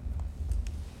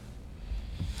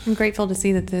 I'm grateful to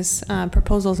see that this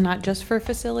proposal is not just for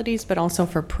facilities, but also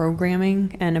for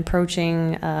programming and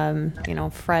approaching,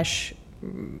 fresh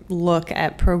look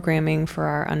at programming for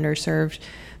our underserved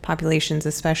populations,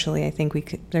 especially. I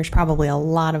think there's probably a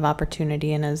lot of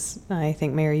opportunity, and as I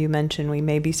think, Mayor, you mentioned, we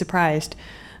may be surprised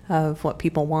of what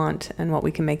people want and what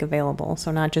we can make available.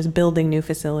 So not just building new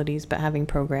facilities, but having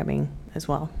programming as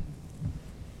well.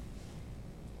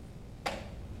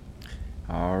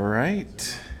 All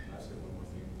right.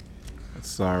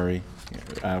 Sorry,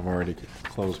 I've already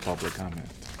closed public comment.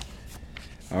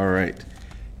 All right.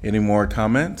 Any more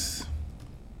comments?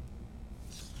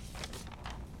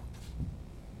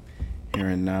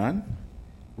 Hearing none.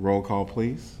 Roll call,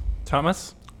 please.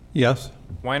 Thomas? Yes.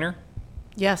 Weiner?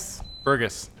 Yes.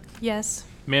 Burgess? Yes.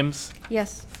 Mims?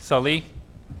 Yes. Sully?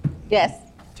 Yes.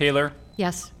 Taylor?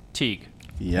 Yes. Teague?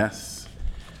 Yes.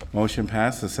 Motion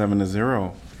passes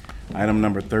 7-0. Item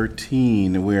number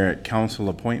 13, we're at council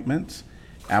appointments.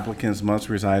 Applicants must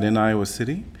reside in Iowa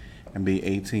City and be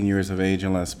 18 years of age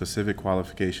unless specific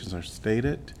qualifications are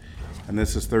stated. And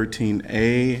this is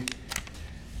 13A,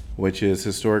 which is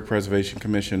Historic Preservation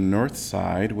Commission North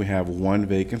Side. We have one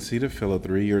vacancy to fill a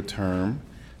 3-year term,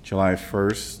 July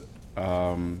 1st,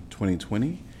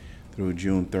 2020 through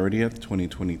June 30th,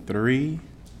 2023.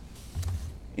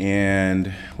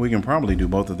 And we can probably do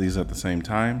both of these at the same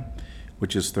time,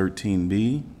 which is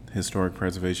 13B, Historic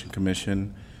Preservation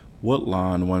Commission,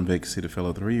 Woodlawn, one vacancy to fill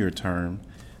a 3-year term,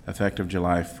 effective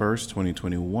July 1st,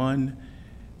 2021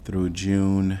 through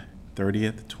June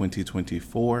 30th,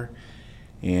 2024.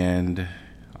 And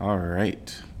all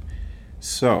right,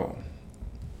 so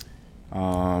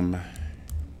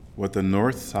with the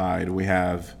north side, we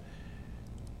have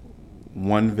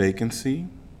one vacancy,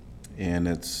 and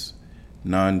it's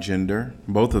non-gender.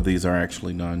 Both of these are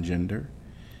actually non-gender.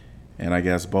 And I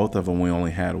guess both of them, we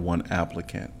only had one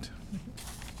applicant.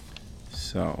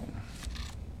 So,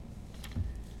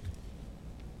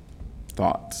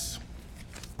 thoughts?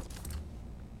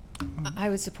 I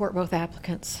would support both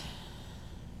applicants.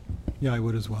 Yeah, I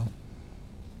would as well.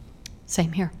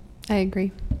 Same here. I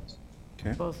agree.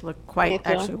 Okay. Both look quite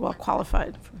actually well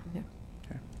qualified.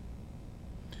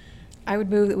 I would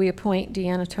move that we appoint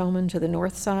Deanna Toman to the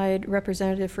North Side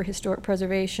Representative for Historic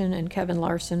Preservation and Kevin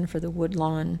Larson for the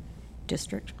Woodlawn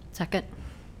District. Second.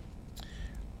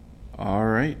 All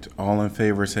right, all in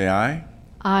favor say aye.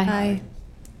 Aye.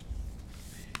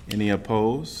 Any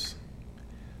opposed?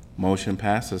 Motion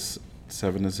passes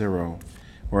 7-0.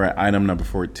 We're at item number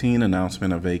 14,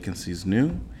 announcement of vacancies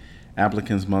new.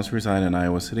 Applicants must reside in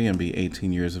Iowa City and be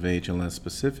 18 years of age unless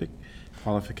specific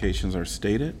qualifications are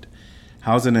stated.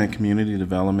 Housing and Community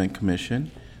Development Commission,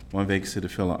 one vacancy to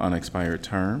fill an unexpired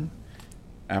term.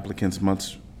 Applicants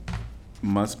must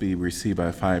be received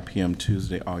by 5 p.m.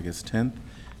 Tuesday, August 10th,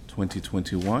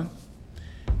 2021.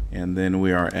 And then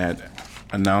we are at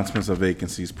announcements of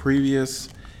vacancies previous.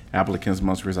 Applicants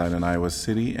must reside in Iowa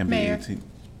City and be Mayor. 18.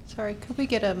 Sorry, could we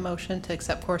get a motion to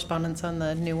accept correspondence on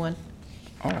the new one?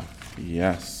 Oh,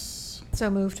 yes.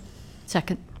 So moved.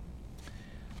 Second.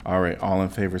 All right, all in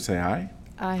favor say aye.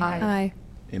 Aye.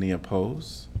 Any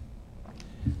opposed?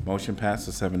 Motion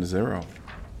passes 7-0.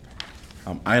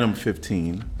 Item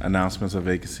 15, announcements of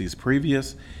vacancies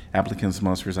previous. Applicants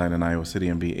must reside in Iowa City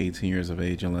and be 18 years of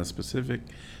age unless specific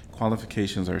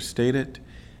qualifications are stated.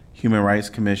 Human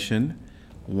Rights Commission,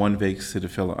 one vacancy to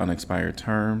fill an unexpired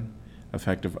term,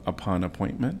 effective upon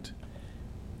appointment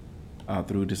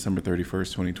through December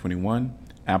 31st, 2021.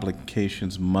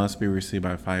 Applications must be received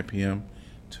by 5 p.m.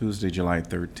 Tuesday, July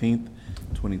 13th,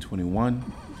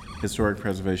 2021. Historic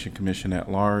Preservation Commission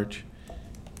at large,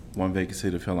 one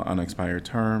vacancy to fill an unexpired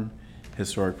term.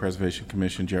 Historic Preservation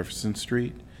Commission, Jefferson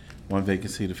Street, one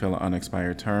vacancy to fill an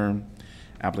unexpired term.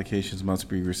 Applications must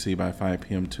be received by 5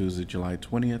 p.m. Tuesday, July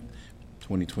 20th,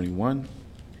 2021.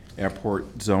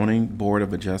 Airport Zoning Board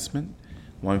of Adjustment,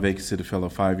 one vacancy to fill a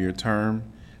 5-year term.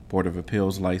 Board of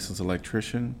Appeals Licensed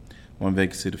Electrician, one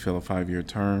vacancy to fill a 5-year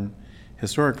term.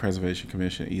 Historic Preservation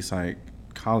Commission, Eastside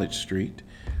College Street,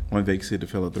 one vacancy to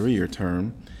fill a 3-year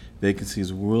term.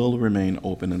 Vacancies will remain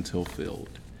open until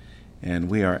filled. And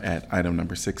we are at item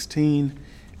number 16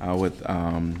 with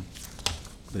the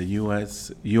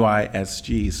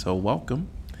UISG, so welcome.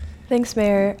 Thanks,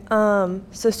 Mayor.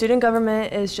 So student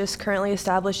government is just currently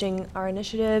establishing our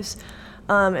initiatives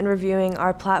and reviewing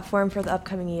our platform for the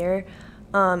upcoming year.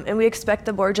 And we expect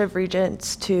the Board of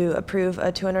Regents to approve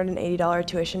a $280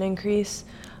 tuition increase.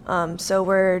 So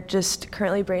we're just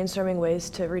currently brainstorming ways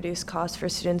to reduce costs for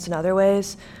students in other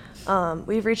ways.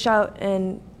 We've reached out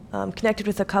and connected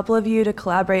with a couple of you to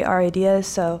collaborate our ideas.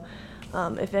 So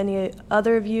if any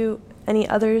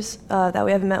others that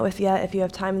we haven't met with yet, if you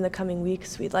have time in the coming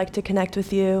weeks, we'd like to connect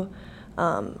with you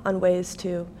on ways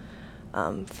to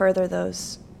further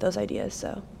those ideas.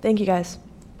 So thank you, guys.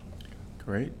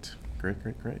 Great.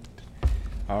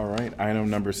 All right,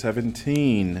 item number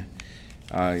 17,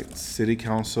 City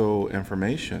Council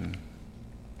information.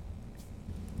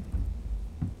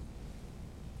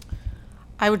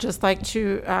 I would just like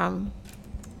to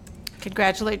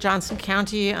congratulate Johnson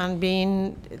County on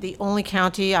being the only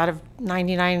county out of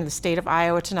 99 in the state of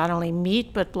Iowa to not only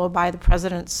meet but blow by the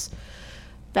president's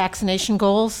vaccination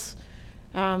goals.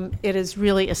 It is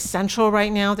really essential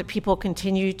right now that people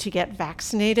continue to get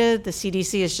vaccinated. The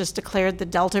CDC has just declared the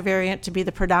Delta variant to be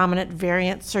the predominant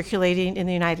variant circulating in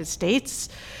the United States.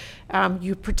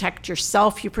 You protect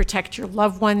yourself, you protect your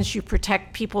loved ones, you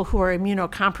protect people who are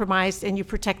immunocompromised, and you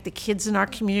protect the kids in our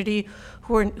community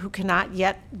who cannot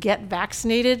yet get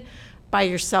vaccinated by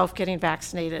yourself getting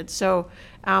vaccinated. So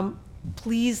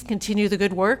please continue the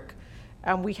good work.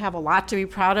 We have a lot to be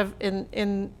proud of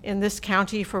in this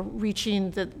county for reaching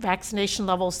the vaccination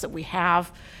levels that we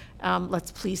have.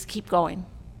 Let's please keep going.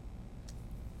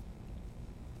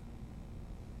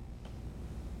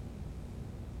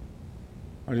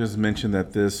 I just mentioned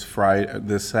that this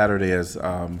Saturday, as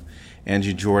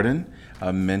Angie Jordan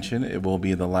mentioned, it will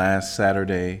be the last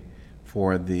Saturday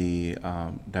for the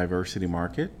diversity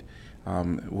market,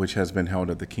 which has been held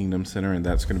at the Kingdom Center, and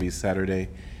that's going to be Saturday,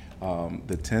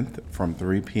 the 10th, from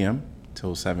 3 p.m.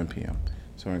 till 7 p.m.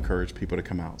 So I encourage people to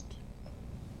come out.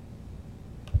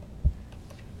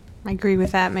 I agree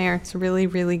with that, Mayor. It's a really,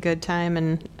 really good time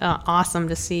and awesome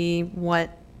to see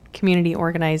what community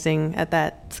organizing at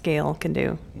that scale can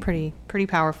do. Pretty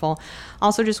powerful.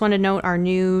 Also, just want to note our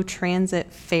new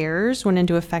transit fares went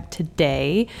into effect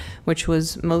today, which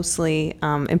was mostly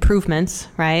improvements,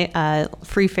 right?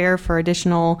 Free fare for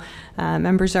additional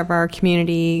members of our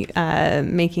community,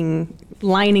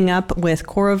 lining up with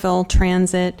Coralville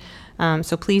Transit.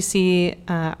 So please see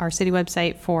our city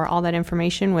website for all that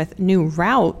information with new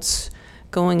routes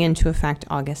going into effect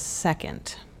August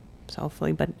 2nd. So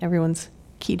hopefully, but everyone's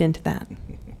keyed into that.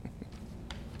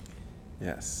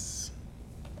 Yes.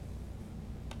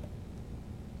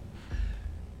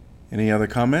 Any other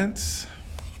comments?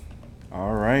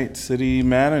 All right, city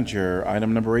manager,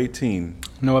 item number 18.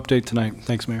 No update tonight.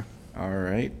 Thanks, Mayor. All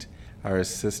right, our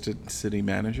assistant city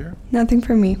manager. Nothing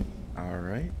for me. All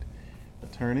right,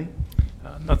 attorney.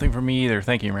 Nothing for me either.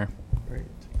 Thank you, Mayor. Great.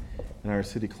 And our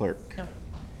city clerk. No.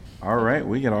 All right,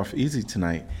 we get off easy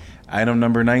tonight. Item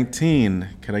number 19,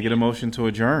 can I get a motion to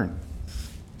adjourn?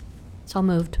 So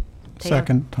moved. Taylor.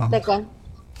 Second, Thomas. Second.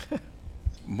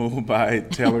 Moved by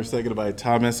Taylor, seconded by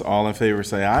Thomas. All in favor,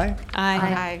 say aye.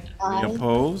 Aye. Any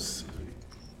opposed?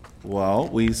 Well,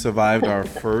 we survived our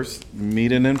first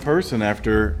meeting in person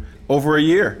after over a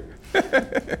year.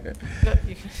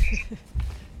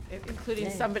 Including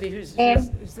somebody who's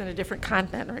in a different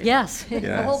continent, right? Yes, the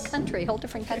whole Yes. country, whole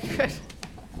different country.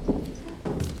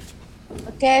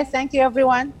 Okay, thank you,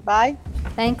 everyone. Bye.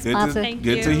 Thanks, Good Maza. to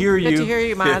hear you. Good to hear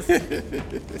you,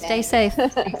 Maz. Stay safe.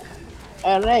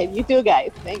 All right, you too,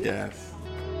 guys. Thank you. Yes.